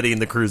second Eddie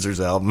and the Cruisers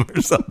album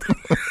or something.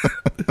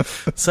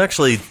 It's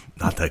actually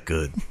not that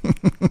good.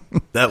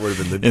 That would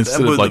have been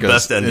the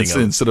best ending.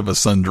 Instead of a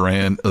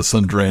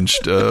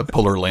sun-drenched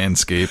polar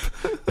landscape,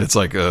 it's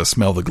like a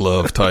Smell the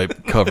Glove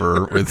type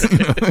cover with.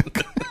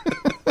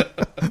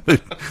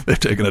 They've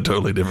taken a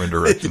totally different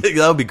direction.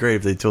 That would be great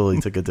if they totally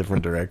took a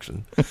different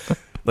direction,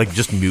 like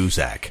just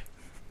Muzak.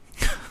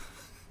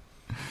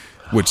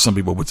 Which some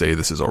people would say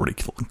this is already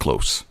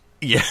close.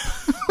 Yeah,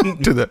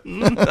 to that.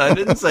 I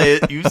didn't say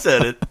it. You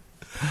said it.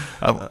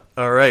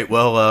 All right.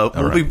 Well,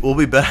 we'll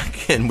be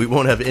back, and we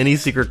won't have any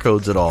secret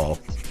codes at all.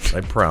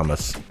 I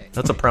promise.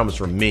 That's a promise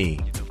from me.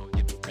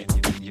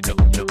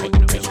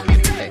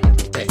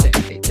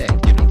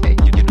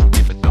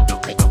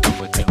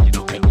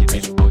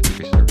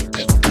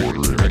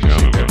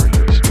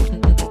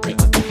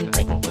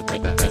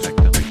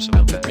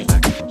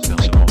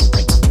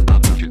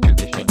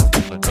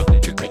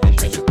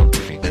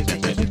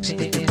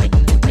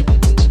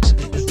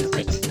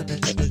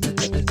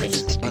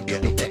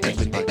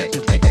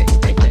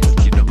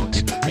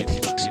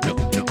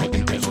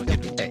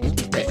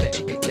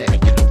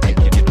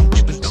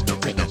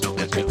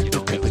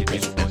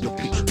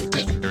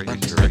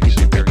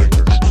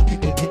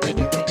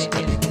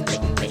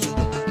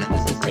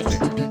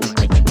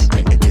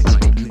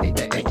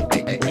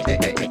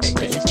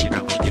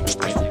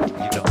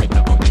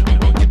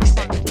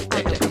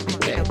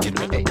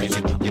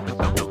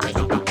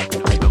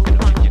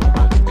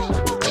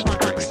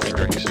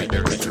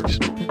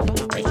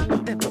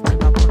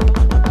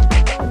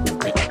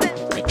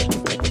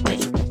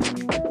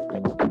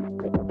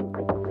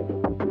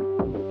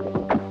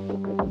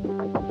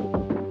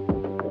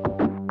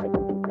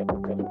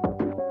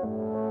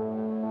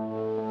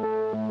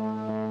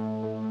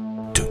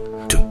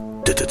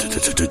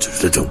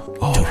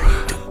 Oh,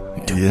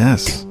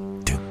 yes.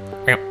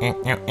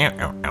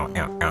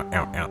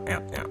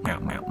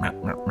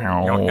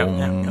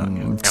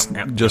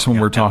 Just when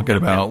we're talking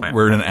about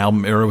we're in an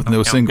album era with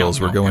no singles,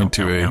 we're going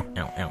to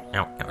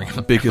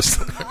a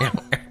biggest.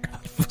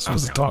 I'm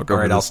supposed to talk. All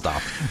right, over I'll this.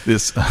 stop.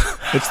 This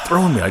it's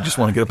throwing me. I just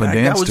want to get up and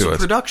dance that was to it.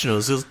 production. I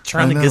was just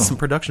trying to get some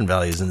production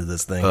values into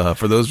this thing.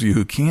 For those of you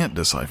who can't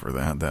decipher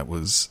that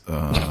was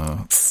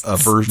a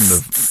version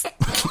of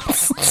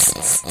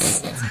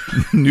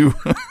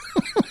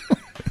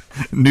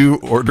New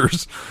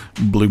Order's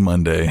Blue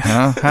Monday.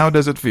 How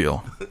does it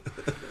feel?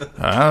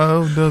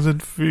 How does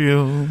it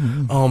feel?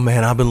 Oh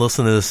man, I've been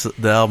listening to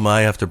the album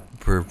I have to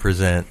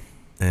present,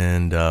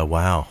 and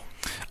wow.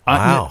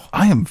 Wow.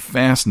 I am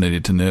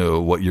fascinated to know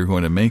what you're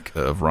going to make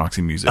of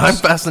Roxy Music. I'm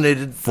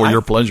fascinated. For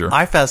your pleasure.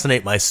 I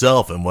fascinate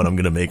myself in what I'm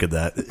going to make of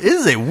that. It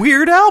is a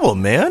weird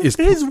album, man. It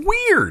is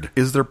weird.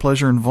 Is there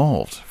pleasure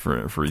involved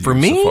for you For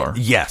me? so far?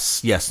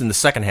 Yes. In the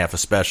second half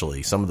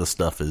especially. Some of the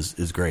stuff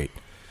is great.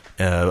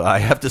 I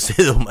have to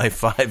say, though, my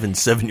 5 and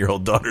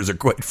 7-year-old daughters are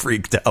quite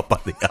freaked out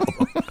by the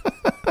album.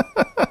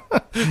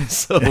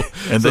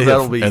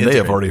 They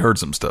have already heard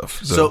some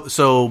stuff.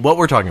 So what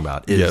we're talking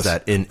about is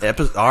that in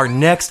our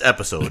next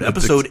episode,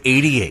 episode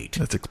 88,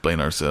 let's explain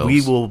ourselves.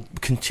 We will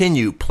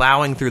continue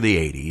plowing through the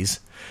 80s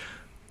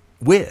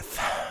with.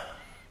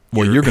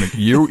 Well,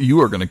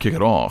 you are gonna kick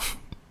it off.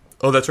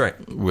 Oh, that's right.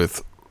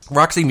 With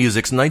Roxy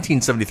Music's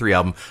 1973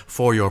 album,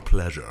 For Your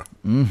Pleasure.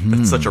 Mm-hmm.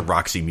 That's such a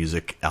Roxy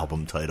Music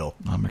album title.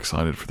 I'm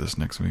excited for this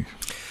next week.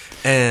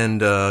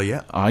 And,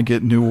 I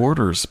get New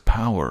Order's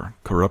Power,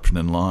 Corruption,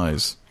 and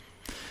Lies.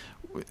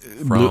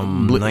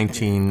 From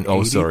 1983?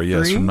 Oh, sorry,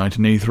 yes, from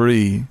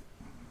 1983.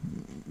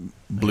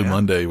 Blue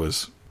Monday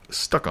was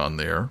stuck on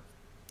there.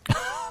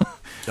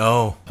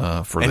 Oh.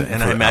 For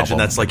and I imagine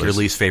that's like your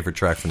least favorite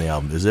track from the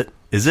album. Is it?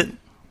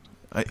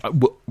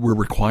 We're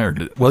required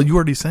to. Well, you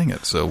already sang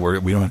it, so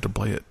we don't have to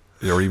play it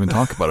or even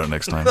talk about it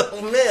next time.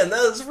 Oh, man,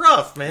 that is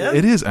rough, man.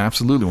 It is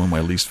absolutely one of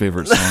my least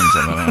favorite songs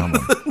on that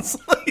album. It's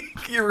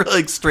like you're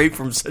like straight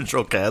from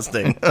Central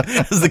Casting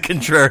as the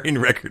contrarian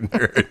record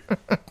nerd.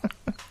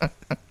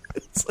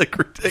 It's like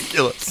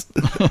ridiculous.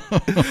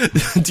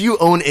 Do you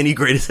own any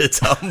greatest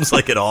hits albums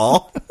like at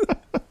all?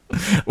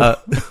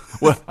 Well,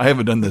 I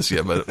haven't done this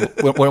yet,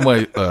 but one of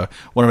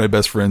my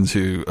best friends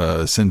who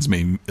sends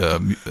me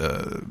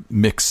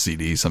mix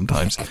CDs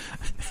sometimes,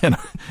 and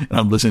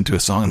I'm listening to a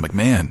song, and I'm like,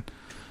 man,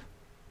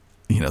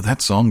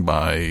 that song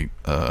by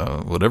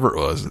whatever it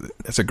was,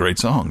 that's a great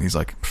song. He's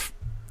like,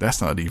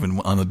 that's not even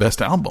on the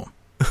best album.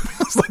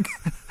 It's like,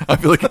 I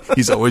feel like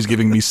he's always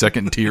giving me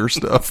second tier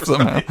stuff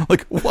somehow. Right.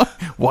 Like, what?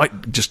 Why?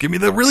 Just give me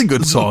the really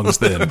good songs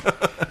then,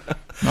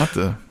 not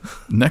the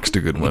next to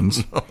good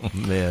ones. Oh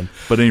man!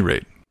 But at any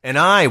rate, and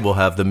I will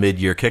have the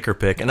mid-year kicker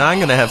pick, and I'm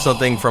going to have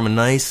something from a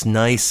nice.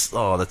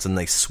 Oh, that's a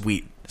nice,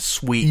 sweet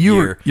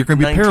year. You're going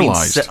to be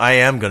paralyzed. I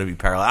am going to be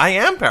paralyzed. I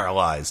am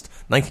paralyzed.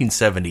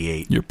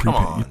 1978. You're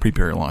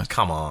pre-paralyzed.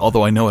 Come on.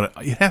 Although I know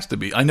it has to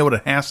be. I know what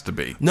it has to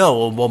be.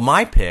 No, well,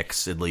 my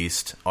picks, at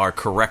least, are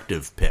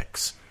corrective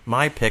picks.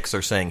 My picks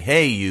are saying,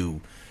 hey, you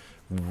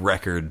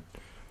record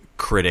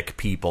critic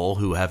people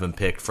who haven't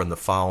picked from the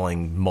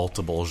following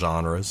multiple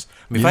genres.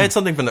 I mean, if I had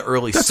something from the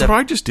early... That's what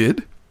I just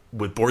did.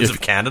 With Boards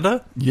of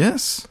Canada?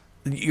 Yes.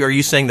 Are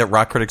you saying that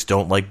rock critics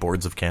don't like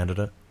Boards of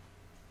Canada?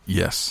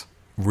 Yes.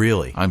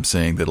 Really? I'm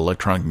saying that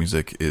electronic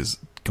music is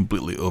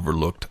completely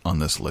overlooked on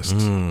this list.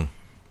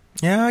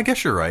 Yeah, I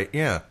guess you're right.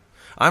 Yeah.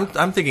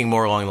 I'm thinking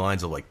more along the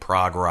lines of like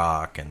prog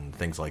rock and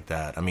things like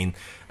that. I mean,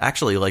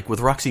 actually, like with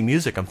Roxy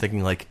Music, I'm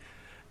thinking like,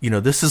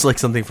 this is like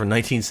something from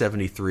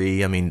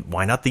 1973. I mean,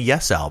 why not the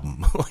Yes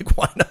album? Like,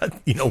 why not?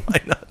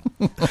 Why not?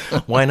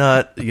 Why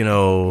not?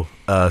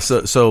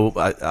 So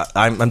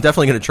I'm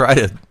definitely going to try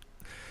to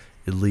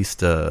at least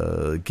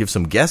give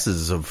some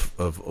guesses of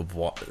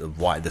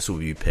why this would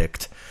be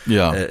picked.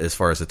 Yeah. As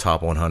far as the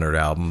top 100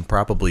 album,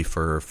 probably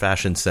for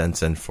fashion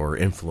sense and for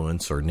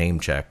influence or name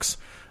checks.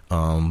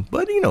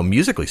 But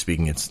musically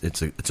speaking,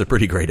 it's a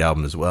pretty great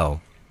album as well.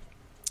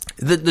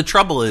 The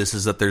trouble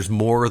is that there's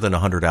more than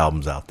 100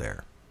 albums out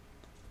there.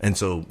 And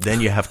so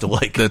then you have to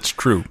That's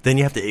true. Then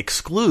you have to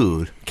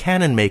exclude.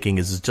 Canon making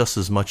is just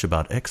as much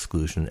about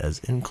exclusion as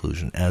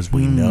inclusion, as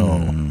we know.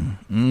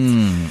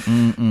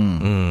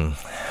 And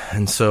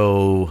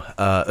so,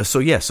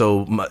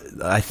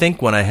 I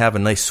think when I have a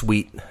nice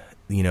sweet,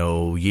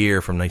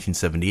 year from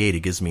 1978, it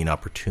gives me an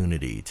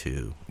opportunity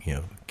to,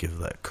 give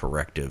that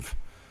corrective,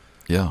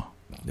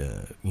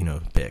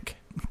 pick.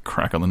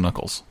 Crack on the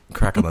knuckles.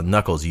 Crack on the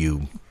knuckles,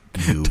 you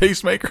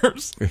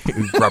tastemakers,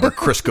 Robert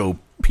Crisco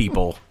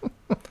people.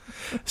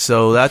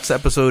 So that's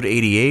episode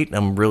 88.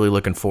 I'm really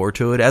looking forward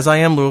to it, as I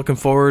am looking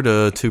forward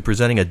to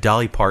presenting a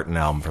Dolly Parton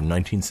album from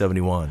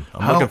 1971.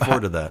 I'm looking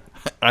forward to that.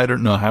 I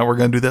don't know how we're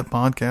going to do that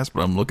podcast,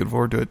 but I'm looking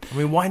forward to it. I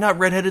mean, why not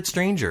Redheaded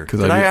Stranger?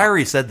 Because I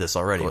already said this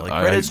already.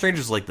 Redheaded Stranger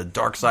is like the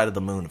dark side of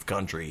the moon of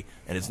country,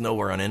 and it's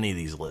nowhere on any of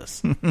these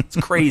lists. It's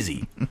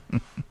crazy.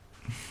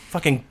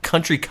 Fucking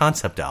country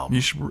concept album.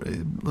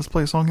 Let's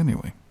play a song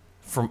anyway.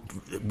 From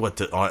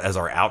what as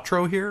our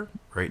outro here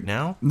right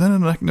now?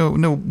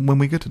 No. When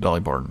we get to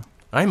Dolly Parton.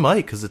 I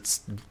might, because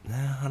it's,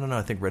 I don't know,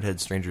 I think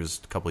Redhead Stranger's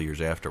a couple of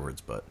years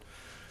afterwards, but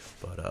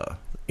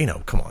you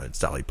know, come on, it's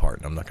Dolly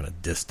Parton. I'm not going to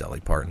diss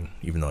Dolly Parton,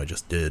 even though I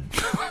just did.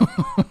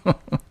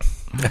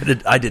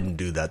 I didn't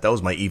do that. That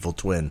was my evil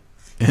twin.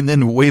 And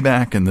then way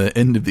back in the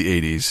end of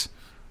the 80s,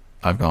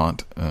 I've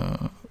got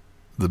the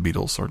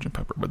Beatles, Sgt.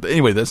 Pepper. But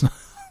anyway, that's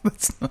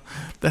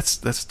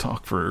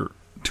talk for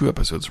 2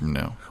 episodes from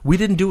now. We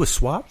didn't do a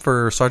swap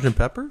for Sgt.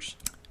 Pepper's?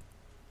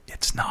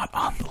 It's not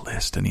on the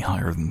list any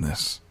higher than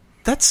this.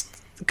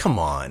 Come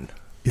on.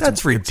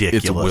 That's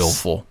ridiculous. It's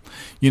willful.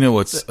 You know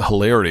what's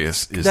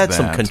hilarious is that's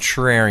some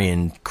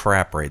contrarian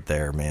crap right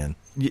there, man.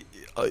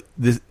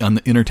 On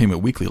the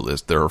Entertainment Weekly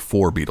list, there are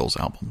 4 Beatles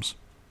albums.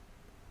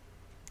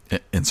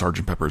 And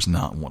Sgt. Pepper's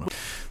not one of them.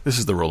 This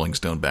is the Rolling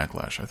Stone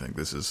backlash, I think.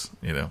 This is,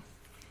 you know,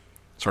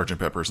 Sgt.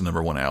 Pepper's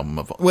 #1 album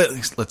of all. Well,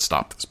 let's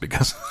stop this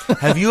because...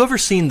 Have you ever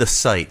seen the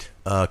site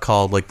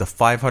called, like, the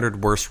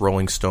 500 worst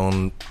Rolling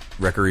Stone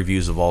record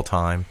reviews of all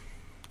time?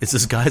 It's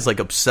this guy's, like,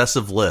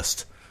 obsessive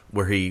list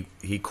where he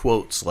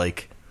quotes,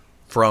 like,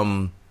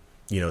 from,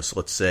 you know, so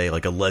let's say,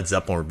 like, a Led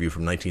Zeppelin review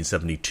from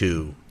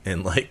 1972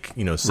 and, like,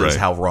 you know, says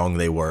how wrong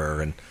they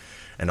were and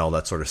all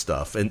that sort of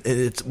stuff. And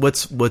it's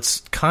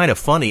what's kind of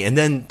funny, and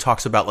then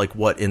talks about, like,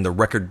 what in the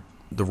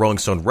Rolling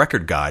Stone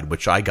record guide,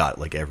 which I got,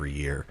 like, every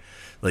year,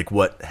 like,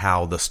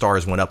 how the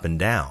stars went up and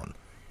down,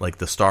 like,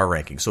 the star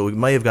ranking. So we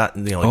may have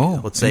gotten, you know,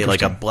 like, let's say,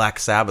 like, a Black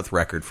Sabbath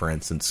record, for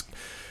instance,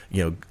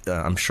 you know,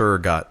 I'm sure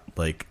got,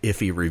 like,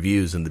 iffy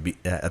reviews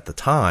at the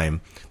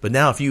time. But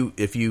now if you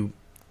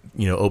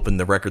know, open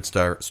the record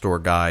store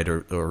guide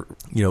or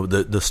you know,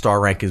 the star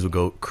rankings will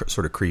go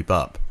sort of creep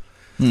up.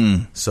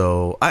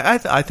 So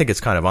I think it's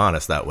kind of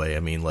honest that way. I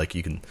mean, like,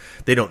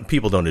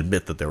 people don't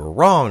admit that they were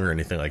wrong or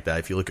anything like that.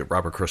 If you look at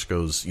Robert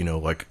Christgau's, you know,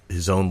 like,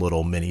 his own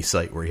little mini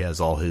site where he has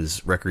all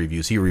his record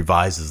reviews, he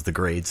revises the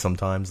grades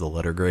sometimes, the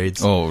letter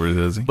grades. Oh, really,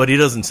 does he? But he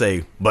doesn't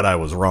say, but I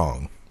was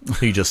wrong.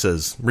 He just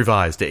says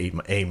revised to A-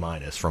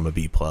 from a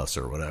B+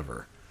 or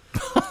whatever.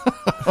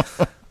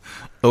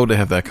 To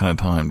have that kind of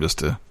time just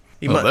to...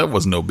 that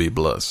was no B+.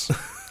 It's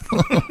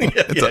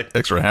an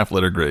extra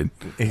half-letter grade.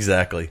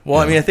 Exactly.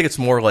 Well, I mean, I think it's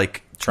more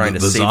like trying to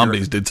the save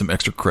zombies did some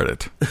extra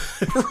credit.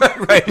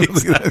 right,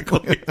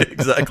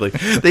 exactly.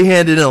 They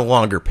handed in a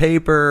longer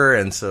paper,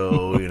 and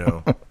so, you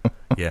know.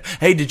 Yeah.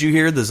 Hey, did you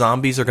hear the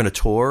Zombies are going to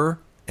tour,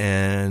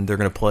 and they're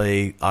going to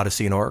play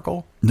Odyssey and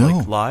Oracle? No.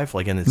 Like, live,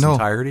 like, in its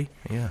entirety?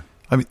 Yeah.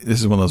 I mean,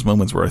 this is one of those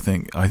moments where I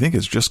think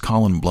it's just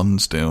Colin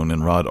Blunstone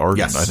and Rod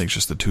Argent. Yes. I think it's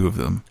just the 2 of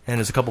them. And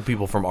there's a couple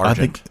people from Argent.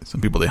 I think some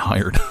people they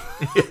hired.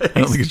 I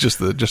don't think it's just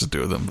the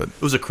 2 of them. But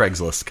it was a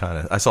Craigslist kind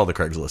of. I saw the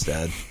Craigslist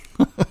ad.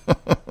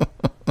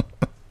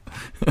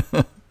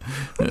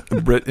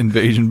 Brit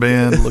Invasion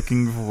Band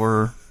looking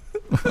for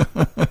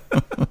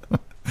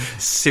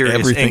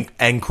serious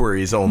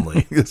inquiries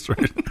only. That's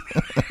right.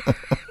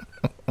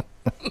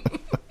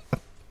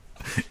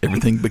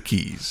 Everything but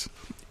keys.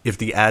 If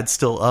the ad's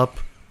still up,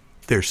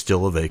 there's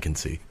still a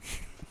vacancy.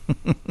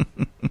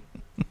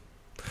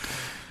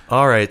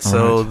 All right,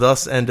 so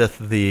thus endeth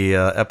the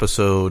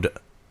episode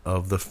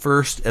of the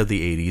first of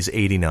the 80s,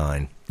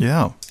 89.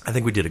 Yeah. I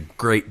think we did a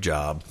great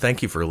job.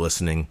 Thank you for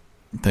listening.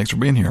 Thanks for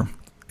being here.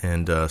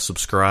 And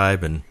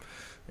subscribe and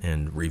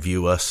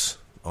review us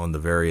on the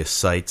various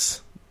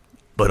sites,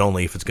 but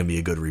only if it's going to be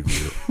a good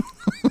review.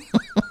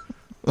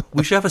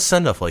 We should have a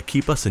send-off, like,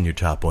 keep us in your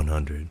top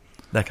 100.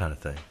 That kind of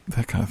thing.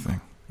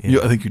 Yeah.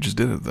 I think you just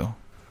did it, though.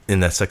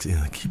 In that sexy,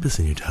 like, keep us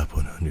in your top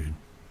 100.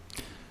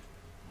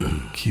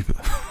 Keep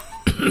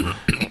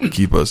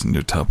us in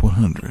your top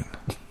 100.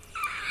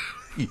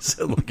 You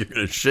sound like you're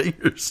going to shit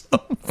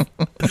yourself.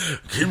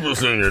 Keep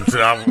us in your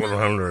top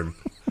 100.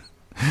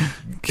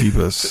 Keep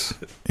us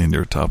in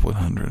your top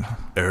 100.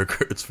 Erich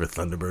Hertz for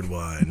Thunderbird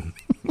Wine.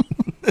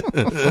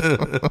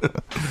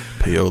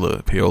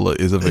 Payola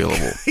is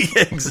available.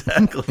 Yeah,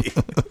 exactly.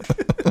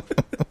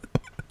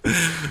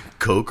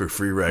 Coke or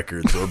free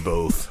records or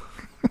both.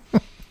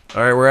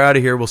 All right, we're out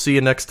of here. We'll see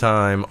you next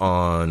time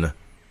on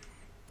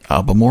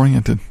Album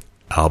Oriented.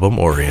 Album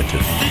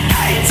Oriented.